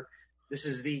better. This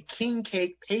is the King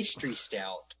Cake Pastry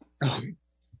Stout. Oh.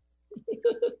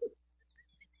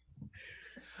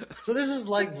 So this is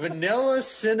like vanilla,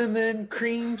 cinnamon,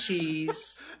 cream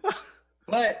cheese.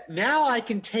 But now I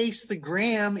can taste the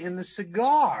graham in the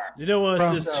cigar. You know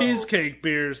what? This cheesecake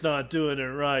beer is not doing it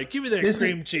right. Give me that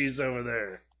cream cheese over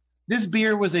there. This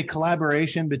beer was a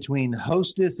collaboration between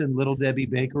Hostess and Little Debbie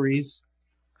Breweries.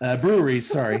 I've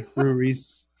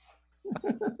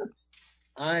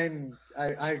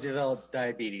developed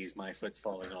diabetes. My foot's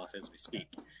falling off as we speak.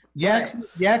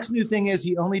 Yak's new thing is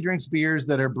he only drinks beers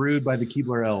that are brewed by the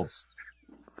Keebler Elves.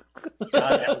 God,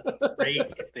 that would be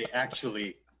great if they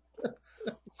actually.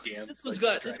 Damn. This one's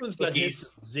got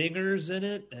zingers in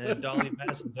it and Dolly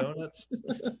Madison donuts.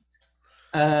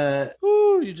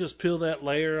 You just peel that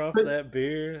layer off of that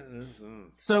beer.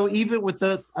 So even with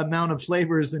the amount of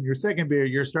flavors in your second beer,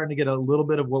 you're starting to get a little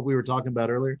bit of what we were talking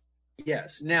about earlier.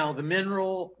 Yes. Now the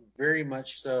mineral, very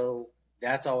much so.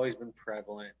 That's always been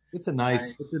prevalent. It's a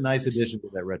nice addition to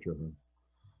that retro.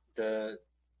 That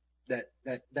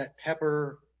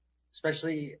pepper,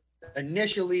 especially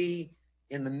initially.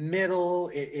 In the middle,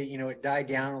 it died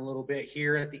down a little bit.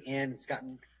 Here at the end, it's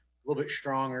gotten a little bit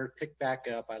stronger, picked back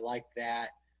up. I like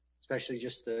that, especially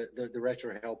just the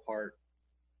retro hell part.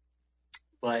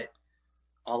 But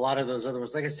a lot of those other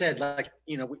ones, like I said,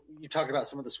 you talked about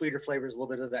some of the sweeter flavors, a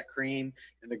little bit of that cream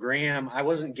and the graham. I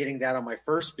wasn't getting that on my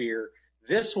first beer.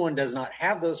 This one does not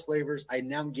have those flavors. I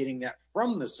now am getting that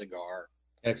from the cigar.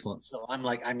 Excellent. So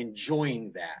I'm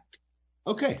enjoying that.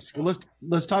 Okay, so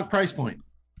let's talk price point.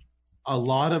 A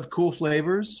lot of cool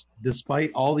flavors,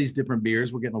 despite all these different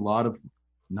beers. We're getting a lot of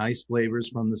nice flavors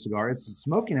from the cigar. It's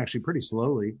smoking actually pretty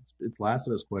slowly. It's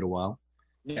lasted us quite a while.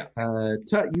 Yeah.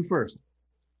 Tut, you first.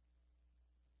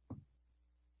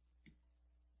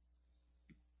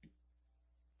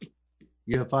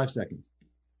 You have 5 seconds.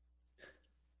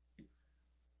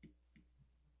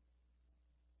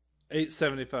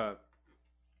 875.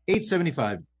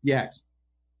 875. Yes.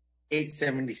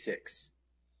 876.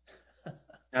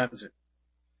 I'm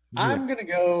going to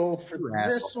go for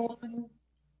this one.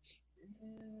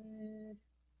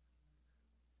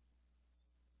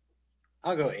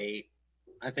 I'll go 8.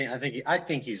 I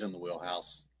think he's in the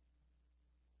wheelhouse.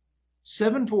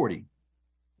 $7.40.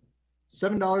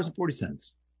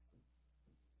 $7.40.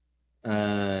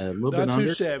 A little bit under. Not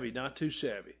too shabby.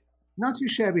 Not too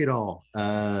shabby at all.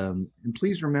 And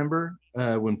please remember,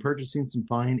 when purchasing some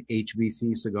fine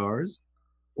HVC cigars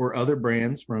or other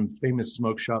brands from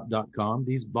FamousSmokeShop.com,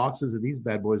 these boxes of these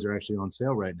bad boys are actually on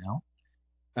sale right now.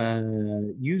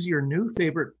 Use your new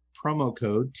favorite promo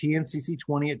code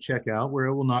TNCC20 at checkout, where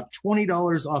it will knock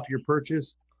 $20 off your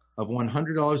purchase of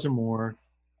 $100 or more,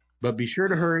 but be sure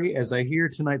to hurry, as I hear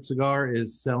tonight's cigar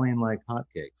is selling like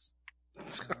hotcakes.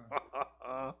 $7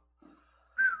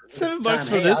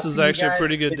 for Hey, this I'll is see you actually a guys.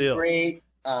 pretty good It's been deal. Great.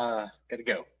 Gotta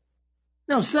go.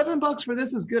 No, $7 for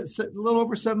this is good. A little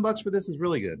over $7 for this is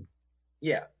really good.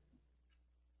 Yeah.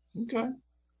 Okay.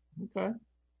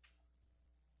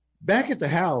 Back at the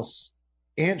house,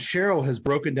 Aunt Cheryl has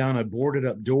broken down a boarded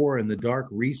up door in the dark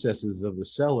recesses of the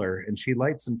cellar, and she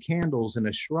lights some candles in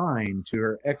a shrine to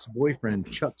her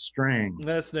ex-boyfriend, Chuck Strang.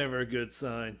 That's never a good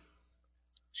sign.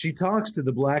 She talks to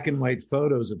the black and white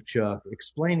photos of Chuck,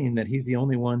 explaining that he's the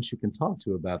only one she can talk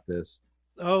to about this.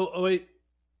 Oh, wait.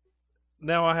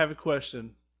 Now I have a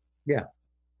question. Yeah.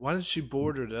 Why did she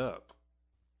board it up?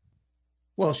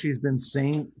 Well, she's been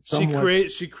sane.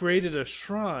 She created a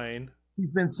shrine.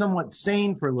 He's been somewhat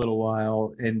sane for a little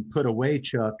while and put away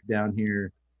Chuck down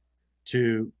here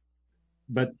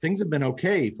but things have been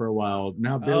okay for a while.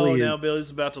 Now Billy's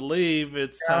about to leave.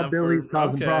 It's now time Billy's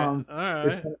causing problems. All right.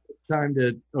 It's time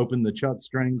to open the Chuck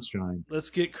Strang shrine. Let's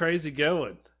get crazy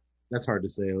going. That's hard to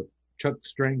say. Chuck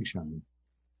Strang shrine.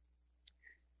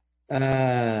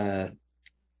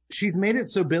 She's made it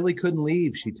so Billy couldn't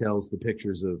leave, she tells the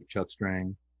pictures of Chuck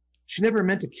Strang. She never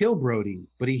meant to kill Brody,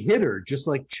 but he hit her just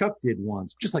like Chuck did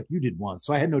once, just like you did once,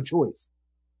 so I had no choice.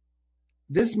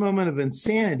 This moment of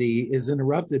insanity is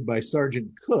interrupted by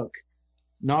Sergeant Cook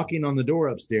knocking on the door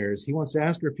upstairs. He wants to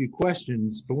ask her a few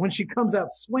questions, but when she comes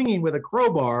out swinging with a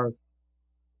crowbar,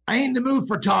 I ain't in the mood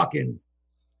for talking.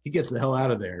 He gets the hell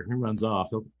out of there. He runs off.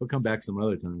 He'll come back some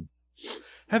other time.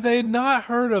 Have they not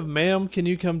heard of Ma'am, can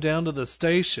you come down to the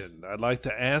station? I'd like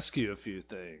to ask you a few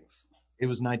things. It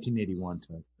was 1981,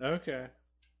 Tuck. Okay.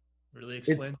 Really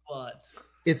explain a lot.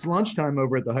 It's lunchtime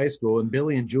over at the high school, and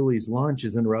Billy and Julie's lunch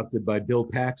is interrupted by Bill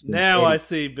Paxton. Now I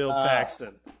see Bill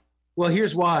Paxton. Well,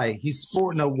 here's why. He's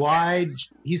sporting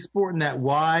that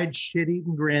wide,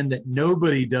 shit-eating grin that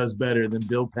nobody does better than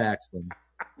Bill Paxton.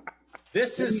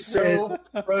 This is so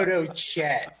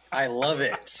proto-Chet. I love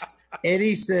it.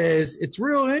 Eddie says, it's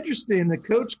real interesting that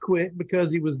Coach quit because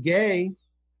he was gay,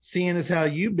 seeing as how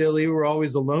you, Billy, were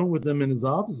always alone with him in his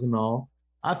office and all.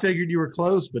 I figured you were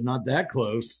close, but not that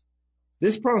close.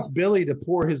 This prompts Billy to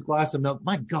pour his glass of milk.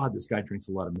 My God, this guy drinks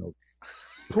a lot of milk.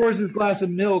 Pours his glass of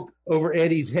milk over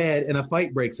Eddie's head, and a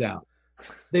fight breaks out.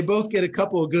 They both get a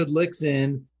couple of good licks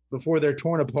in before they're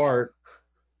torn apart.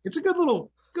 It's a good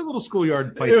little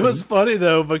schoolyard fight. It was funny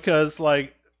though because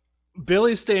like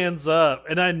Billy stands up,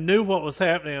 and I knew what was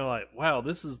happening. I'm like, wow,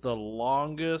 this is the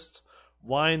longest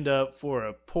wind up for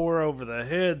a pour over the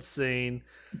head scene.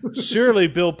 Surely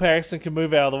Bill Paxton can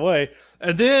move out of the way.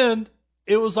 And then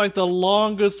it was like the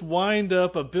longest wind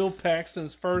up of Bill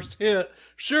Paxton's first hit.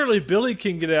 Surely Billy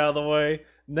can get out of the way.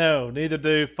 No, neither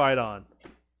do. Fight on.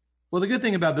 Well, the good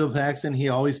thing about Bill Paxton, he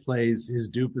always plays his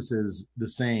doofuses the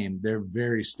same. They're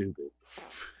very stupid.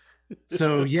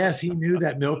 So, yes, he knew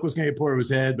that milk was going to get poured over his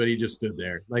head, but he just stood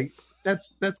there. Like,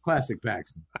 that's classic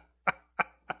Paxton.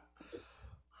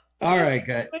 All right,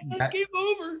 guys. Game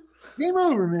over. Game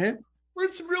over, man. We're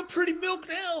in some real pretty milk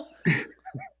now.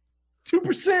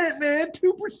 2%, man.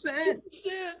 2%.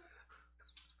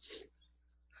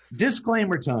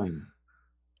 Disclaimer time.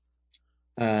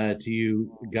 To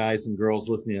you guys and girls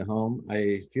listening at home,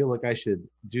 I feel like I should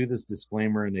do this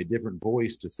disclaimer in a different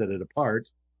voice to set it apart.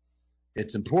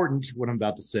 It's important what I'm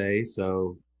about to say,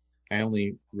 so I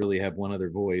only really have one other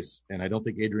voice, and I don't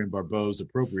think Adrienne Barbeau is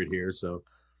appropriate here, so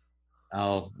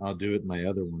I'll do it in my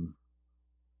other one.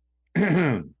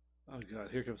 Oh God,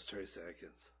 here comes Trace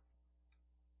Atkins.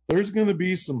 There's going to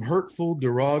be some hurtful,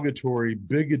 derogatory,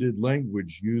 bigoted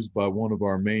language used by one of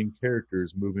our main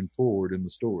characters moving forward in the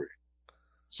story.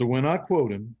 So when I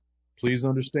quote him, please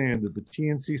understand that the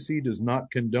TNCC does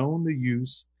not condone the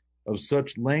use of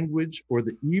such language or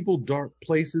the evil, dark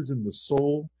places in the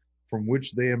soul from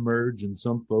which they emerge in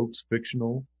some folks,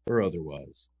 fictional or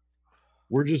otherwise.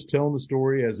 We're just telling the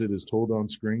story as it is told on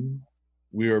screen.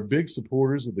 We are big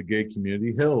supporters of the gay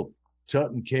community. Hell,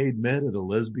 Tut and Cade met at a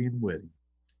lesbian wedding.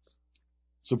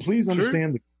 So please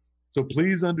understand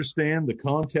the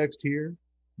context here.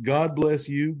 God bless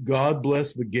you, God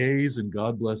bless the gays, and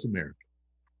God bless America.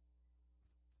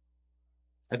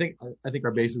 I think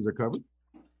our bases are covered.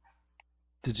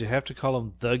 Did you have to call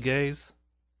them the gays?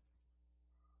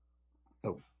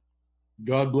 Oh,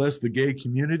 God bless the gay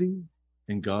community,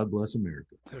 and God bless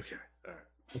America. Okay, all right.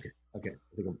 Okay. I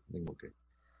think I'm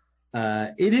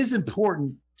okay. It is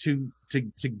important to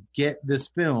get this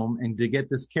film and to get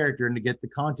this character and to get the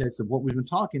context of what we've been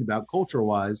talking about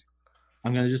culture-wise.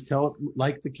 I'm going to just tell it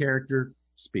like the character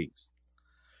speaks.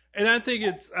 And I think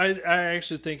I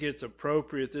actually think it's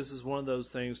appropriate. This is one of those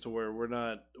things to where we're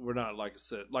not like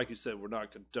you said, we're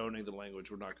not condoning the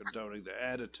language, we're not condoning the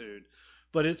attitude,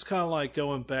 but it's kind of like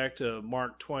going back to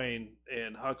Mark Twain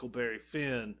and Huckleberry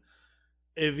Finn.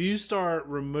 If you start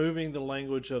removing the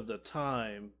language of the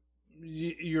time,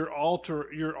 you're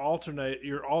altering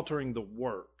the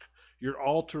work. You're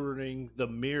altering the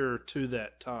mirror to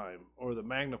that time or the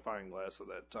magnifying glass of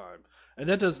that time, and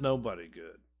that does nobody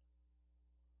good.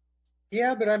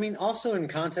 Yeah, but I mean, also in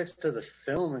context of the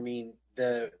film, I mean,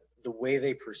 the way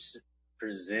they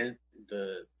present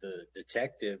the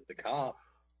detective, the cop,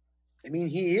 I mean,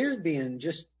 he is being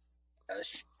just a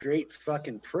straight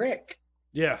fucking prick.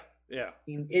 Yeah. I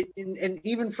mean, and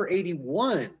even for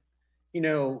 81, you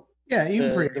know, Yeah,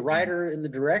 even for the writer and the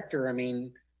director, I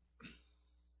mean,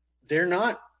 they're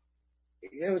not.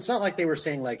 It's not like they were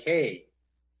saying like, hey,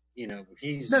 you know,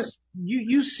 he's. No,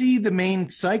 you see the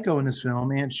main psycho in this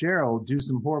film, Aunt Cheryl, do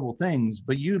some horrible things,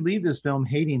 but you leave this film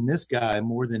hating this guy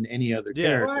more than any other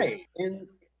character. Right, and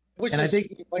I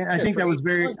think that was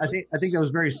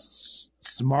very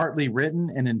smartly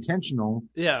written and intentional.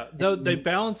 Yeah, though they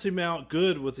balance him out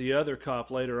good with the other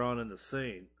cop later on in the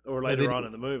scene or later on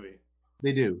in the movie.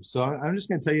 They do. So I'm just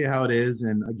going to tell you how it is,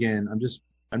 and again, I'm just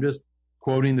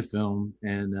quoting the film.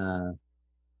 And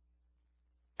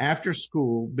after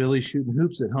school, Billy's shooting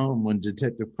hoops at home when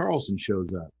Detective Carlson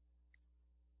shows up.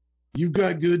 You've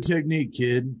got good technique,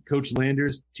 kid. Coach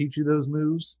Landers teach you those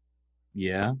moves?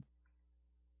 Yeah.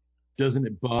 Doesn't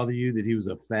it bother you that he was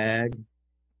a fag?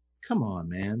 Come on,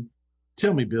 man.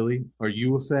 Tell me, Billy, are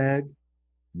you a fag?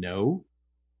 No.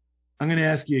 I'm going to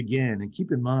ask you again, and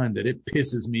keep in mind that it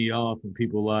pisses me off when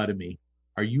people lie to me.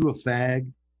 Are you a fag?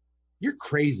 You're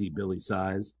crazy, Billy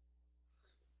sighs.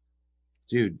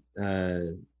 Dude,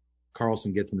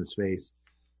 Carlson gets in his face.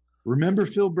 Remember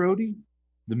Phil Brody?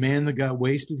 The man that got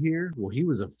wasted here? Well, he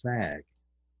was a fag.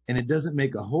 And it doesn't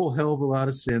make a whole hell of a lot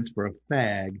of sense for a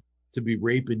fag to be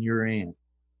raping your aunt.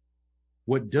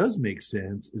 What does make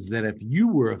sense is that if you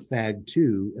were a fag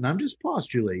too, and I'm just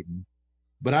postulating,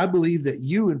 but I believe that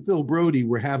you and Phil Brody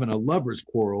were having a lover's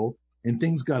quarrel and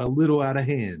things got a little out of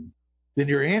hand. Then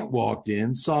your aunt walked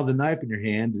in, saw the knife in your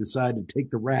hand, and decided to take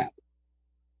the rap.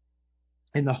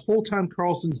 And the whole time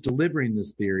Carlson's delivering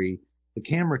this theory, the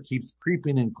camera keeps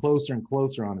creeping in closer and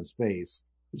closer on his face.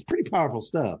 It's pretty powerful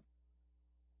stuff.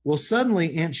 Well,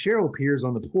 suddenly Aunt Cheryl appears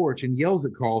on the porch and yells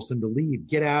at Carlson to leave,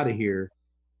 get out of here.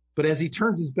 But as he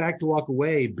turns his back to walk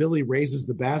away, Billy raises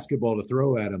the basketball to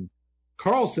throw at him.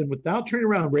 Carlson, without turning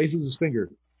around, raises his finger.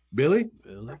 Billy,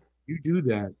 you do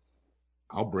that,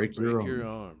 I'll break your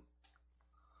arm.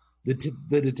 The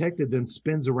detective then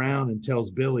spins around and tells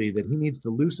Billy that he needs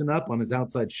to loosen up on his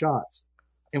outside shots.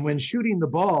 And when shooting the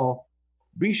ball,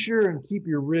 be sure and keep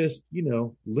your wrist,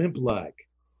 limp-like.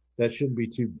 That shouldn't be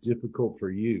too difficult for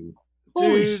you.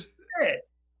 Holy shit!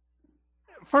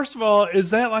 First of all, is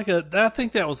that I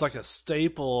think that was like a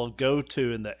staple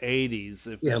go-to in the 80s.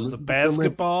 If it was a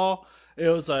basketball, it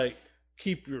was like,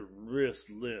 keep your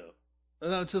wrist limp.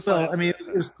 And I'm just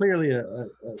it was clearly a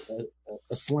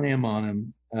slam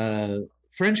on him.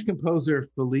 French composer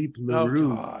Philippe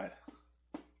Leroux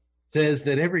says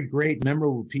that every great,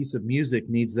 memorable piece of music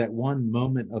needs that one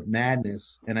moment of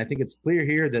madness. And I think it's clear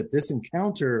here that this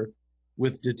encounter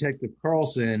with Detective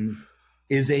Carlson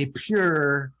is a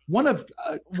pure one of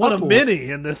many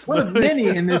in this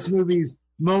movie's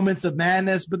moments of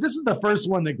madness. But this is the first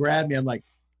one that grabbed me. I'm like,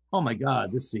 oh my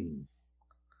God, this scene.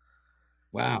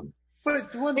 Wow.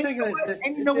 But one thing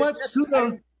you know what?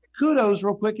 Kudos,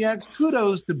 real quick, Yax.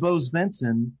 Kudos to Bo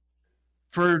Svensson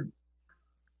for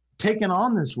taking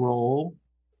on this role.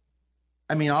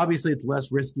 I mean, obviously it's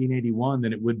less risky in 81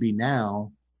 than it would be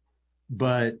now,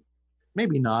 but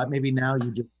maybe not. Maybe now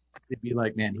it'd be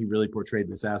like, man, he really portrayed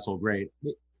this asshole great.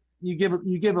 You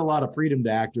give a lot of freedom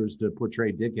to actors to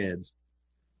portray dickheads,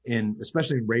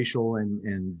 especially in racial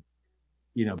and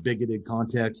bigoted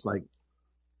contexts. Like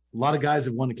a lot of guys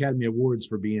have won Academy Awards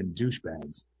for being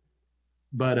douchebags,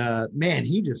 but man,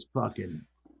 he just fucking.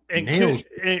 And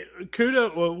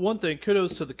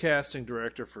kudos to the casting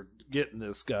director for getting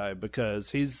this guy, because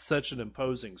he's such an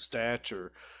imposing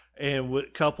stature, and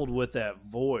coupled with that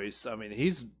voice, I mean,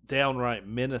 he's downright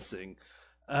menacing.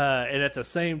 And at the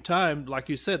same time, like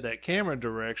you said, that camera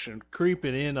direction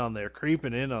creeping in on there.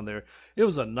 It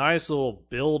was a nice little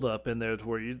build up in there to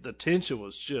where the tension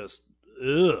was just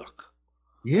ugh.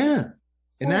 Yeah,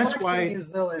 and that's why.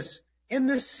 In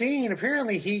this scene,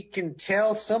 apparently he can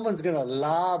tell someone's going to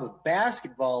lob a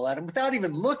basketball at him without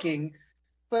even looking,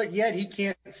 but yet he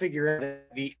can't figure out that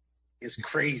he is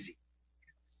crazy.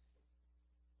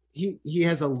 he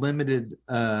has a limited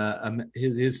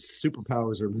his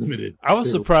superpowers are limited. I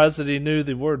was too. surprised that he knew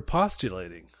the word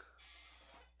postulating.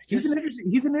 He's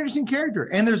an interesting character,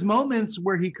 and there's moments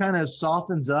where he kind of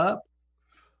softens up,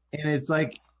 and it's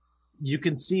like you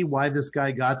can see why this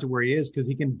guy got to where he is, because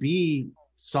he can be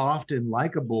soft and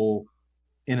likable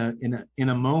in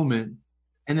a moment,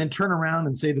 and then turn around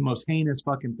and say the most heinous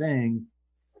fucking thing.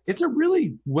 It's a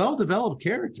really well developed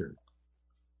character,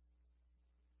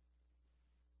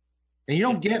 and you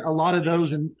don't get a lot of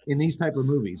those in these type of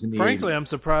movies. Frankly, 80s. I'm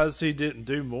surprised he didn't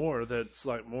do more that's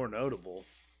like more notable.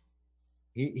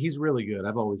 He's really good.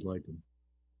 I've always liked him.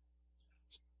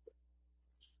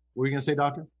 What were you gonna say,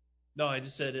 Doctor? No, I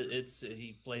just said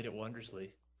he played it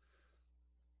wondrously.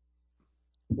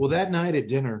 Well, that night at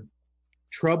dinner,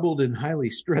 troubled and highly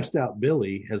stressed out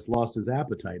Billy has lost his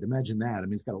appetite. Imagine that. I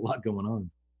mean, he's got a lot going on.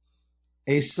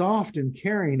 A soft and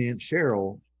caring Aunt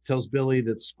Cheryl tells Billy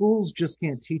that schools just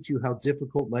can't teach you how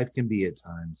difficult life can be at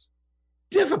times.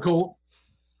 Difficult?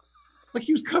 Like,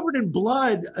 he was covered in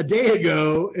blood a day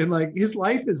ago, and like his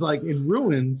life is like in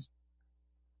ruins.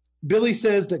 Billy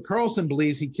says that Carlson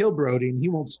believes he killed Brody, and he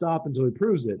won't stop until he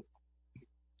proves it.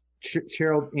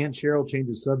 Aunt Cheryl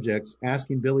changes subjects,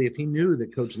 asking Billy if he knew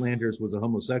that Coach Landers was a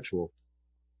homosexual.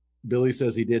 Billy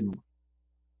says he didn't.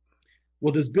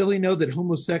 Well, does Billy know that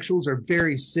homosexuals are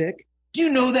very sick? Do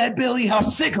you know that, Billy, how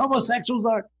sick homosexuals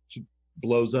are? She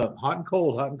blows up. Hot and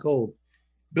cold, hot and cold.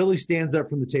 Billy stands up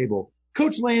from the table.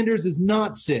 Coach Landers is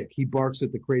not sick. He barks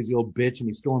at the crazy old bitch, and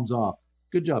he storms off.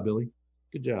 Good job, Billy.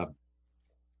 Good job.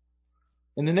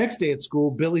 And the next day at school,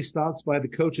 Billy stops by the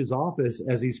coach's office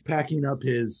as he's packing up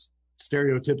his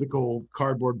stereotypical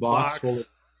cardboard box full of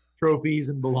trophies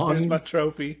and belongings. Here's my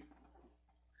trophy.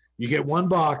 You get one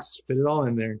box, fit it all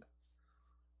in there.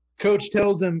 Coach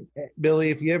tells him,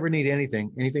 Billy, if you ever need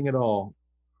anything at all,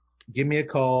 give me a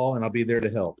call and I'll be there to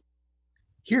help.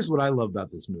 Here's what I love about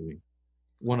this movie.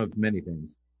 One of many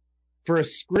things. For a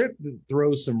script that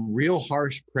throws some real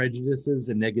harsh prejudices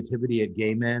and negativity at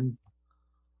gay men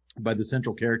by the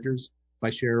central characters, by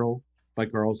Cheryl, by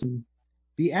Carlson,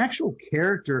 the actual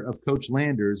character of Coach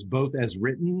Landers, both as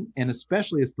written and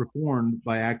especially as performed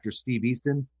by actor Steve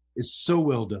Easton, is so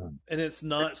well done. And it's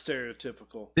not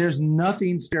stereotypical. There's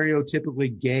nothing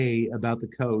stereotypically gay about the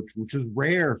coach, which was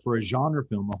rare for a genre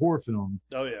film, a horror film,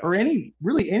 Oh, yeah. or any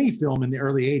film in the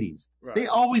early 80s. Right. They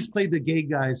always played the gay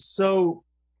guys so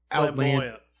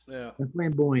outlandish Yeah. and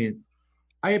flamboyant.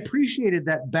 I appreciated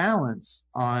that balance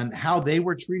on how they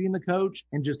were treating the coach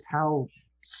and just how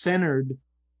centered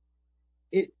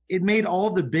it made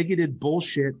all the bigoted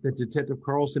bullshit that Detective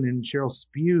Carlson and Cheryl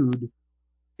spewed.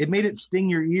 It made it sting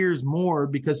your ears more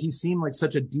because he seemed like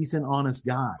such a decent, honest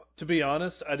guy. To be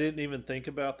honest, I didn't even think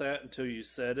about that until you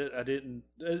said it.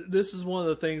 This is one of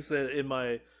the things that in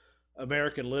my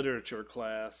American literature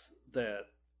class that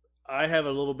I have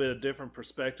a little bit of different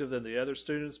perspective than the other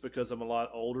students because I'm a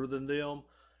lot older than them.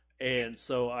 And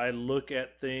so I look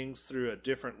at things through a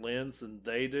different lens than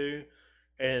they do.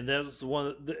 And that's one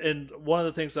of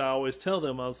the things I always tell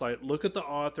them, I was like, look at the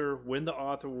author when the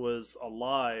author was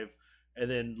alive and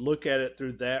then look at it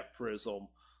through that prism.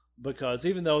 Because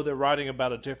even though they're writing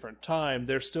about a different time,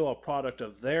 they're still a product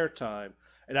of their time.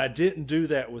 And I didn't do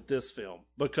that with this film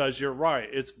because you're right.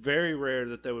 It's very rare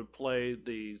that they would play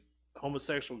the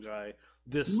homosexual guy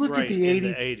this straight in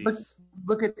the 80s.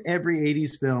 Look at every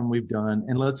 80s film we've done,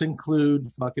 and let's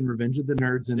include fucking Revenge of the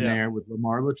Nerds in there with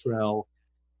Lamar Luttrell.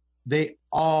 They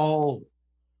all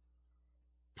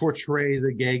portray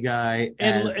the gay guy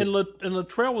as... And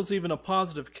Luttrell was even a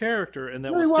positive character, and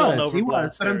that Well, was still an he overblown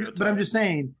was, stereotype. but I'm just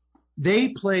saying, they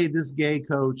play this gay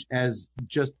coach as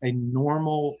just a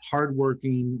normal,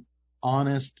 hardworking,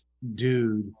 honest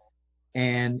dude,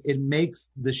 and it makes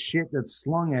the shit that's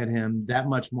slung at him that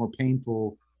much more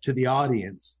painful to the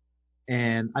audience.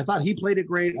 And I thought he played it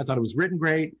great. I thought it was written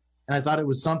great, and I thought it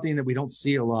was something that we don't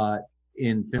see a lot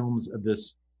in films of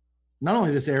this, not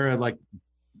only this era, like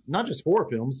not just horror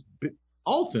films, but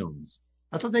all films.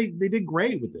 I thought they did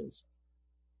great with this.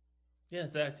 Yeah,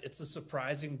 it's a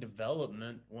surprising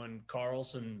development when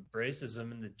Carlson braces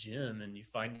him in the gym and you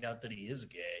find out that he is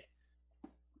gay.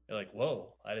 You're like,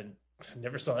 whoa, I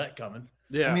never saw that coming.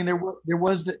 Yeah. I mean, there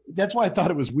was that's why I thought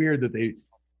it was weird that they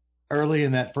early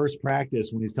in that first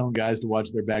practice when he's telling guys to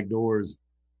watch their back doors,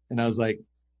 and I was like,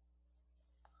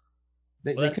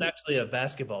 that's actually a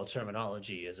basketball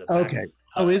terminology. Okay.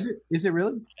 Oh, is it? Is it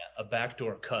really? A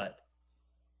backdoor cut,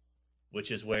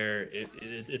 which is where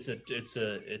it's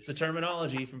a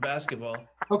terminology from basketball.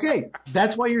 Okay,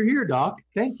 that's why you're here, Doc.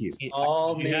 Thank you.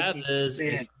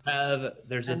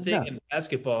 There's a thing in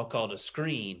basketball called a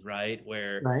screen, right?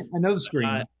 Where I know the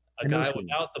screen. a guy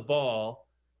without the ball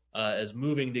is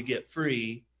moving to get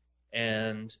free,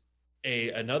 and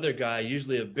another guy,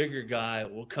 usually a bigger guy,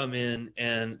 will come in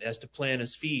and has to plant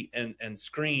his feet and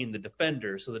screen the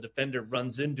defender. So the defender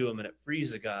runs into him and it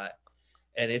frees a guy.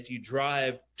 And if you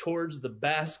drive towards the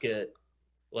basket,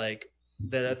 like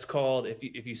that's called,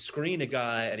 if you screen a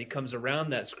guy and he comes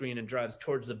around that screen and drives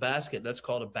towards the basket, that's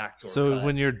called a backdoor cut. So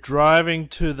when you're driving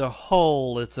to the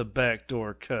hole, it's a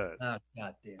backdoor cut. Oh,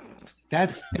 God damn it.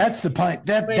 That's the pine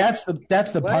that's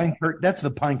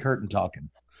the pine curtain talking.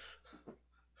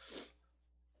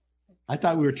 I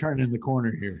thought we were turning the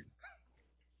corner here.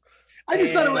 I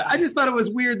just thought it was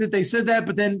weird that they said that,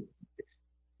 but then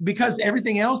because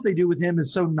everything else they do with him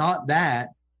is so not that,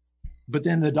 but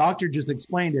then the doctor just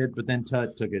explained it, but then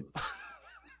Tut took it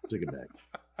back.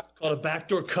 It's called a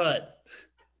backdoor cut.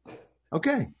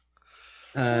 Okay.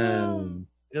 It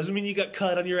doesn't mean you got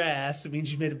cut on your ass. It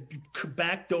means you made a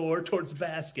backdoor towards the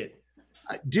basket.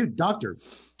 Dude, doctor,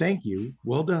 thank you.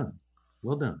 Well done.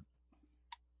 Well done.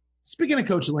 Speaking of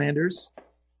Coach Landers,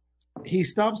 he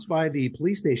stops by the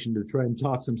police station to try and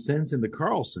talk some sense into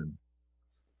Carlson.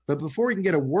 But before he can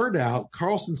get a word out,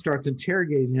 Carlson starts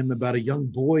interrogating him about a young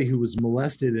boy who was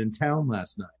molested in town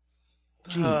last night.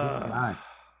 Jeez, this guy.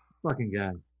 Fucking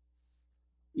guy.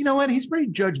 You know what? He's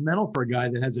pretty judgmental for a guy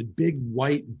that has a big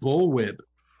white bullwhip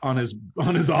on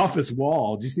his office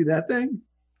wall. Do you see that thing?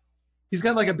 He's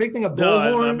got like a big thing of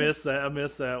bullhorns. I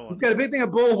missed that one. He's got a big thing of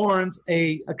bullhorns,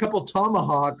 a couple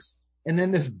tomahawks, and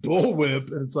then this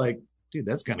bullwhip. And it's like, dude,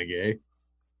 that's kind of gay.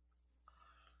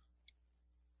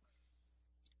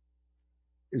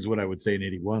 Is what I would say in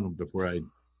 81 before I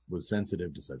was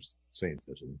sensitive to saying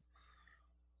such a thing.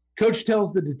 Coach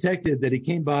tells the detective that he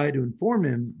came by to inform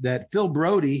him that Phil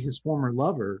Brody, his former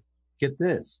lover, get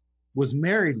this, was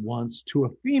married once to a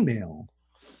female,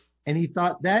 and he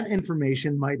thought that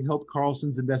information might help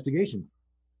Carlson's investigation.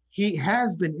 He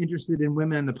has been interested in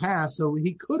women in the past, so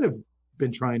he could have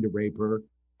been trying to rape her.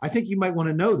 I think you might want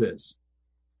to know this.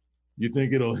 You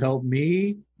think it'll help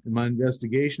me in my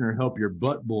investigation or help your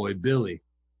butt boy, Billy?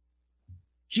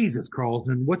 Jesus,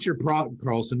 Carlson, what's your problem?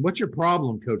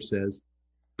 Coach says.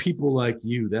 People like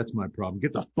you, that's my problem.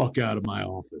 Get the fuck out of my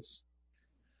office.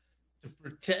 To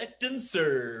protect and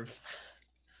serve.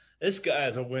 This guy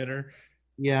is a winner.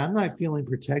 Yeah, I'm not feeling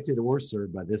protected or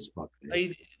served by this fuckface.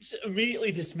 He just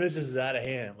immediately dismisses it out of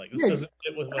hand. Like, this doesn't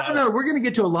fit with what No, we're going to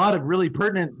get to a lot of really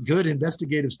pertinent, good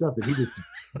investigative stuff that he just,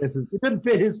 it doesn't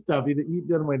fit his stuff. He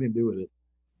doesn't want anything to do with it.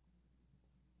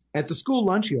 At the school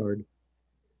lunch yard,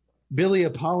 Billy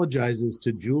apologizes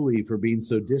to Julie for being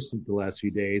so distant the last few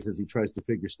days as he tries to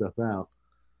figure stuff out.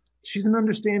 She's an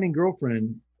understanding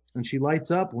girlfriend, and she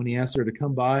lights up when he asks her to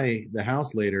come by the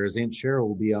house later as Aunt Cheryl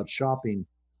will be out shopping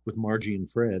with Margie and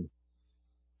Fred.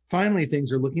 Finally,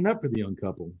 things are looking up for the young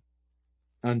couple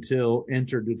until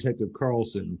enter Detective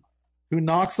Carlson, who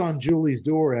knocks on Julie's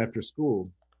door after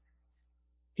school.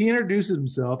 He introduces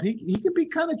himself. He can be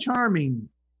kind of charming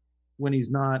when he's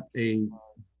not a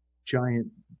giant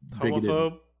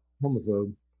bigoted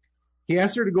homophobe. He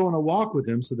asked her to go on a walk with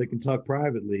him so they can talk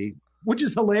privately, which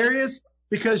is hilarious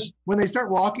because when they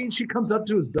start walking, she comes up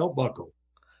to his belt buckle.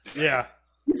 Yeah.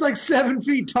 He's like 7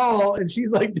 feet tall, and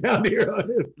she's like down here on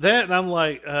him. That, and I'm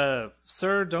like,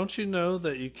 sir, don't you know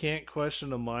that you can't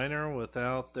question a minor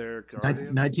without their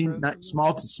guardian?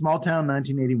 Small town,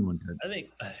 1981. I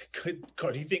think,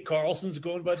 do you think Carlson's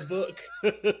going by the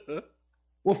book?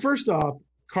 Well, first off,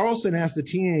 Carlson asked the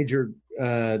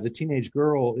teenage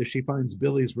girl if she finds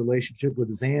Billy's relationship with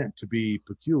his aunt to be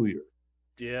peculiar.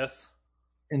 Yes.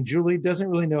 And Julie doesn't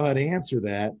really know how to answer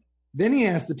that. Then he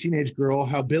asked the teenage girl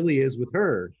how Billy is with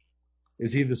her.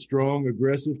 Is he the strong,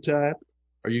 aggressive type?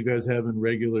 Are you guys having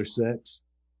regular sex?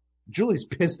 Julie's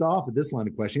pissed off at this line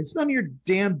of questioning. It's none of your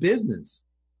damn business.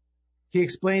 He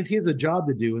explains he has a job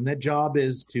to do, and that job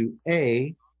is to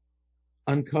A,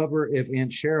 uncover if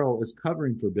Aunt Cheryl is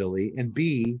covering for Billy, and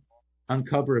B,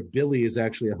 uncover if Billy is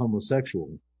actually a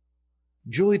homosexual.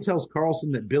 Julie tells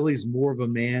Carlson that Billy's more of a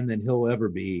man than he'll ever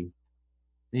be.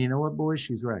 And you know what, boys?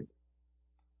 She's right.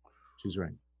 She's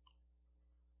right.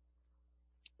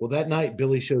 Well, that night,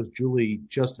 Billy shows Julie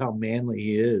just how manly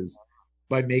he is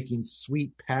by making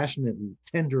sweet, passionate, and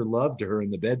tender love to her in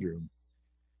the bedroom.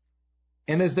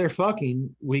 And as they're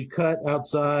fucking, we cut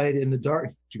outside in the dark.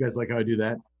 Do you guys like how I do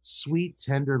that? Sweet,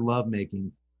 tender love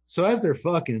making. So as they're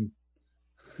fucking,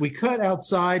 we cut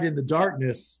outside in the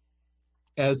darkness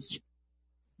as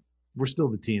we're still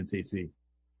the TNCC.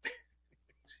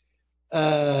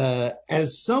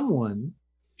 As someone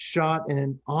shot in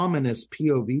an ominous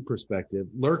POV perspective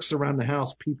lurks around the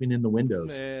house peeping in the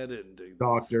windows. I didn't do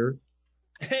Doctor.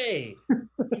 Hey, you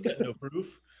got no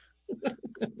proof.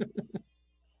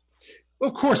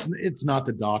 Of course, it's not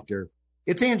the doctor.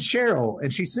 It's Aunt Cheryl,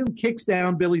 and she soon kicks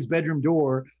down Billy's bedroom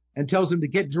door and tells him to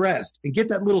get dressed and get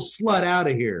that little slut out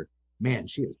of here. Man,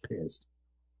 she is pissed.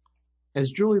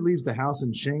 As Julie leaves the house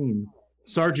in shame,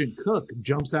 Sergeant Cook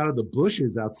jumps out of the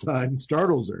bushes outside and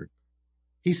startles her.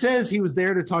 He says he was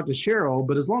there to talk to Cheryl,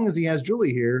 but as long as he has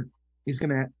Julie here, he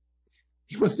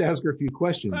wants to ask her a few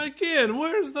questions. Again,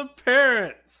 where's the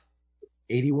parents?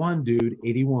 81, dude,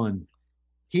 81.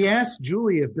 He asks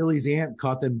Julie if Billy's aunt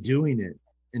caught them doing it,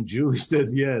 and Julie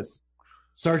says yes.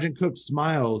 Sergeant Cook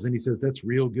smiles, and he says that's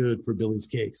real good for Billy's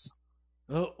case.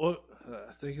 Oh, well,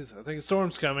 I think a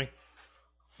storm's coming.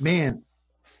 Man,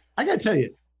 I gotta tell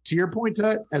you, to your point,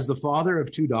 Tut, as the father of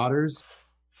two daughters,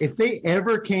 if they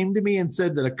ever came to me and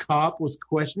said that a cop was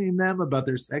questioning them about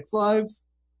their sex lives,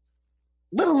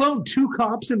 let alone two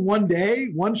cops in one day,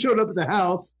 one showed up at the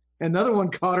house, another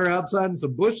one caught her outside in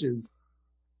some bushes,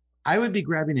 I would be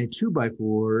grabbing a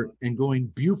 2x4 and going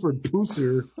Buford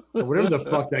Pooser, or whatever the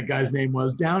fuck that guy's name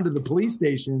was, down to the police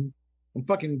station and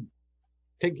fucking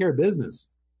take care of business.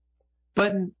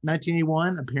 But in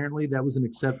 1981, apparently that was an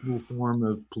acceptable form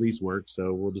of police work,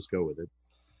 so we'll just go with it.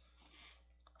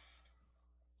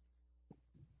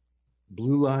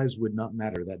 Blue lives would not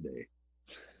matter that day.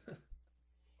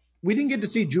 We didn't get to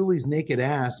see Julie's naked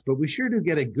ass, but we sure do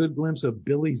get a good glimpse of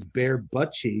Billy's bare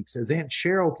butt cheeks as Aunt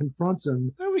Cheryl confronts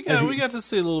him. There we got to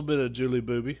see a little bit of Julie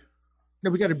Booby.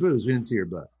 No, we got her boobs. We didn't see her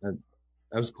butt.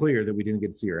 I was clear that we didn't get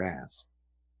to see her ass.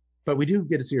 But we do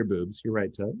get to see her boobs. You're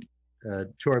right, Tug.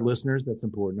 To our listeners, that's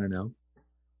important, I know.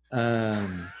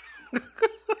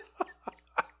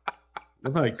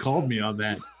 Nobody called me on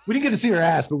that. We didn't get to see her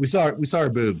ass, but we saw her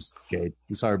boobs, Kate.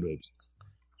 We saw her boobs.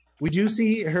 We do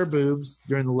see her boobs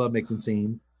during the lovemaking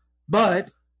scene,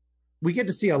 but we get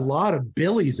to see a lot of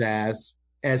Billy's ass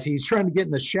as he's trying to get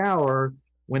in the shower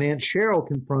when Aunt Cheryl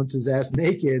confronts his ass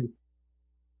naked.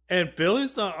 And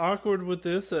Billy's not awkward with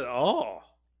this at all.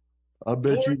 I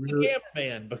bet Or you the really,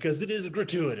 cameraman, because it is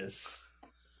gratuitous.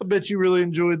 I bet you really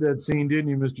enjoyed that scene, didn't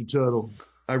you, Mr. Tuttle?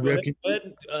 I reckon.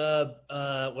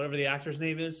 Whatever the actor's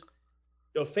name is,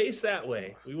 go face that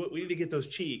way. We need to get those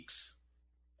cheeks.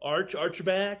 Arch your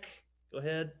back. Go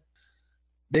ahead.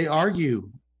 They argue,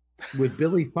 with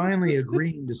Billy finally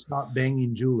agreeing to stop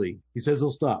banging Julie. He says he'll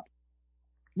stop.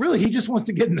 Really, he just wants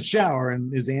to get in the shower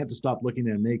and his aunt to stop looking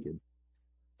at him naked.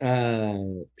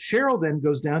 Cheryl then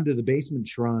goes down to the basement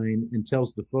shrine and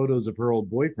tells the photos of her old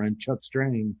boyfriend, Chuck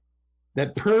Strang,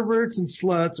 that perverts and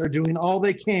sluts are doing all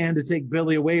they can to take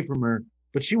Billy away from her,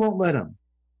 but she won't let him.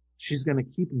 She's going to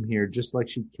keep him here just like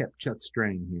she kept Chuck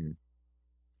Strang here.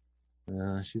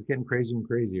 She's getting crazier and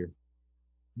crazier.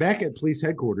 Back at police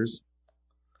headquarters,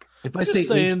 if I say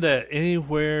saying that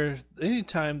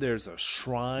anytime there's a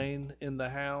shrine in the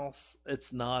house,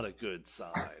 it's not a good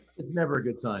sign. It's never a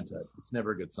good sign, Ted. It's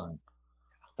never a good sign.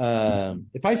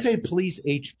 If I say police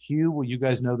HQ, will you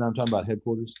guys know that I'm talking about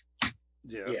headquarters?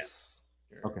 Yes.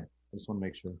 Okay, I just want to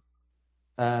make sure.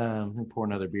 Let me pour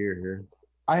another beer here.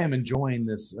 I am enjoying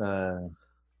this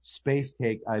Space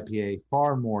Cake IPA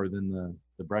far more than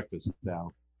the breakfast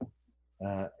stout.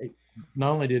 It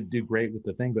not only did it do great with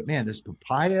the thing, but man, there's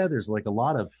papaya. There's like a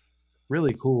lot of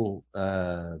really cool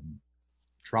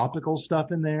tropical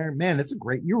stuff in there. Man, it's a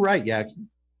great. You're right, Yax.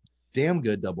 Damn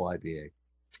good double IPA.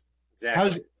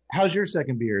 Exactly. How's your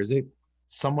second beer? Is it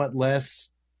somewhat less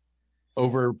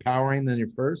overpowering than your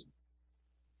first?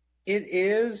 It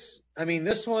is. I mean,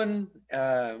 this one,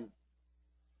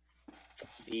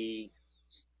 the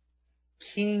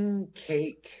King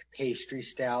Cake Pastry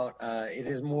Stout, it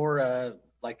is more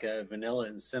like a vanilla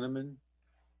and cinnamon.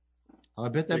 I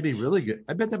bet that'd be really good.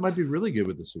 I bet that might be really good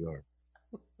with the cigar.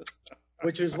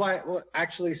 Which is why I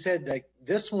actually said like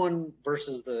this one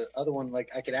versus the other one, like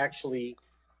I could actually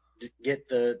get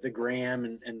the graham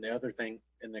and the other thing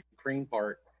and the cream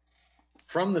part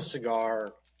from the cigar,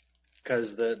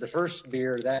 because the first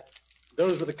beer,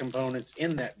 those were the components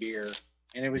in that beer,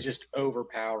 and it was just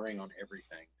overpowering on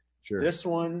everything. Sure. This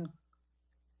one,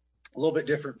 a little bit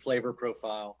different flavor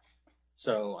profile.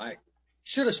 So I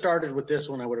should have started with this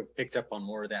one. I would have picked up on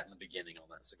more of that in the beginning on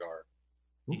that cigar.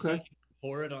 You Okay. think you could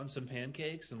pour it on some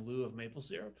pancakes in lieu of maple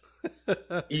syrup?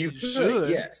 You should. could,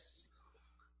 yes.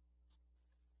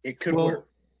 It could work.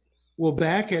 Well,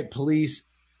 back at police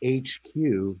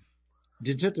HQ,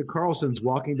 Detective Carlson's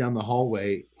walking down the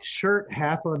hallway, shirt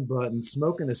half unbuttoned,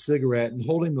 smoking a cigarette, and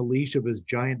holding the leash of his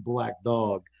giant black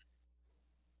dog.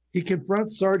 He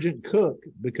confronts Sergeant Cook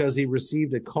because he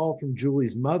received a call from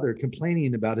Julie's mother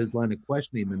complaining about his line of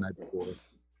questioning the night before.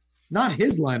 Not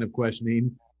his line of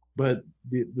questioning, but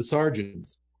the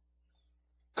sergeant's.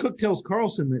 Cook tells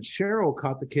Carlson that Cheryl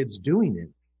caught the kids doing it,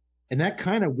 and that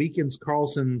kind of weakens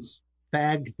Carlson's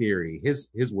fag theory. His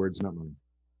words, not mine.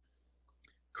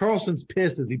 Carlson's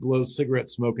pissed as he blows cigarette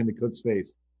smoke into Cook's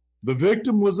face. The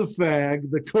victim was a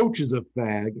fag, the coach is a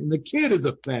fag, and the kid is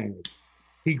a fag.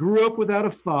 He grew up without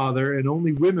a father and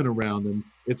only women around him.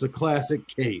 It's a classic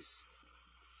case.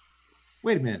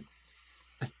 Wait a minute.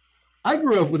 I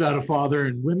grew up without a father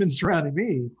and women surrounding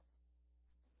me.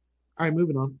 All right,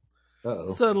 moving on. Uh-oh.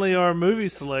 Suddenly our movie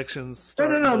selections No,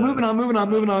 start. moving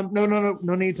on.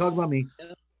 No need to talk about me.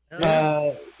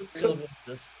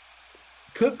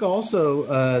 Cook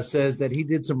also says that he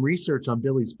did some research on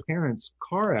Billy's parents'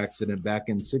 car accident back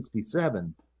in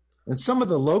 '67. And some of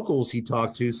the locals he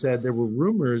talked to said there were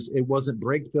rumors it wasn't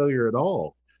brake failure at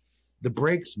all. The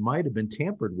brakes might have been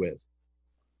tampered with.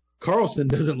 Carlson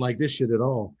doesn't like this shit at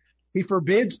all. He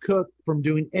forbids Cook from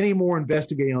doing any more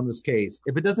investigating on this case.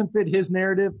 If it doesn't fit his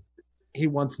narrative, he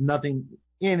wants nothing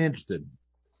interested.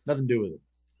 Nothing to do with it.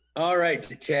 All right,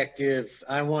 detective.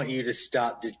 I want you to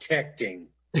stop detecting.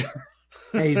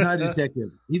 Hey, he's not a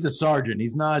detective. He's a sergeant.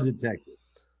 He's not a detective.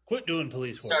 Quit doing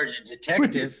police work. Sergeant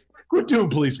Detective. Quit doing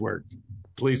police work,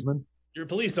 policeman. You're a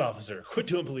police officer. Quit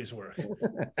doing police work.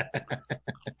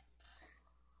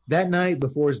 That night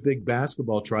before his big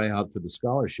basketball tryout for the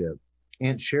scholarship,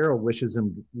 Aunt Cheryl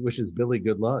wishes Billy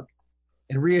good luck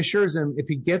and reassures him if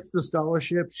he gets the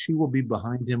scholarship, she will be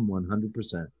behind him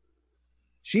 100%.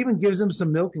 She even gives him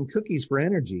some milk and cookies for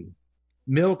energy.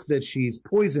 Milk that she's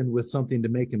poisoned with something to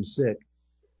make him sick.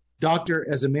 Doctor,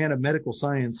 as a man of medical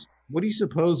science, what do you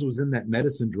suppose was in that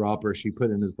medicine dropper she put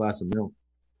in his glass of milk?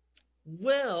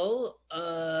 Well,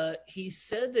 he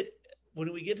said that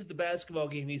when we get to the basketball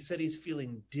game, he said he's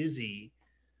feeling dizzy.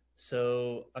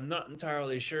 So I'm not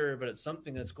entirely sure, but it's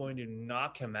something that's going to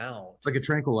knock him out. Like a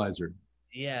tranquilizer.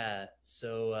 Yeah.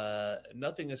 So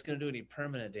nothing that's going to do any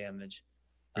permanent damage.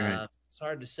 Right. It's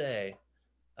hard to say.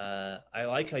 I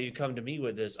like how you come to me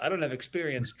with this. I don't have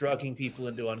experience drugging people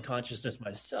into unconsciousness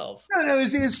myself. No,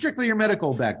 it's strictly your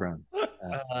medical background.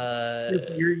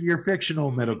 Your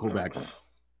fictional medical background.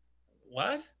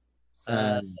 What?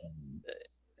 Of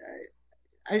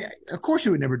course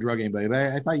you would never drug anybody, but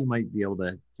I thought you might be able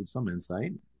to give some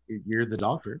insight. You're the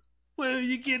doctor. Well,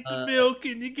 you get the milk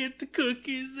and you get the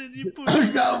cookies and you put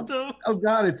Oh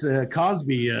God, it's a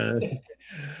Cosby.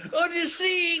 Oh, you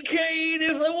see, Kane,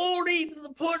 if they won't eat the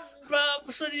pudding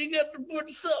pops, then you got to put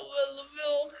something in the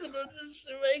milk and just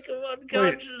to make them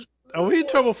unconscious. Wait, are we in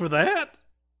trouble for that?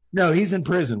 No, he's in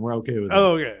prison. We're okay with it.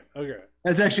 Oh, okay.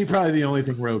 That's actually probably the only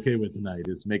thing we're okay with tonight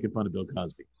is making fun of Bill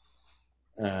Cosby.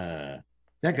 That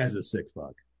guy's a sick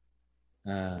fuck.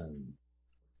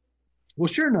 Well,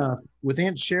 sure enough, with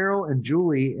Aunt Cheryl and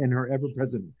Julie and her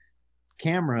ever-present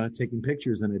camera taking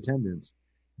pictures in attendance,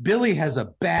 Billy has a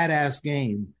badass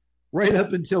game right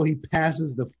up until he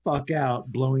passes the fuck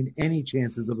out, blowing any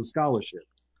chances of a scholarship.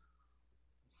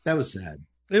 That was sad.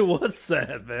 It was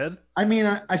sad, man. I mean,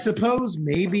 I suppose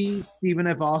maybe Stephen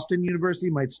F. Austin University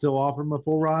might still offer him a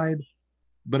full ride,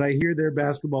 but I hear their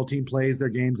basketball team plays their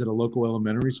games at a local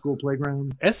elementary school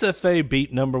playground. SFA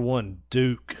beat number 1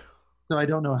 Duke. So I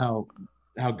don't know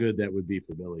how good that would be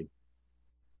for Billy.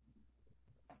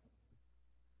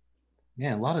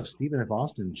 Yeah, a lot of Stephen F.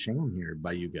 Austin shame here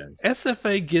by you guys.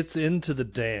 SFA gets into the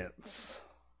dance.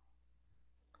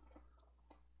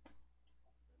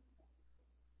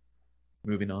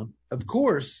 Moving on. Of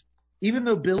course, even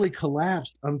though Billy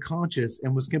collapsed unconscious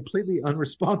and was completely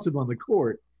unresponsive on the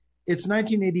court, it's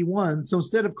 1981, so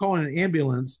instead of calling an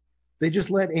ambulance, they just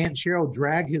let Aunt Cheryl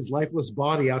drag his lifeless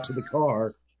body out to the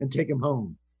car and take him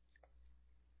home.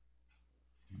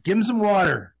 Give him some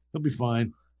water. He'll be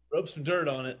fine. Rub some dirt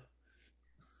on it.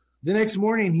 The next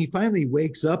morning, he finally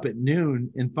wakes up at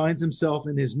noon and finds himself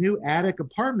in his new attic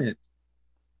apartment,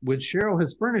 which Cheryl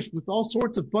has furnished with all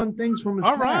sorts of fun things from his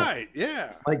All past. right,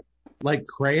 yeah. Like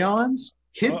crayons,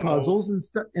 kid puzzles,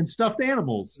 and stuffed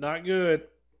animals. Not good.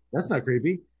 That's not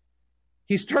creepy.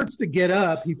 He starts to get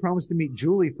up. He promised to meet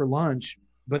Julie for lunch,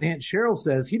 but Aunt Cheryl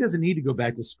says he doesn't need to go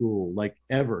back to school, like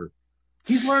ever.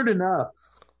 He's learned enough.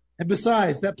 And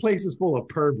besides, that place is full of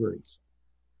perverts.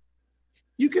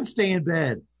 You can stay in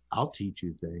bed. I'll teach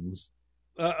you things.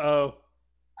 Uh-oh.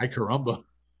 Ay caramba.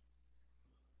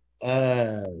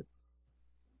 Aunt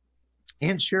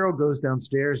Cheryl goes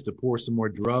downstairs to pour some more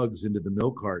drugs into the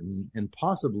milk carton and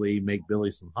possibly make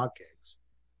Billy some hotcakes.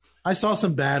 I saw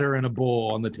some batter and a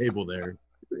bowl on the table there.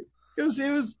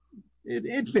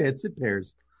 It fits. It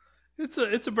pairs.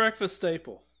 It's a breakfast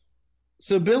staple.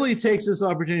 So Billy takes this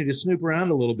opportunity to snoop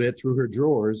around a little bit through her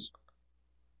drawers.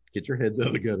 Get your heads out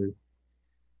of the gutter.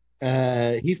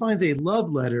 He finds a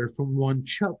love letter from one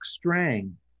Chuck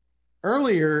Strang,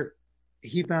 Earlier,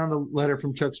 he found a letter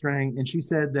from Chuck Strang, and she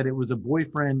said that it was a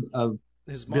boyfriend of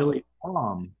His mom. Billy's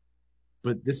mom,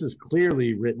 but this is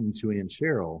clearly written to Aunt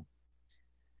Cheryl.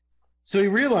 So he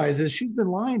realizes she's been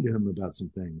lying to him about some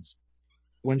things.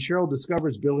 When Cheryl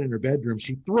discovers Billy in her bedroom,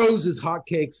 she throws his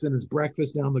hotcakes and his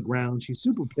breakfast down the ground. She's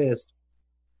super pissed,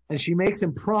 and she makes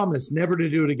him promise never to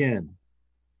do it again.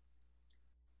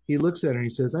 He looks at her and he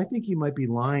says, I think you might be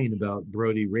lying about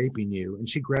Brody raping you. And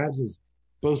she grabs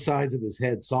both sides of his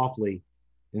head softly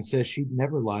and says she'd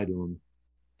never lie to him.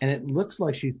 And it looks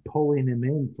like she's pulling him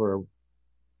in for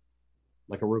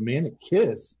like a romantic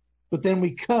kiss. But then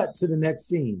we cut to the next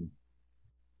scene.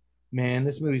 Man,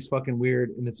 this movie's fucking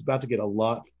weird, and it's about to get a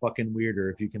lot fucking weirder,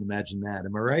 if you can imagine that.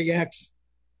 Am I right, Yax?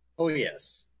 Oh,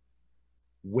 yes.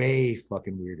 Way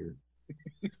fucking weirder.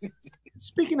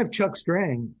 Speaking of Chuck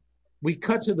Strang, we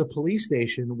cut to the police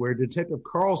station where Detective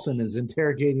Carlson is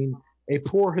interrogating a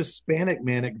poor Hispanic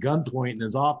man at gunpoint in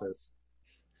his office.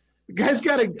 The guy's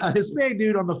got a Hispanic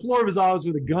dude on the floor of his office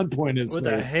with a gun pointed in his With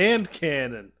face. a hand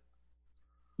cannon.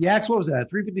 Yax, what was that,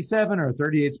 357 or a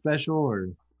 38 special or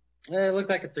It looked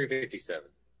like a 357.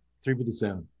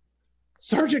 357?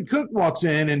 Sergeant Cook walks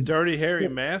in and Dirty Harry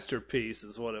masterpiece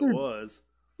is what it was.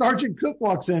 Sergeant Cook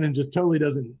walks in and just totally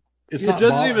doesn't. It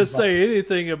doesn't even say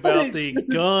anything about Hey, the this is-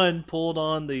 gun pulled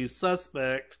on the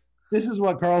suspect. This is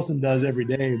what Carlson does every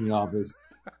day in the office.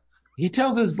 He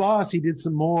tells his boss he did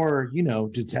some more,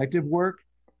 detective work.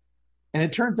 And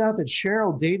it turns out that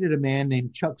Cheryl dated a man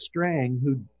named Chuck Strang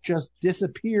who just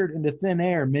disappeared into thin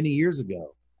air many years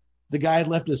ago. The guy had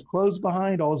left his clothes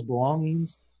behind, all his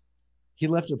belongings. He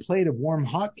left a plate of warm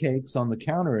hotcakes on the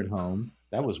counter at home.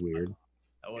 That was weird.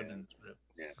 That wasn't in the script.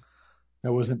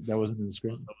 That wasn't in the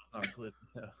script. That was not a clip.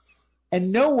 No.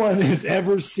 And no one has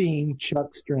ever seen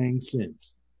Chuck Strang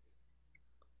since.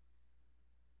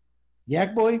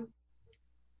 Yak Boy,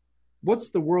 what's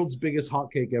the world's biggest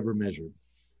hotcake ever measured?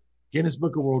 Guinness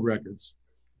Book of World Records.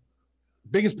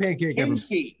 Biggest pancake 10 ever.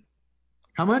 feet.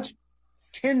 How much?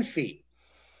 10 feet.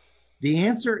 The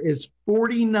answer is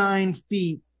 49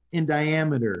 feet in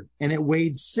diameter, and it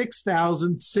weighed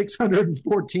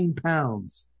 6,614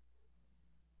 pounds.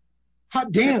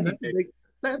 Hot damn,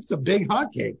 that's a big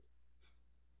hotcake.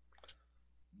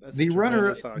 That's The a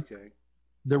runner- tremendous hotcake.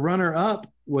 The runner-up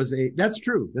was that's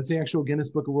true. That's the actual Guinness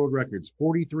Book of World Records.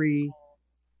 49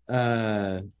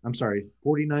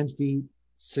 feet,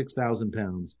 6,000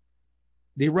 pounds.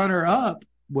 The runner-up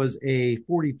was a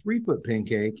 43-foot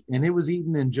pancake, and it was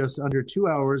eaten in just under 2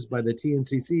 hours by the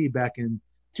TNCC back in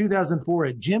 2004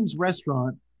 at Jim's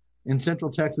Restaurant in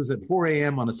Central Texas at 4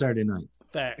 a.m. on a Saturday night.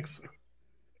 Facts.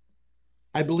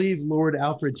 I believe Lord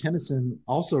Alfred Tennyson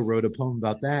also wrote a poem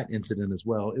about that incident as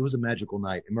well. It was a magical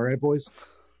night. Am I right, boys?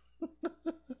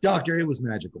 Doctor, it was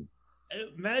magical.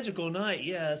 Magical night,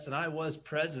 yes, and I was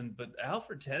present, but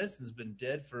Alfred Tennyson's been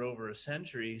dead for over a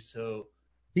century, so,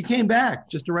 He came back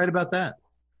just to write about that.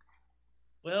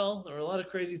 well, there were a lot of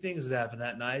crazy things that happened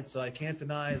that night, so I can't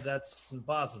deny that's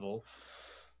impossible.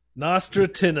 Nostra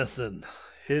Tennyson.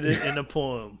 Hid it in a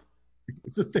poem.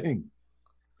 It's a thing.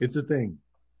 It's a thing.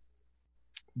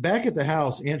 Back at the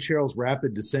house, Aunt Cheryl's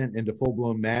rapid descent into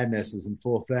full-blown madness is in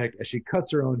full effect as she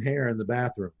cuts her own hair in the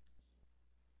bathroom.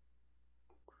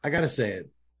 I gotta say it.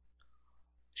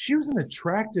 She was an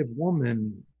attractive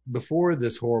woman before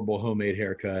this horrible homemade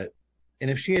haircut,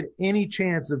 and if she had any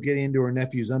chance of getting into her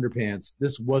nephew's underpants,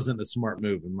 this wasn't a smart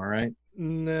move. Am I right?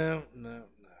 No.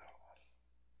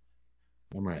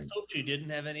 I'm right. I hope she didn't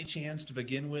have any chance to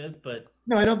begin with, but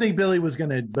No, I don't think Billy was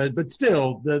gonna. But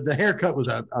still, the haircut was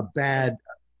a bad.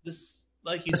 this,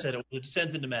 like you said, it would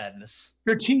descend into madness.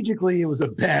 Strategically, it was a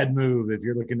bad move if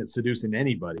you're looking at seducing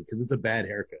anybody because it's a bad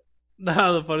haircut.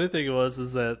 No, the funny thing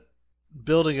is that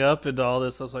building up into all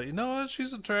this, I was like, you know what?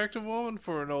 She's an attractive woman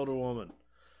for an older woman.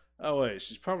 Oh, wait,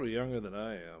 she's probably younger than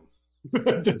I am.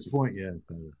 At this point, yeah.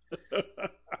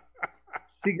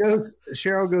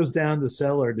 Cheryl goes down the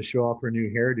cellar to show off her new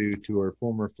hairdo to her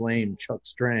former flame, Chuck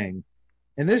Strang.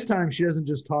 And this time she doesn't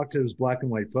just talk to his black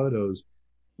and white photos.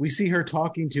 We see her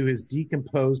talking to his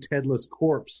decomposed headless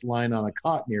corpse lying on a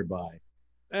cot nearby.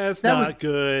 That's That not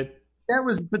good.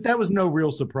 That was no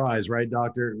real surprise, right,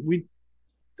 Doctor?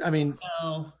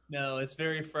 No, it's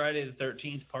very Friday the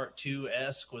 13th Part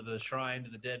 2-esque with a shrine to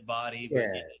the dead body, but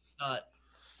Yeah. it's not.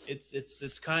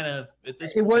 It's kind of at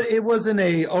this It wasn't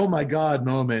a oh my god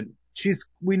moment.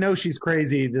 We know she's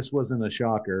crazy. This wasn't a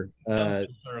shocker.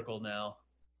 circle now.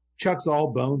 Chuck's all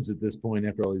bones at this point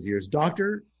after all these years.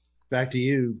 Doctor, back to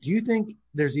you. Do you think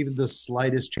there's even the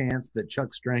slightest chance that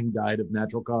Chuck Strang died of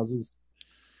natural causes?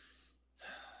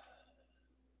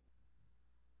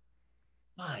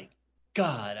 My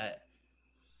God,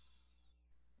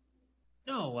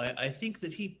 know. I think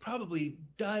that he probably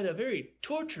died a very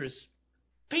torturous,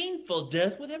 painful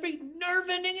death with every nerve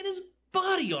ending in his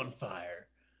body on fire.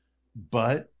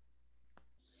 But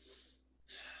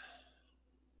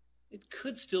It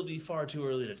could still be far too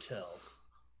early to tell.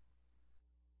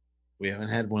 we haven't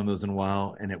had one of those in a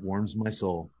while, and it warms my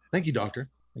soul. Thank you, Doctor.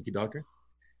 Thank you, Doctor.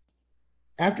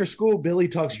 After school, Billy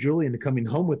talks Julie into coming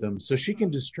home with him so she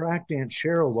can distract Aunt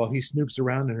Cheryl while he snoops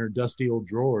around in her dusty old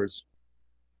drawers.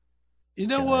 You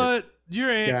know Guys. what?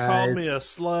 Your aunt called me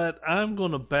Guys. a slut. I'm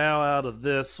going to bow out of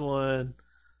this one.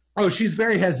 Oh, she's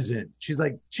very hesitant. She's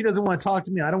like, she doesn't want to talk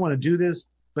to me. I don't want to do this.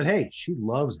 But hey, she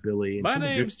loves Billy. And My she's a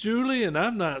name's Julie, and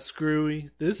I'm not screwy.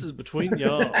 This is between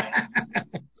y'all.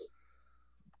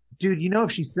 Dude, you know,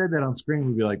 if she said that on screen,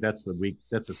 we'd be like, that's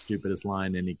the stupidest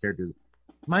line any characters.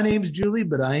 My name's Julie,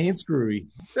 but I ain't screwy.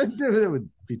 That would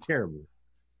be terrible.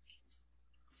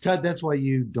 Todd, that's why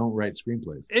you don't write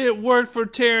screenplays. It worked for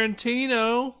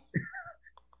Tarantino.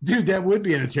 Dude, that would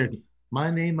be entertaining.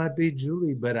 My name might be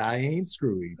Julie, but I ain't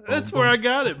screwy. That's where I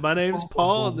got it. My name's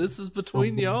Paul, and this is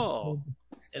between y'all.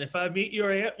 And if I meet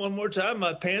your aunt one more time,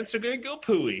 my pants are going to go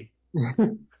pooey.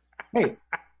 Hey,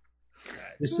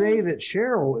 to say that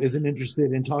Cheryl isn't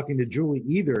interested in talking to Julie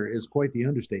either is quite the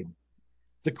understatement.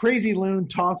 The crazy loon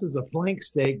tosses a flank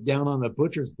steak down on the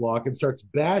butcher's block and starts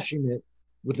bashing it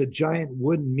with a giant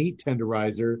wooden meat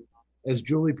tenderizer as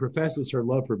Julie professes her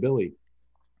love for Billy.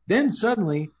 Then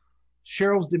suddenly,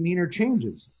 Cheryl's demeanor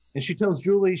changes, and she tells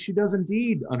Julie she does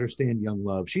indeed understand young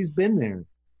love. She's been there.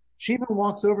 She even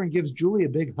walks over and gives Julie a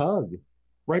big hug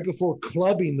right before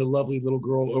clubbing the lovely little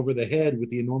girl over the head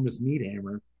with the enormous meat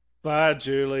hammer. Bye,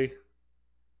 Julie.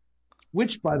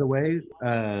 Which, by the way,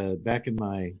 back in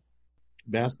my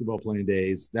basketball playing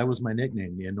days, that was my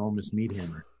nickname, the enormous meat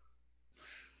hammer.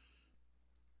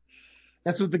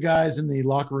 That's what the guys in the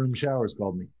locker room showers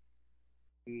called me.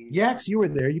 Yax, you were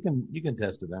there. You can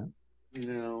attest to that.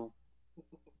 No.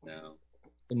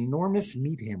 Enormous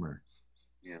meat hammer.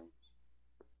 Yeah.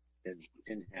 It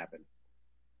didn't happen.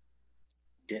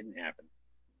 Didn't happen.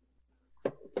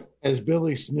 As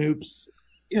Billy snoops,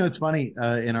 you know, it's funny.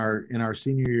 In our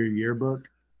senior year yearbook,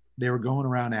 they were going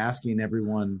around asking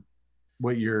everyone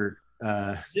what your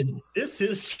This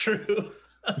is true.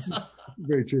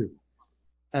 very true.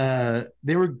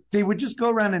 They would just go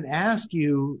around and ask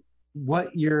you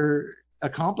what your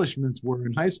accomplishments were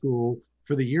in high school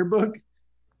for the yearbook,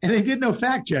 and they did no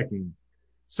fact checking.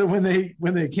 So when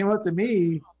they came up to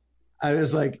me, I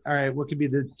was like, all right, what could be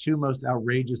the two most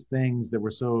outrageous things that were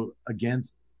so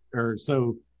against or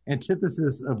so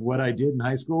antithesis of what I did in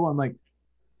high school? I'm like,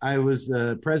 I was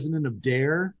the president of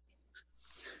DARE.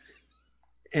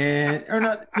 It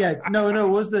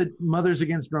was the Mothers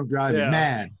Against Drunk Driving, Yeah.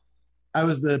 MAD. I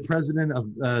was the president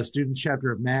of students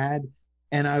chapter of MAD,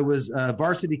 and I was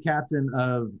varsity captain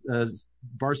of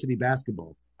varsity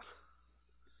basketball.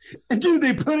 And dude,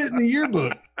 they put it in the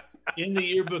yearbook. In the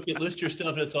yearbook, it lists your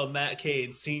stuff, and it's on Matt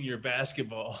Cade senior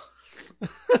basketball.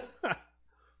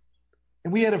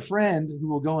 And we had a friend who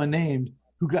will go unnamed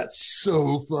who got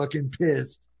so fucking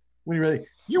pissed when he really,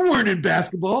 you weren't in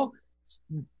basketball,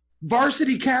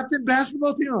 varsity captain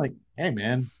basketball team. I'm like, hey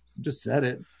man, I just said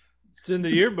it. It's in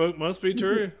the yearbook. Must be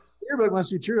true. Yearbook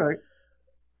must be true, right?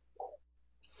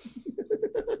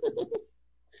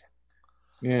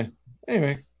 Yeah.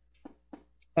 Anyway,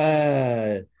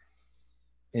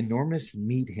 enormous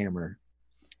meat hammer.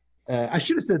 I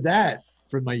should have said that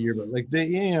for my yearbook. Like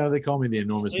they call me the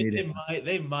enormous meat hammer.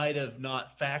 They might have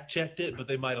not fact checked it, but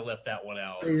they might have left that one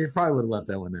out. They probably would have left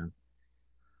that one out.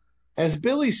 As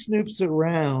Billy snoops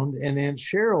around and Aunt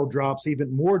Cheryl drops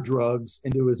even more drugs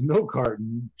into his milk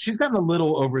carton, she's gotten a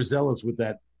little overzealous with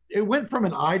that. It went from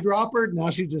an eyedropper,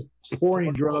 now she's just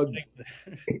pouring drugs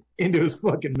into his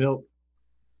fucking milk.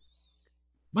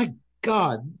 My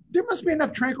God, there must be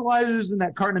enough tranquilizers in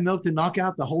that carton of milk to knock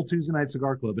out the whole Tuesday Night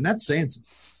Cigar Club, and that's saying something.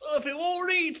 Well, if he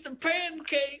won't eat the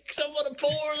pancakes, I'm going to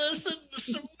pour this into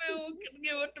some milk and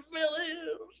give it to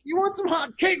Billy. You want some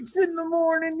hot cakes in the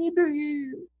morning, you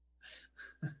do.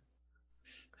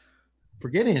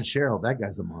 Forget Aunt Cheryl, that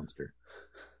guy's a monster.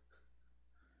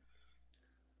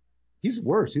 He's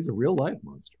worse. He's a real life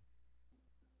monster.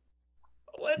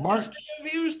 Wednesday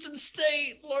of Houston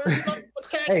State, learned about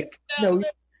the Hey, tactics down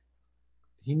there.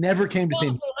 He never came to see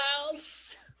me. Waffle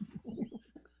House.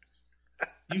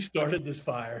 You started this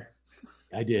fire.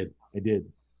 I did.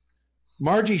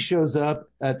 Margie shows up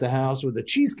at the house with a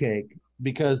cheesecake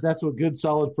because that's what good,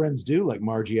 solid friends do, like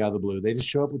Margie out of the blue. They just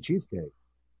show up with cheesecake.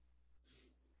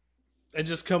 And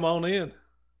just come on in.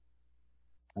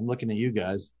 I'm looking at you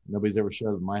guys. Nobody's ever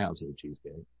showed up at my house with a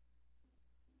cheesecake.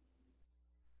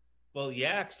 Well,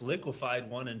 Yax liquefied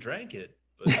one and drank it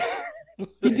But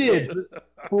He did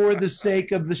for the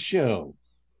sake of the show.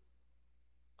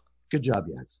 Good job,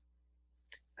 Yax.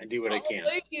 I do what I can.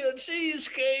 I'll make you a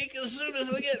cheesecake as soon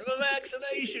as I get my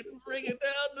vaccination. Bring it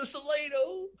down to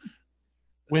Salado.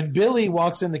 When Billy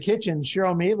walks in the kitchen,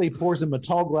 Cheryl immediately pours him a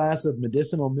tall glass of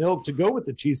medicinal milk to go with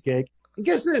the cheesecake. And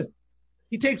guess this?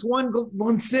 He takes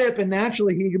one sip, and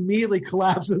naturally he immediately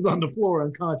collapses on the floor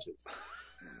unconscious.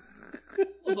 It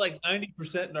was like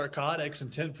 90% narcotics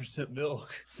and 10% milk.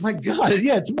 My God,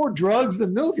 yeah, it's more drugs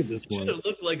than milk at this It should point. have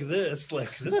looked like this.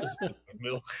 Like, this doesn't look like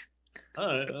milk. I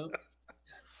don't know.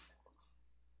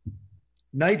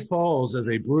 Night falls as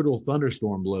a brutal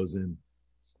thunderstorm blows in.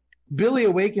 Billy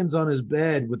awakens on his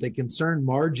bed with a concerned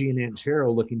Margie and Aunt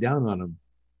Cheryl looking down on him.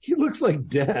 He looks like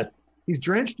death. He's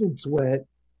drenched in sweat,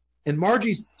 and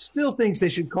Margie still thinks they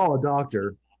should call a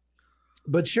doctor.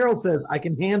 But Cheryl says, I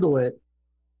can handle it.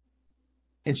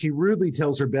 And she rudely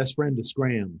tells her best friend to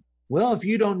scram. Well, if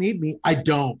you don't need me, I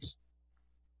don't.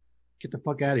 Get the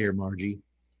fuck out of here, Margie.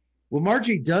 Well,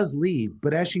 Margie does leave,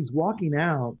 but as she's walking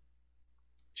out,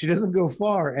 she doesn't go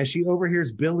far as she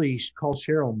overhears Billy call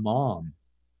Cheryl Mom.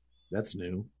 That's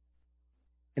new.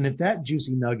 And if that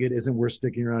juicy nugget isn't worth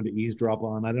sticking around to eavesdrop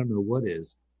on, I don't know what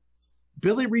is.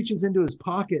 Billy reaches into his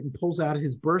pocket and pulls out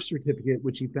his birth certificate,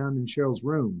 which he found in Cheryl's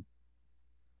room.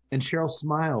 And Cheryl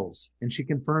smiles, and she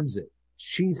confirms it.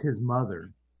 She's his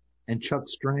mother, and Chuck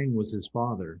Strang was his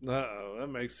father. Uh-oh, that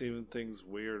makes even things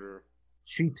weirder.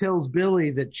 She tells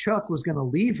Billy that Chuck was going to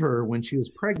leave her when she was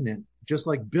pregnant, just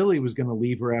like Billy was going to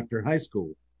leave her after high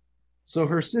school. So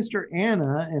her sister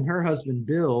Anna and her husband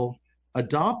Bill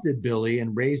adopted Billy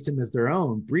and raised him as their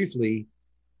own briefly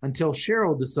until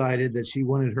Cheryl decided that she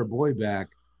wanted her boy back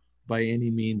by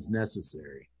any means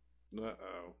necessary.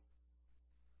 Uh-oh.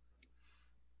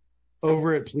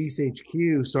 Over at Police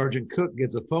HQ, Sergeant Cook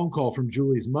gets a phone call from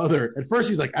Julie's mother. At first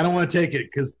he's like, I don't want to take it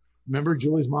because remember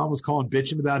Julie's mom was calling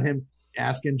bitching about him,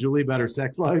 asking Julie about her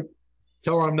sex life?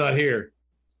 Tell her I'm not here.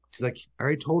 She's like, I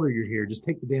already told her you're here. Just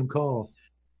take the damn call.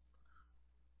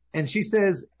 And she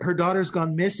says her daughter's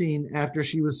gone missing after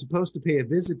she was supposed to pay a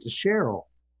visit to Cheryl.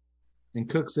 And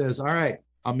Cook says, all right,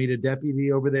 I'll meet a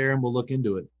deputy over there and we'll look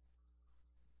into it.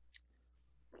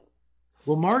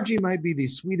 Well, Margie might be the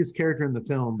sweetest character in the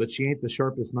film, but she ain't the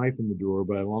sharpest knife in the drawer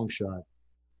by a long shot.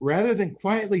 Rather than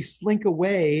quietly slink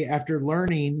away after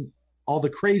learning all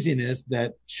the craziness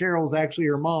that Cheryl's actually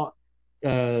her mom,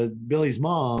 Billy's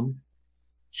mom,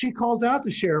 she calls out to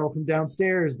Cheryl from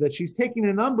downstairs that she's taking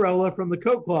an umbrella from the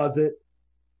coat closet,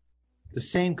 the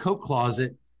same coat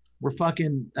closet where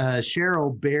fucking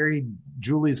Cheryl buried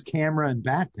Julie's camera and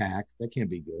backpack. That can't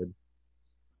be good.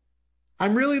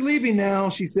 I'm really leaving now,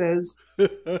 she says.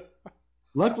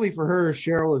 Luckily for her,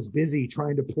 Cheryl is busy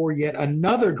trying to pour yet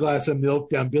another glass of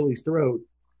milk down Billy's throat.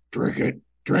 Drink it,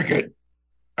 drink it.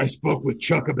 I spoke with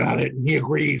Chuck about it, and he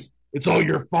agrees. It's all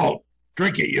your fault.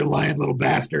 Drink it, you lying little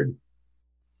bastard.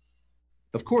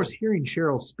 Of course, hearing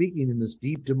Cheryl speaking in this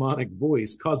deep demonic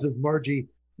voice causes Margie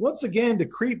once again to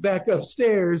creep back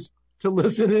upstairs to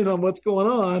listen in on what's going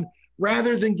on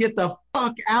rather than get the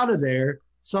fuck out of there,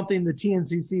 something the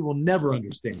TNCC will never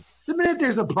understand. The minute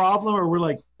there's a problem or we're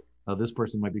like, oh, this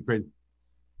person might be crazy.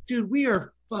 Dude, we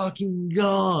are fucking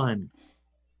gone.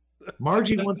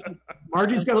 Margie's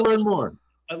got to learn more.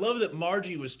 I love that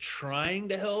Margie was trying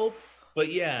to help,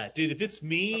 but yeah, dude, if it's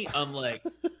me, I'm like,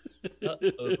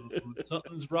 uh-oh,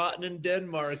 something's rotten in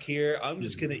Denmark here. I'm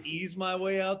just going to ease my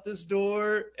way out this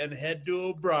door and head to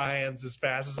O'Brien's as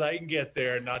fast as I can get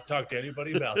there and not talk to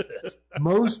anybody about this.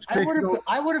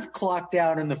 I would have clocked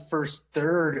out in the first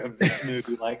third of this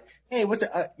movie. Like, hey,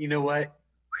 you know what?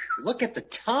 Look at the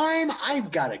time. I've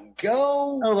got to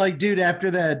go. Oh, like, dude, after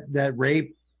that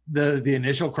rape, the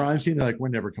initial crime scene, they're like, we're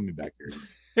never coming back here.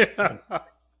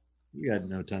 We got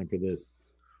no time for this.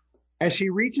 As she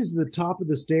reaches the top of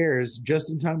the stairs,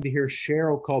 just in time to hear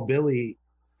Cheryl call Billy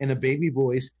in a baby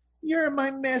voice, "You're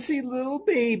my messy little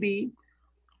baby."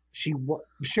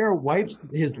 Cheryl wipes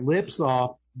his lips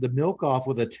off, the milk off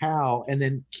with a towel, and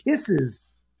then kisses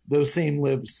those same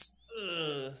lips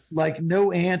like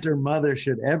no aunt or mother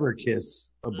should ever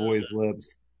kiss a boy's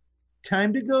lips.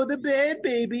 Time to go to bed,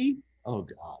 baby. Oh,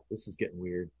 God, this is getting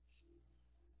weird.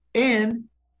 And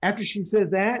after she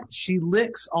says that, she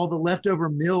licks all the leftover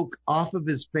milk off of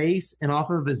his face and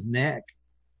off of his neck.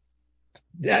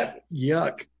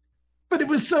 Yuck. But it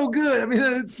was so good. I mean,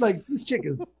 it's like, this chick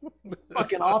is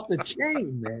fucking off the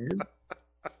chain, man.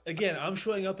 Again, I'm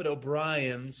showing up at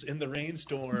O'Brien's in the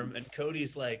rainstorm, and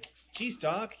Cody's like, "Geez,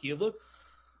 Doc, you look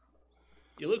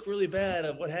really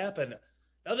bad. What happened?"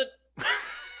 Now that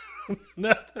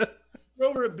we're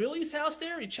over at Billy's house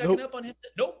there, are you checking up on him?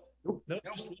 Nope. Nope,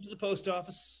 just went to the post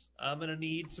office. I'm going to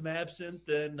need some absinthe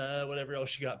and whatever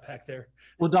else you got back there.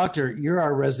 Well, Doctor, you're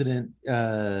our resident.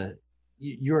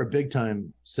 You're a big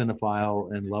time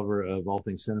cinephile and lover of all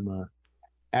things cinema.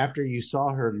 After you saw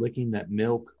her licking that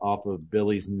milk off of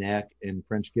Billy's neck and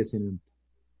French kissing him,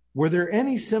 were there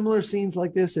any similar scenes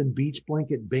like this in Beach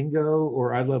Blanket Bingo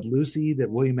or I Love Lucy that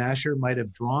William Asher might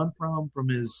have drawn from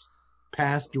his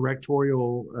past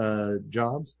directorial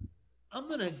jobs? I'm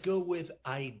going to go with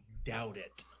I doubt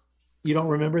it. You don't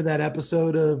remember that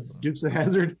episode of Dukes of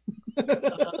Hazzard?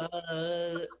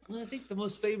 I think the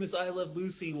most famous I Love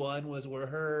Lucy one was where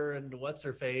her and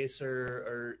what's-her-face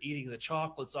are eating the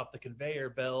chocolates off the conveyor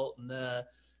belt, and that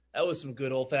was some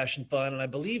good old-fashioned fun. And I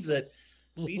believe that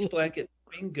Beach Blanket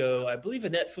Bingo, I believe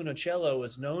Annette Funicello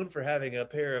was known for having a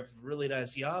pair of really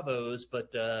nice Yavos,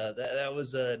 but that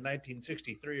was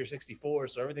 1963 or 64,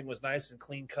 so everything was nice and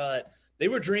clean cut. They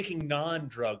were drinking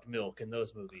non-drugged milk in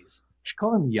those movies. Did you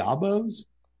call them Yabos?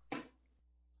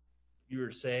 You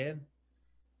were saying?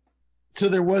 So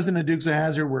there wasn't a Dukes of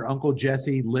Hazzard where Uncle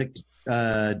Jesse licked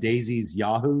Daisy's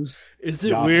Yahoos? Is it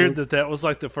Yahoo? weird that was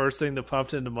like the first thing that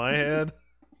popped into my head?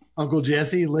 Uncle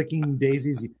Jesse licking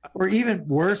Daisy's, or even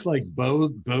worse, like Bo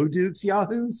Duke's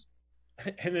Yahoos?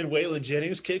 And then Waylon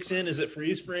Jennings kicks in as it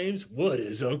freeze frames. What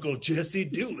is Uncle Jesse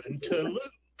doing to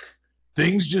Luke?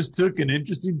 Things just took an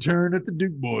interesting turn at the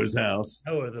Duke boys' house.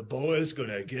 How are the boys going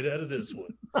to get out of this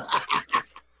one?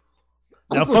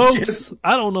 Now, folks,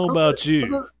 I don't know about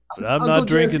you, but I'm not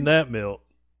drinking that milk.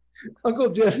 Uncle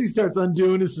Jesse starts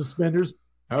undoing his suspenders.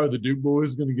 How are the Duke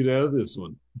boys going to get out of this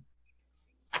one?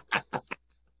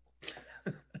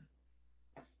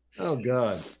 Oh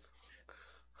God.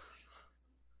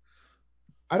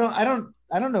 I don't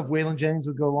know if Waylon Jennings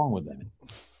would go along with that.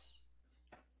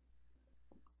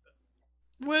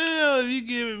 Well, if you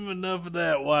give him enough of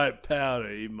that white powder,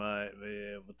 he might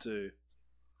be able to.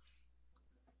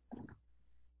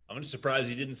 I'm just surprised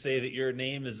you didn't say that your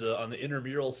name is on the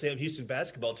intramural Sam Houston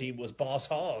basketball team was Boss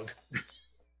Hogg.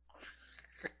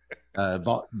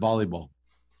 Volleyball.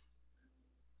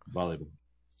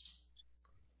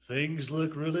 Things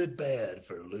look really bad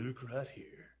for Luke right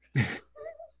here.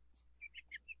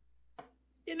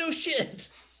 You know shit.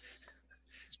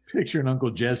 Picturing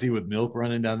Uncle Jesse with milk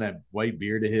running down that white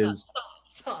beard of his.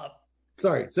 Stop.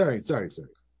 Sorry.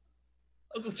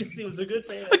 Uncle Jesse was a good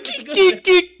man.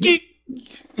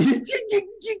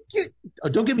 Oh,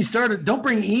 don't get me started. Don't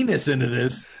bring Enos into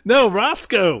this. No,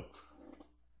 Roscoe.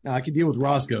 No, I can deal with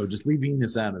Roscoe. Just leave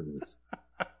Enos out of this.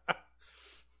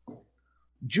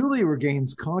 Julia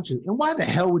regains conscience. And why the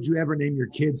hell would you ever name your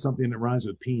kid something that rhymes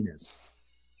with penis?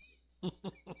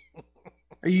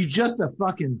 Are you just a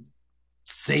fucking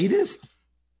sadist?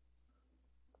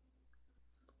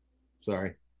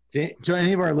 Sorry. To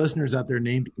any of our listeners out there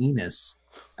named Enos,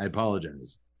 I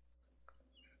apologize.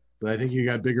 But I think you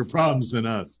got bigger problems than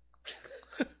us.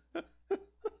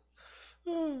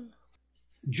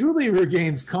 Julie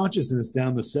regains consciousness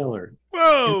down the cellar.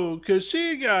 Whoa, because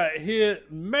she got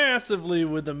hit massively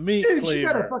with a meat Dude, cleaver. she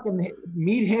got a fucking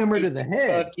meat hammer to the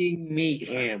head. Fucking meat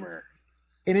hammer.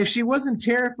 And if she wasn't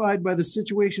terrified by the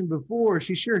situation before,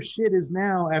 she sure shit is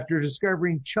now after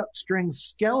discovering Chuck String's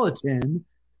skeleton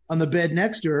on the bed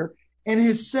next to her and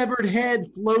his severed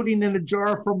head floating in a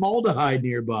jar of formaldehyde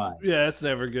nearby. Yeah, that's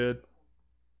never good.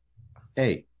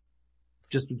 Hey,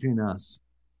 just between us,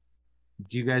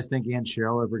 do you guys think Aunt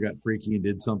Cheryl ever got freaky and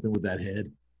did something with that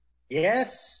head?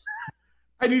 Yes.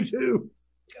 I do too.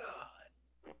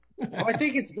 Well, I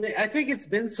think it's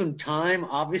been some time,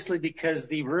 obviously, because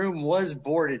the room was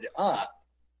boarded up.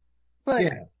 But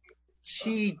Yeah.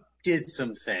 she did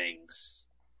some things.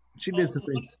 She did some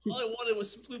things. All I wanted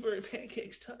was some blueberry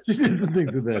pancakes. She did some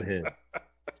things with that head.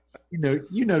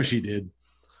 You know she did.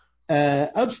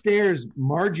 Upstairs,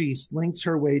 Margie slinks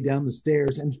her way down the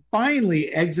stairs and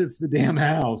finally exits the damn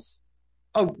house.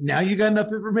 Oh, now you got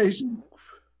enough information?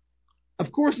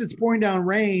 Of course, it's pouring down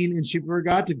rain, and she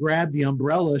forgot to grab the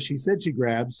umbrella she said she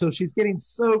grabbed, so she's getting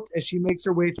soaked as she makes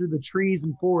her way through the trees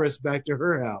and forest back to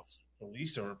her house. At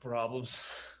least there were problems.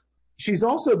 She's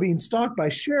also being stalked by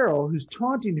Cheryl, who's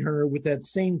taunting her with that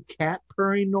same cat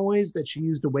purring noise that she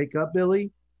used to wake up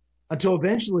Billy, until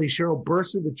eventually Cheryl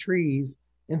bursts through the trees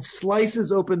and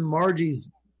slices open Margie's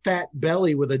fat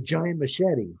belly with a giant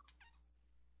machete.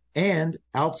 And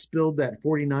outspilled that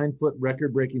 49-foot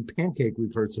record-breaking pancake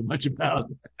we've heard so much about.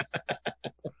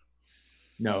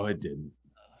 No, it didn't.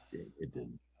 It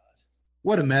didn't.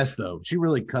 What a mess, though. She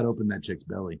really cut open that chick's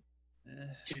belly.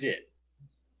 She did.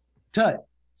 Tut,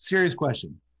 serious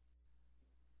question.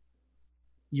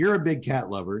 You're a big cat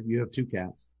lover. You have 2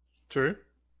 cats. True.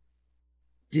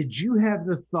 Did you have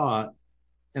the thought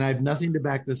and I have nothing to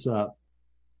back this up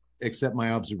except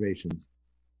my observations,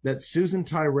 that Susan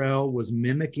Tyrrell was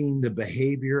mimicking the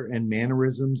behavior and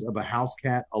mannerisms of a house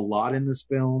cat a lot in this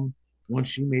film once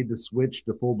she made the switch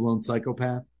to full-blown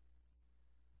psychopath.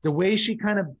 The way she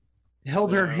kind of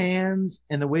held her hands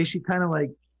and the way she kind of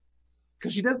like,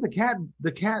 because she does the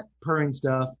cat purring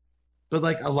stuff, but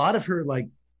like a lot of her like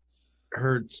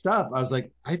her stuff, I was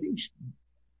like, I think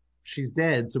she's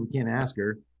dead, so we can't ask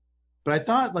her. But I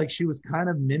thought like she was kind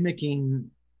of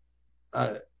mimicking,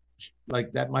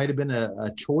 like that might have been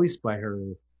a choice by her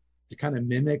to kind of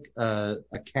mimic a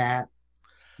cat.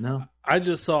 No, I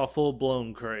just saw full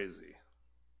blown crazy.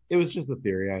 it was just a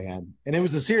theory I had, and it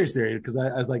was a serious theory because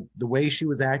I was like, the way she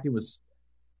was acting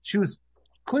she was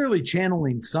clearly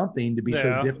channeling something to be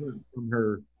so different from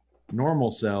her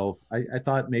normal self. I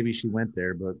thought maybe she went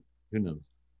there, but who knows?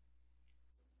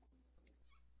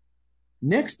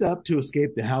 Next up to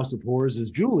escape the House of Horrors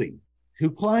is Julie, who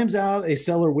climbs out a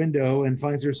cellar window and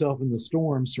finds herself in the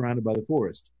storm surrounded by the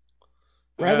forest.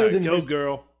 Rather than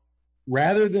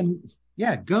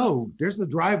go. There's the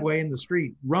driveway in the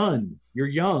street. Run. You're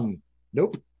young.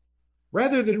 Nope.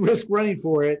 Rather than risk running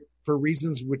for it for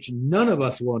reasons which none of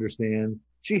us will understand,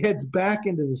 she heads back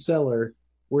into the cellar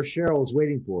where Cheryl is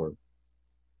waiting for her.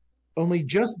 Only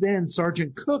just then,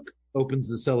 Sergeant Cook opens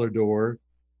the cellar door,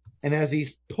 and as he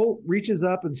reaches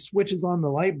up and switches on the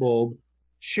light bulb,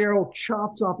 Cheryl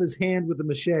chops off his hand with a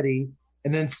machete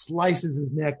and then slices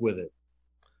his neck with it.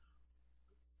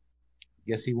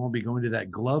 Guess he won't be going to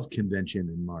that glove convention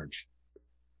in March.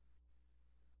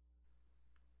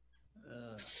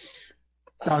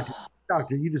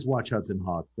 Doctor, you just watch Hudson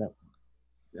Hawk.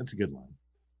 That's a good line.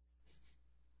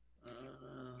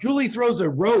 Julie throws a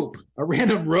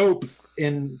random rope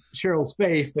in Cheryl's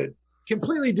face that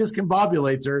completely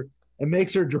discombobulates her and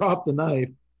makes her drop the knife,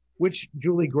 which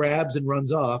Julie grabs and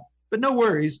runs off. But no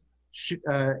worries.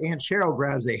 Aunt Cheryl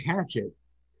grabs a hatchet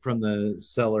from the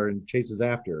cellar and chases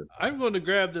after her. I'm going to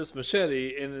grab this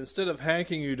machete, and instead of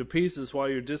hacking you to pieces while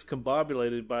you're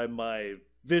discombobulated by my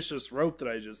vicious rope that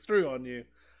I just threw on you,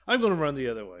 I'm going to run the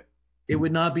other way. It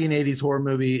would not be an 80s horror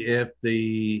movie if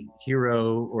the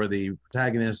hero or the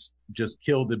protagonist just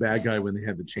killed the bad guy when they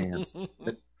had the chance.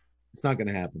 It's not going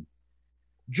to happen.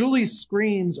 Julie's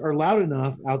screams are loud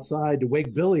enough outside to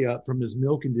wake Billy up from his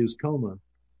milk-induced coma.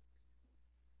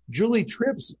 Julie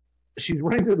trips. She's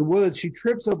running through the woods. She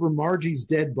trips over Margie's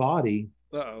dead body.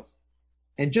 Uh-oh.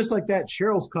 And just like that,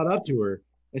 Cheryl's caught up to her.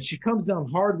 And she comes down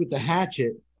hard with the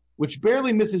hatchet, which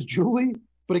barely misses Julie,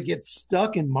 but it gets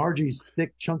stuck in Margie's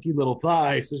thick, chunky little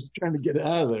thigh. So she's trying to get it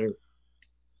out of there.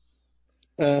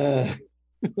 I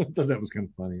thought that was kind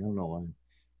of funny. I don't know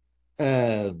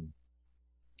why.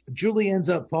 Julie ends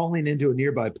up falling into a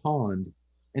nearby pond.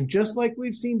 And just like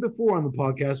we've seen before on the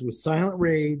podcast with Silent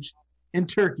Rage and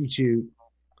Turkey Shoot,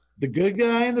 the good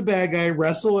guy and the bad guy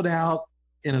wrestle it out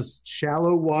in a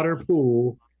shallow water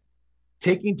pool,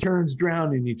 taking turns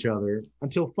drowning each other,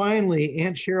 until finally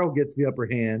Aunt Cheryl gets the upper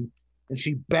hand and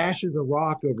she bashes a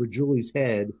rock over Julie's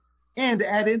head. And to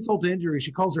add insult to injury,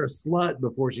 she calls her a slut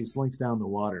before she slinks down the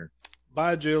water.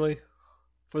 Bye, Julie.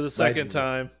 For the second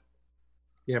time.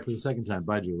 Yeah, for the second time.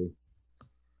 Bye, Julie.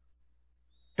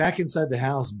 Back inside the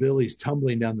house, Billy's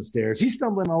tumbling down the stairs. He's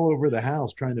stumbling all over the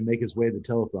house trying to make his way to the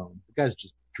telephone. The guy's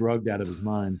just drugged out of his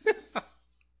mind.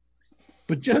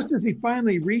 But just as he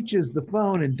finally reaches the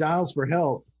phone and dials for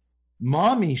help,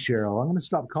 Mommy Cheryl, I'm going to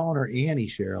stop calling her Annie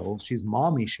Cheryl. She's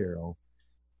Mommy Cheryl,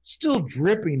 still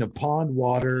dripping of pond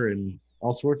water and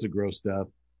all sorts of gross stuff.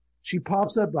 She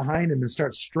pops up behind him and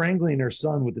starts strangling her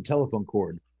son with the telephone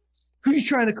cord. Who you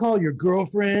trying to call, your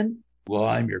girlfriend? Well,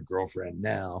 I'm your girlfriend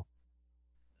now.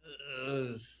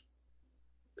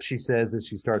 She says as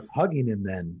she starts hugging him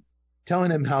then,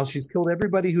 telling him how she's killed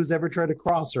everybody who's ever tried to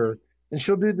cross her, and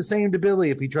she'll do the same to Billy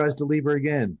if he tries to leave her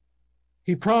again.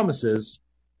 He promises,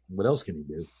 what else can he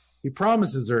do? He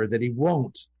promises her that he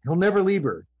won't. He'll never leave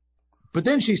her. But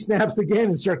then she snaps again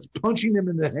and starts punching him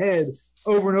in the head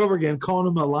over and over again, calling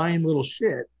him a lying little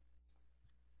shit.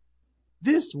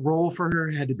 This role for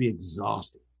her had to be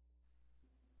exhausting.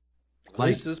 At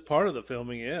least this part of the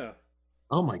filming, yeah.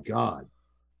 Oh my God.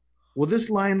 Well, this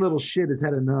lying little shit has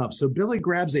had enough. So Billy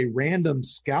grabs a random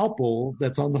scalpel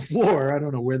that's on the floor. I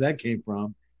don't know where that came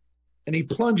from. And he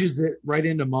plunges it right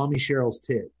into Mommy Cheryl's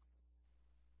tit.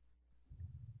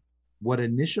 What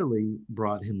initially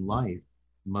brought him life,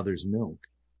 mother's milk,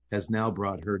 has now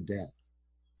brought her death.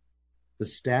 The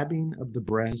stabbing of the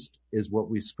breast is what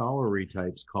we scholarly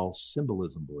types call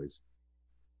symbolism, boys.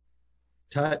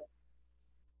 Tut,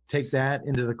 take that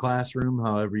into the classroom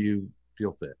however you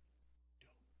feel fit.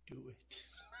 Do it.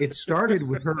 It started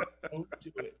with her.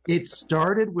 It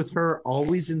started with her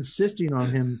always insisting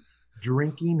on him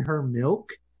drinking her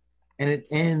milk, and it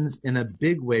ends in a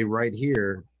big way right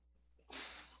here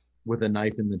with a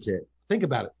knife in the tit. Think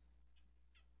about it.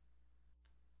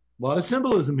 A lot of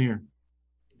symbolism here.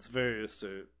 It's very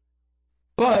astute.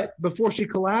 But before she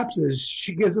collapses,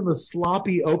 she gives him a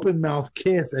sloppy, open-mouthed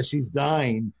kiss as she's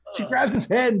dying. She grabs his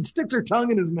head and sticks her tongue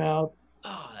in his mouth.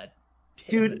 God damn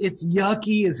Dude, it. it's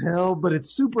yucky as hell, but it's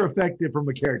super effective from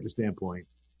a character standpoint.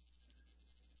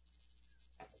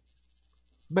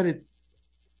 But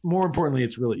more importantly,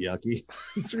 it's really yucky.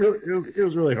 It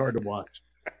was really hard to watch.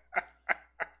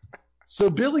 So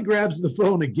Billy grabs the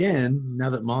phone again,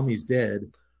 now that Mommy's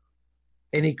dead,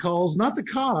 and he calls not the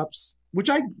cops, which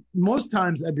most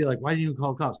times I'd be like, why didn't you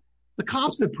call the cops? The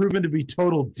cops have proven to be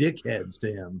total dickheads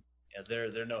to him. Yeah,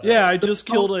 they're no help. Yeah, I just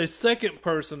killed a second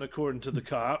person according to the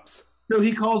cops. So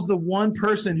he calls the one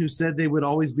person who said they would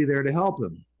always be there to help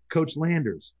him, Coach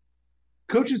Landers.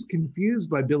 Coach is confused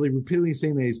by Billy repeatedly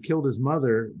saying that he's killed his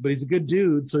mother, but he's a good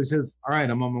dude, so he says, all right,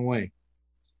 I'm on my way.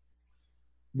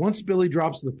 Once Billy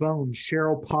drops the phone,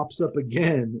 Cheryl pops up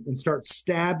again and starts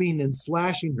stabbing and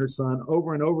slashing her son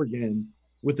over and over again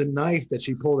with a knife that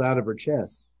she pulled out of her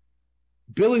chest.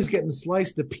 Billy's getting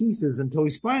sliced to pieces until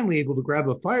he's finally able to grab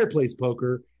a fireplace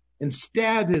poker and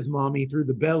stab his mommy through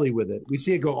the belly with it. We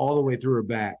see it go all the way through her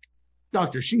back.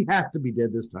 Doctor, she has to be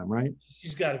dead this time, right?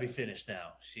 She's got to be finished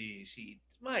now.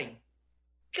 My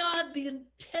God, the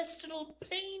intestinal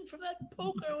pain from that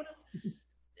poker.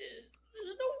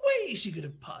 There's no way she could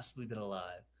have possibly been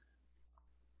alive.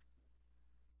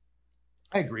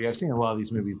 I agree. I've seen a lot of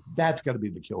these movies. That's got to be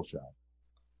the kill shot.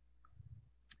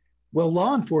 Well,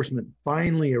 law enforcement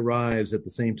finally arrives at the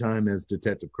same time as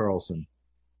Detective Carlson.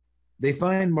 They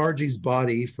find Margie's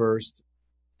body first,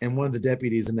 and one of the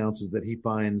deputies announces that he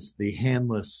finds the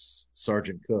handless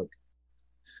Sergeant Cook.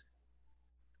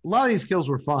 A lot of these kills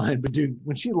were fine, but dude,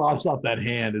 when she lops off that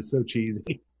hand, it's so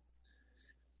cheesy.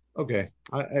 Okay,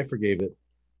 I forgave it.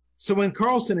 So when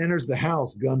Carlson enters the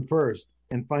house, gun first,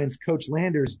 and finds Coach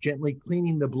Landers gently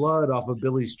cleaning the blood off of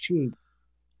Billy's cheek,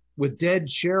 with dead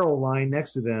Cheryl lying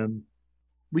next to them,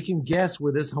 we can guess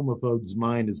where this homophobe's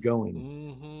mind is going.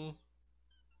 Mm-hmm.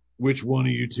 Which one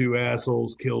of you two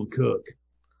assholes killed Cook?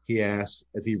 He asks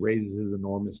as he raises his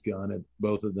enormous gun at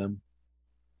both of them.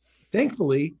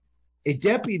 Thankfully, a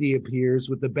deputy appears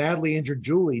with the badly injured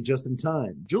Julie just in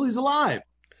time. Julie's alive.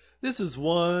 This is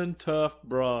one tough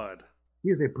broad. He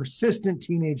is a persistent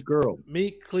teenage girl.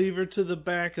 Meat cleaver to the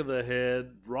back of the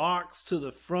head, rocks to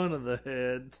the front of the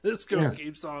head. This girl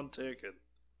keeps on ticking.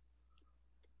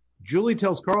 Julie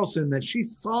tells Carlson that she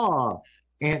saw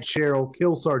Aunt Cheryl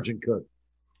kill Sergeant Cook,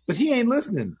 but he ain't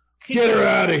listening. Get her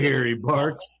out of here, he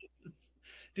barks.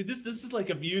 Dude, this is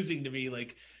like amusing to me.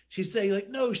 Like she's saying, like,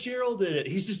 no, Cheryl did it.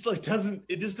 He's just like doesn't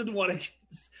want to.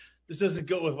 This doesn't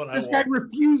go with what I want. This guy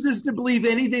refuses to believe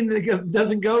anything that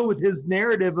doesn't go with his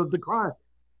narrative of the crime.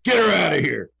 Get her out of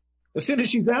here. As soon as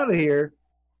she's out of here,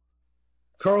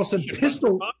 Carlson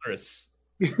pistol. Congress.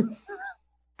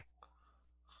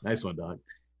 Nice one, Doc.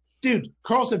 Dude,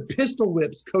 Carlson pistol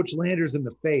whips Coach Landers in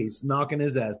the face, knocking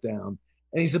his ass down.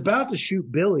 And he's about to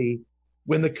shoot Billy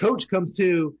when the coach comes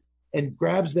to and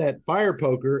grabs that fire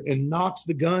poker and knocks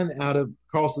the gun out of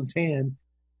Carlson's hand,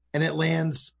 and it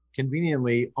lands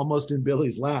conveniently almost in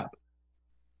Billy's lap.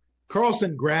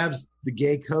 Carlson grabs the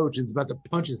gay coach and is about to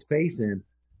punch his face in,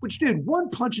 which, dude, one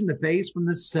punch in the face from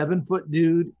this 7-foot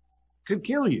dude could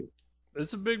kill you.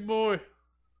 It's a big boy.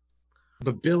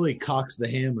 But Billy cocks the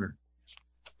hammer.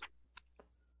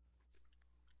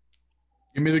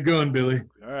 Give me the gun, Billy.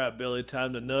 All right, Billy,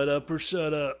 time to nut up or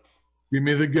shut up. Give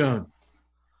me the gun.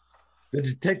 The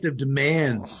detective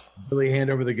demands Billy hand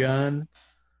over the gun,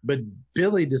 but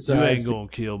Billy decides You ain't gonna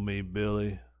kill me,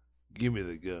 Billy. Give me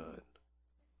the gun.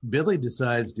 Billy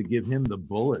decides to give him the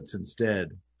bullets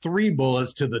instead. 3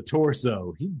 bullets to the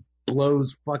torso. He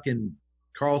blows fucking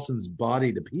Carlson's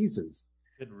body to pieces.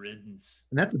 Good riddance.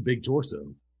 And that's a big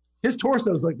torso. His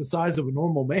torso is like the size of a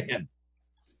normal man.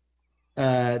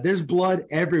 There's blood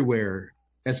everywhere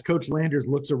as Coach Landers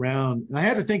looks around. And I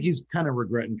had to think he's kind of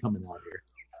regretting coming out here.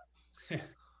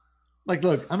 Like,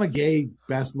 look, I'm a gay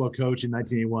basketball coach in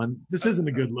 1981. This isn't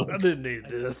a good look. I didn't need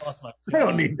this. I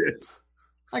don't need this.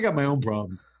 I got my own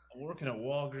problems. I'm working at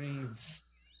Walgreens.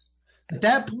 At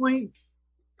that point,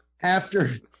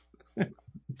 after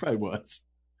probably was.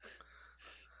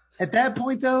 At that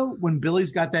point, though, when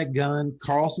Billy's got that gun,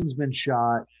 Carlson's been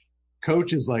shot.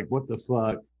 Coach is like, what the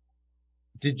fuck?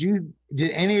 Did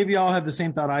any of y'all have the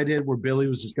same thought I did, where Billy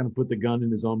was just going to put the gun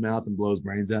in his own mouth and blow his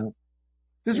brains out?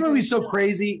 This movie's so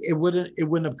crazy, it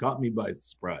wouldn't have caught me by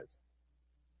surprise.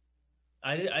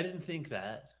 I didn't think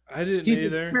that. I didn't He's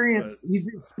either.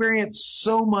 experienced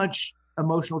so much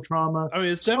emotional trauma. I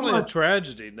mean, it's so definitely a much-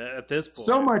 tragedy at this point.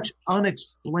 So much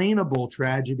unexplainable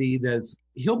tragedy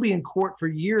he'll be in court for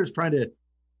years trying to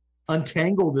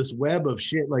untangle this web of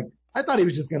shit. Like, I thought he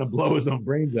was just going to blow his own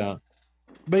brains out,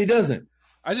 but he doesn't.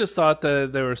 I just thought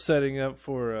that they were setting up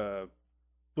for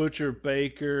Butcher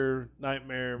Baker,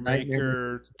 Nightmare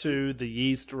Maker 2, The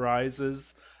Yeast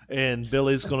Rises, and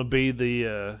Billy's going to be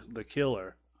the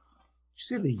killer. Did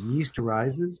you say The Yeast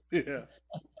Rises? Yeah.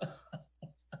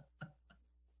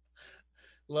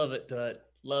 Love it, Tut.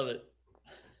 Love it.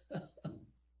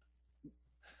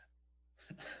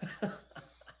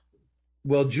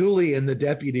 Well, Julie and the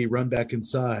deputy run back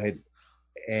inside,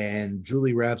 and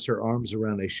Julie wraps her arms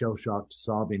around a shell-shocked,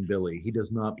 sobbing Billy. He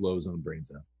does not blow his own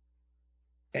brains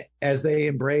out. As they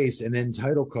embrace, an end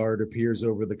title card appears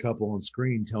over the couple on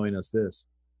screen telling us this.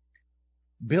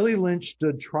 Billy Lynch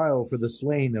stood trial for the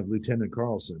slaying of Lieutenant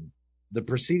Carlson. The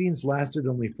proceedings lasted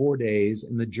only 4 days,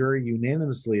 and the jury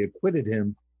unanimously acquitted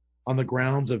him on the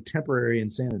grounds of temporary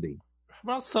insanity. How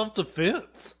about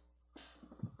self-defense?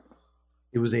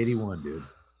 It was 81, dude.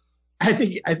 I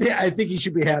think he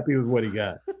should be happy with what he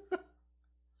got.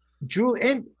 Julie,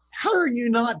 and how are you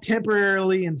not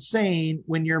temporarily insane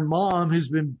when your mom, who's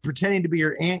been pretending to be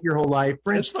your aunt your whole life,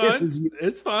 French kisses you?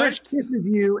 It's fine. French kisses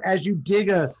you as you dig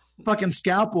a fucking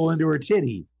scalpel into her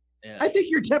titty. Yeah. I think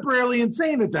you're temporarily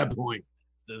insane at that point.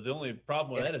 The only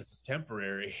problem with that is it's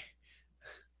temporary.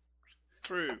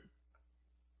 True.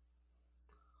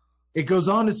 It goes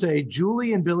on to say,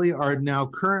 Julie and Billy are now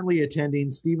currently attending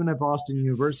Stephen F. Austin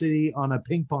University on a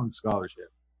ping pong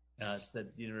scholarship. It's the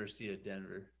University of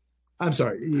Denver. I'm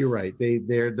sorry, you're right.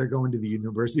 They're going to the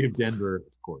University of Denver,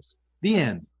 of course. The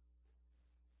end.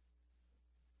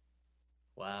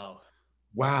 Wow.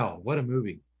 Wow, what a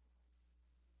movie.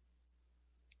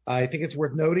 I think it's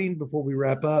worth noting before we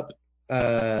wrap up,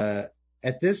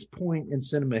 at this point in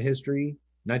cinema history,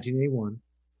 1981,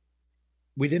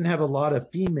 we didn't have a lot of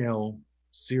female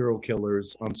serial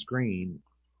killers on screen.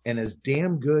 And as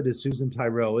damn good as Susan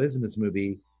Tyrrell is in this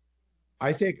movie,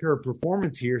 I think her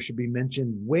performance here should be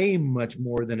mentioned way much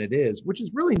more than it is, which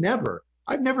is really never.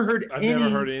 I've never heard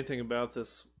anything about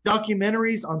this.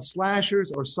 Documentaries on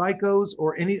slashers or psychos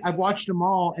or any. I've watched them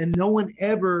all, and no one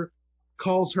ever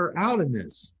calls her out in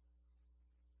this.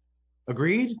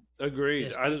 Agreed?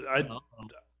 Agreed.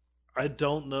 I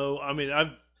don't know. I mean,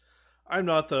 I'm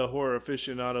not the horror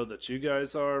aficionado that you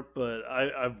guys are, but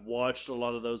I've watched a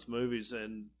lot of those movies,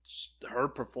 and her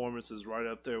performance is right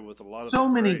up there with a lot of so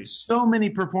many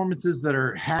performances that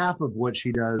are half of what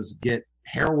she does get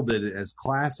heralded as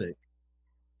classic,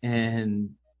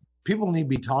 and people need to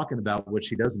be talking about what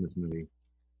she does in this movie.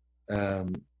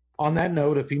 On that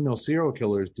note of female serial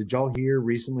killers, did y'all hear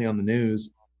recently on the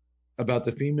news about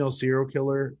the female serial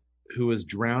killer who was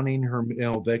drowning her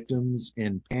male victims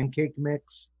in pancake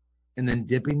mix and then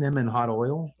dipping them in hot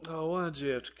oil? Oh, why'd you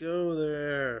have to go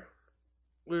there?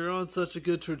 We were on such a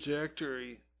good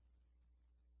trajectory.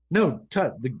 No,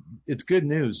 Tut, it's good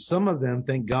news. Some of them,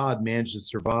 thank God, managed to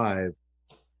survive,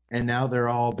 and now they're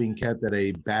all being kept at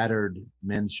a battered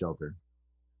men's shelter.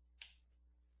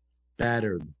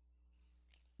 Battered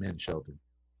men's shelter.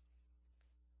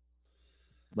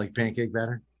 Like pancake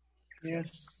batter?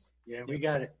 Yes. Yeah, we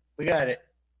got it. We got it.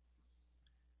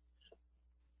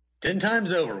 10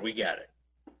 times over, we got it.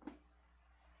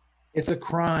 It's a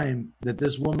crime that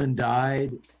this woman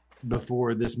died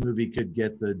before this movie could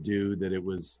get the due that it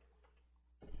was.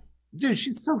 Dude,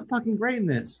 she's so fucking great in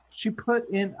this. She put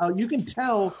in, you can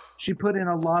tell she put in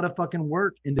a lot of fucking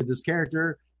work into this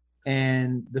character.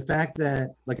 And the fact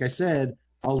that, like I said,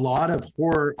 a lot of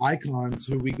horror icons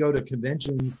who we go to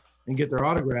conventions and get their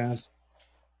autographs,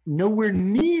 nowhere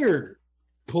near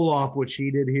pull off what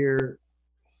she did here.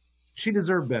 She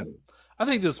deserved better. I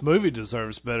think this movie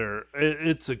deserves better.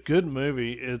 It's a good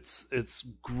movie. It's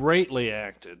greatly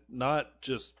acted, not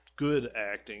just good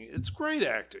acting. It's great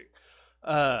acting.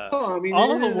 I mean,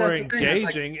 all of them were that's the thing. It's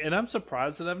engaging, and I'm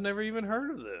surprised that I've never even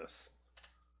heard of this.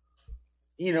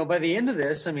 You know, by the end of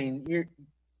this, I mean,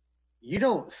 you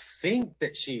don't think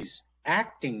that she's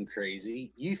acting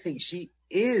crazy. You think she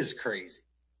is crazy.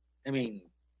 I mean,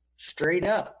 straight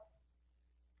up.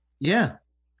 Yeah.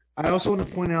 I also want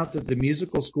to point out that the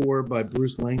musical score by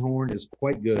Bruce Langhorne is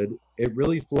quite good. It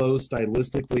really flows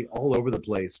stylistically all over the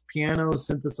place. Piano,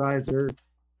 synthesizer,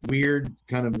 weird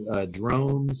kind of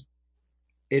drones.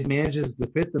 It manages to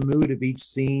fit the mood of each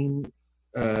scene,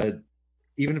 even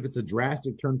if it's a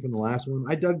drastic turn from the last one.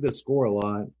 I dug the score a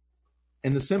lot.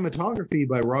 And the cinematography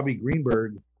by Robbie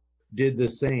Greenberg did the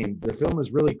same. The film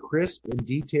is really crisp and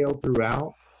detailed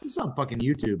throughout. It's on fucking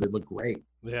YouTube. It looked great.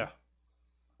 Yeah.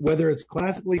 Whether it's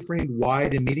classically framed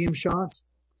wide and medium shots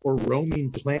or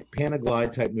roaming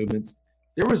panaglide type movements.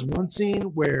 There was one scene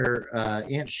where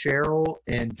Aunt Cheryl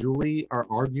and Julie are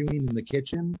arguing in the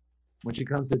kitchen when she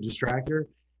comes to distract her,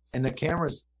 and the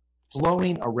camera's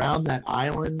flowing around that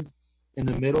island in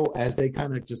the middle as they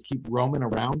kind of just keep roaming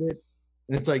around it.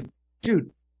 And it's like,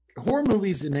 dude, horror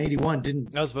movies in 81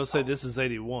 didn't... I was about to say, this is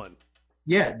 81.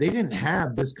 Yeah, they didn't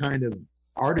have this kind of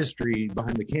artistry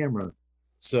behind the camera.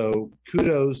 So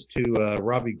kudos to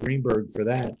Robbie Greenberg for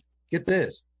that. Get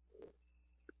this.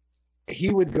 He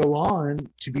would go on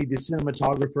to be the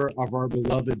cinematographer of our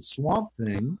beloved Swamp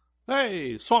Thing.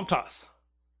 Hey, Swamp Toss.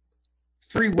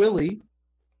 Free Willy.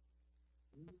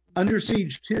 Under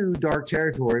Siege 2, Dark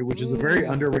Territory, which is a very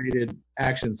underrated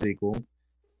action sequel.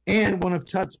 And one of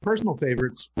Tut's personal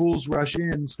favorites, Fools Rush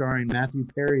In, starring Matthew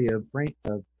Perry of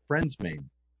Friends fame.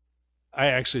 I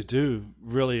actually do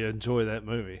really enjoy that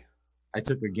movie. I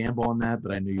took a gamble on that,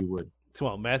 but I knew you would. Come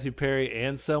on, Matthew Perry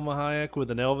and Selma Hayek with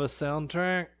an Elvis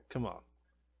soundtrack? Come on.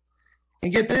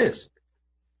 And get this.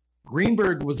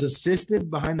 Greenberg was assisted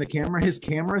behind the camera. His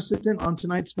camera assistant on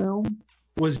tonight's film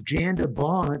was Jan de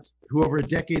Bont, who over a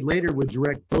decade later would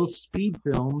direct both Speed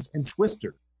films and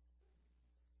Twister.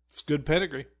 It's good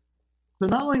pedigree. So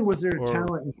not only was there Or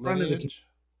talent in front of the lineage.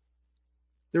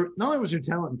 not only was there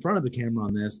talent in front of the camera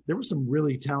on this, there were some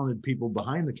really talented people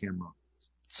behind the camera.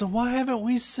 So why haven't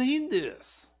we seen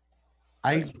this?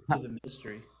 I The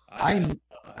mystery.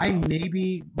 I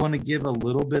maybe want to give a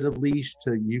little bit of leash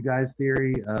to you guys'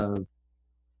 theory of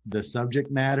the subject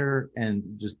matter,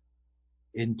 and just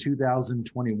in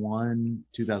 2021,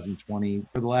 2020,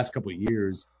 for the last couple of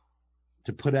years,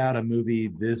 to put out a movie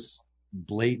this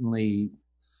blatantly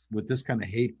with this kind of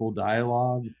hateful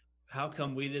dialogue. How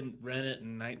come we didn't rent it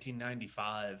in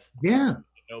 1995? Yeah.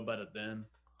 Know about it then.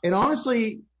 And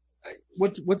honestly,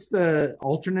 what's the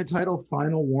alternate title?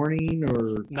 Final Warning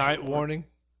or Night Warning.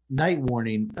 Night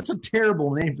Warning. That's a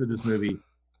terrible name for this movie.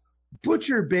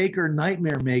 Butcher Baker,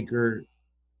 Nightmare Maker.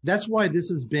 That's why this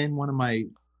has been one of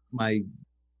my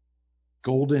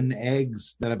golden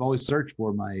eggs that I've always searched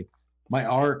for, my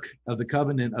Ark of the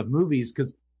Covenant of movies,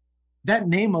 because that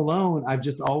name alone I've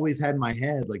just always had in my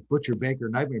head, like Butcher Baker,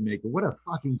 Nightmare Maker. What a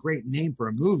fucking great name for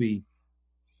a movie.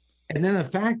 And then the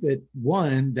fact that,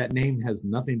 one, that name has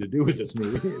nothing to do with this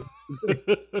movie.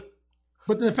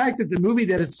 But the fact that the movie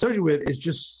that it's associated with is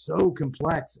just so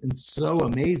complex and so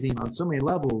amazing on so many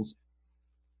levels.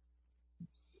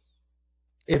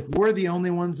 If we're the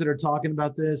only ones that are talking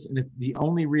about this, and if the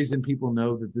only reason people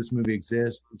know that this movie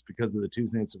exists is because of the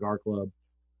Tuesday Night Cigar Club,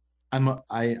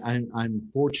 I'm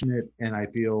fortunate, and I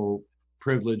feel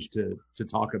privileged to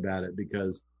talk about it,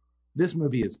 because this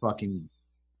movie is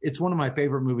it's one of my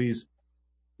favorite movies,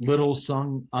 little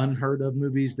sung, unheard of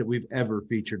movies that we've ever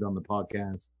featured on the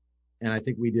podcast. And I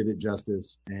think we did it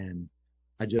justice. And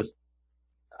I just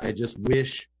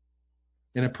wish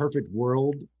in a perfect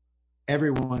world,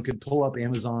 everyone could pull up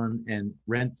Amazon and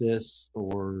rent this,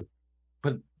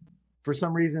 but for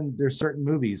some reason, there's certain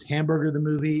movies, Hamburger the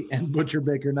movie and Butcher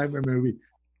Baker Nightmare movie.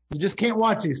 You just can't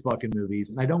watch these fucking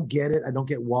movies. And I don't get it. I don't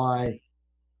get why.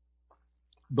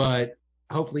 But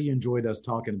hopefully you enjoyed us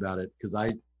talking about it, because I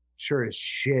sure as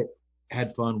shit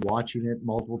had fun watching it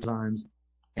multiple times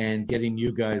and getting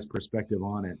you guys' perspective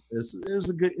on it. It was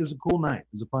a cool night. It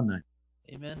was a fun night.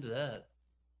 Amen to that.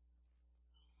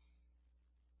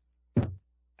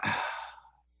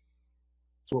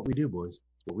 It's what we do, boys.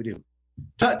 It's what we do.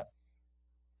 Tut!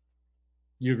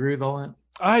 You agree with all that?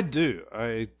 I do.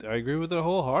 I agree with it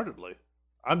wholeheartedly.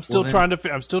 I'm still Well, trying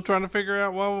to figure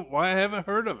out why I haven't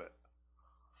heard of it.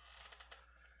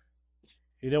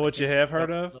 You know what you have heard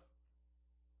of?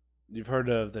 You've heard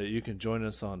of that you can join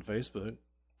us on Facebook,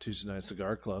 Tuesday Night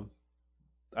Cigar Club.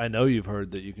 I know you've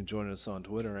heard that you can join us on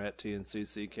Twitter at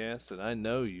TNCCcast, and I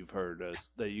know you've heard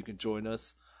that you can join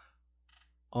us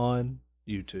on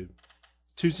YouTube.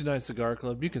 Tuesday Night Cigar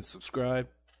Club. You can subscribe,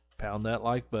 pound that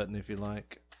like button if you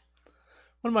like.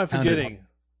 What am I forgetting?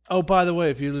 Oh, by the way,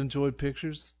 if you enjoyed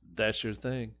pictures, that's your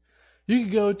thing. You can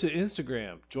go to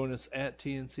Instagram, join us at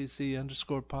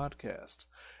TNCC_podcast.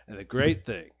 And the great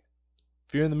thing,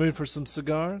 if you're in the mood for some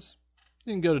cigars,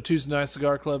 you can go to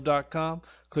TuesdayNightCigarClub.com,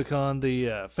 click on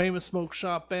the Famous Smoke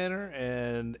Shop banner,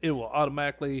 and it will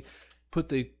automatically put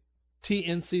the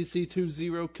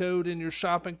TNCC20 code in your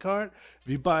shopping cart.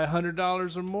 If you buy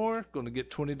 $100 or more, going to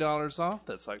get $20 off.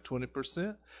 That's like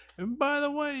 20%. And by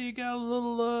the way, you got a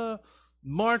little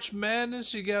March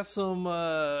Madness. You got some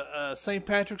St.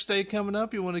 Patrick's Day coming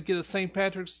up. You want to get a St.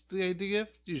 Patrick's Day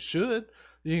gift? You should.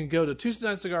 You can go to Tuesday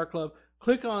Night Cigar Club,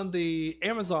 click on the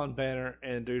Amazon banner,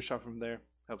 and do your shop from there.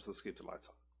 Helps us keep the lights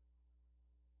on.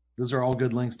 Those are all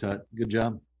good links, Tut. Good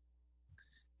job.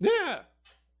 Yeah.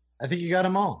 I think you got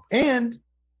them all. And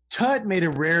Tut made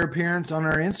a rare appearance on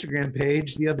our Instagram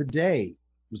page the other day.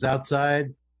 Was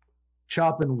outside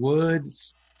chopping wood,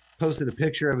 posted a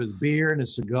picture of his beer and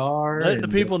his cigar. Letting the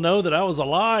people know that I was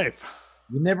alive.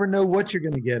 You never know what you're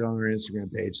going to get on our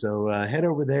Instagram page. So head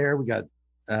over there. We got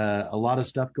a lot of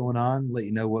stuff going on. Let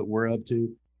you know what we're up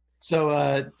to.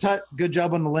 So Tut, good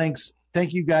job on the links.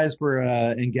 Thank you guys for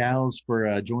and gals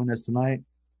for joining us tonight.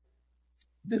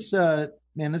 This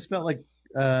this felt like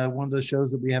one of those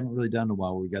shows that we haven't really done in a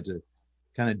while, where we got to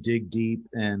kind of dig deep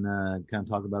and kind of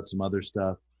talk about some other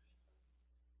stuff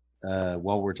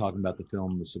while we're talking about the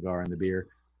film, the cigar, and the beer.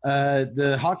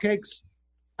 The hotcakes,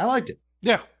 I liked it.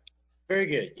 Yeah. Very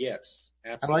good. Yes,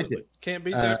 absolutely. I liked it. Can't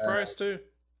beat that price, too.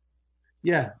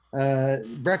 Yeah.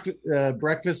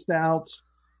 Breakfast stout,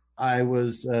 I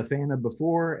was a fan of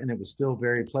before, and it was still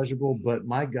very pleasurable. But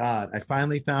my God, I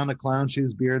finally found a Clown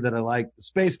Shoes beer that I like. The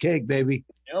Space Cake, baby.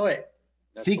 Know it.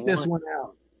 That's Seek the this one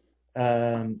out.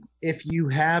 If you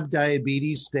have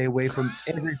diabetes, stay away from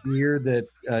every beer that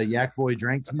Yak Boy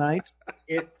drank tonight.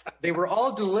 They were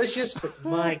all delicious, but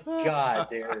my God,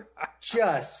 they're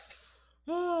just...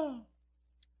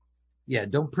 Yeah,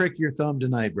 don't prick your thumb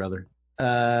tonight, brother.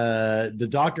 The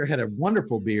doctor had a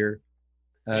wonderful beer.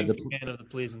 The fan of the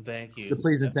Please and Thank You. The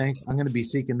Please and Thanks. I'm going to be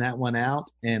seeking that one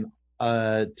out. And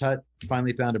Tut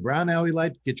finally found a brown ale he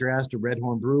liked. Get your ass to Red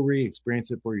Horn Brewery.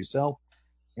 Experience it for yourself.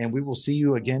 And we will see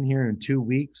you again here in 2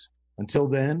 weeks. Until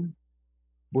then,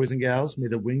 boys and gals, may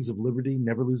the wings of liberty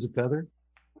never lose a feather.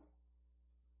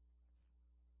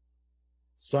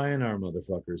 Sayonara,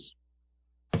 motherfuckers.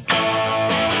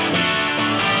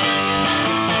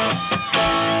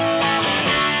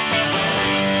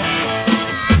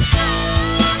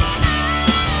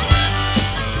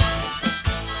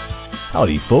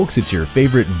 Howdy, folks. It's your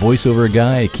favorite voiceover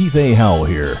guy, Keith A. Howell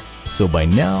here. So by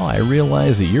now, I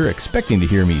realize that you're expecting to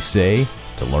hear me say,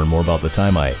 to learn more about the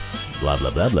time I blah,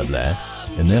 blah, blah, blah, blah,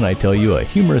 and then I tell you a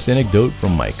humorous anecdote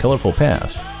from my colorful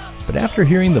past. But after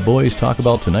hearing the boys talk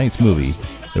about tonight's movie,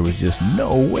 there was just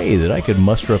no way that I could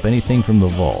muster up anything from the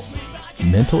vault.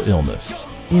 Mental illness,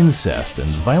 incest, and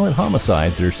violent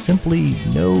homicides are simply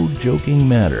no joking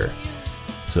matter.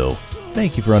 So,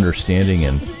 thank you for understanding,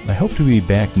 and I hope to be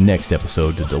back next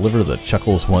episode to deliver the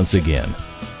chuckles once again.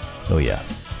 Oh yeah,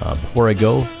 before I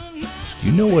go, do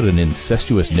you know what an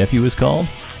incestuous nephew is called?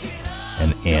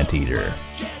 An anteater.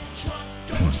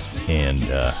 And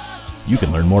you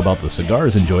can learn more about the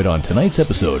cigars enjoyed on tonight's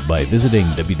episode by visiting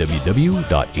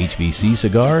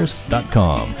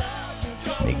www.hvccigars.com.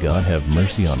 May God have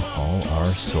mercy on all our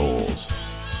souls.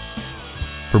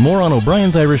 For more on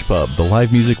O'Brien's Irish Pub, the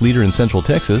live music leader in Central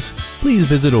Texas, please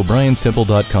visit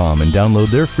o'brienstemple.com and download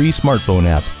their free smartphone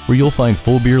app, where you'll find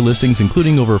full beer listings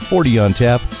including over 40 on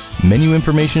tap, menu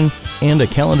information, and a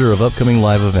calendar of upcoming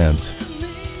live events.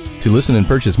 To listen and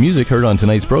purchase music heard on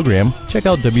tonight's program, check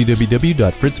out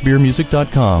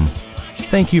www.fritzbeermusic.com.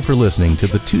 Thank you for listening to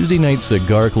the Tuesday Night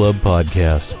Cigar Club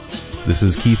podcast. This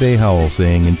is Keith A. Howell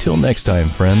saying until next time,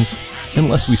 friends,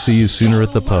 unless we see you sooner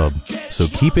at the pub. So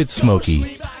keep it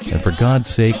smoky, and for God's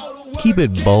sake, keep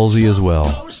it ballsy as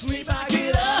well.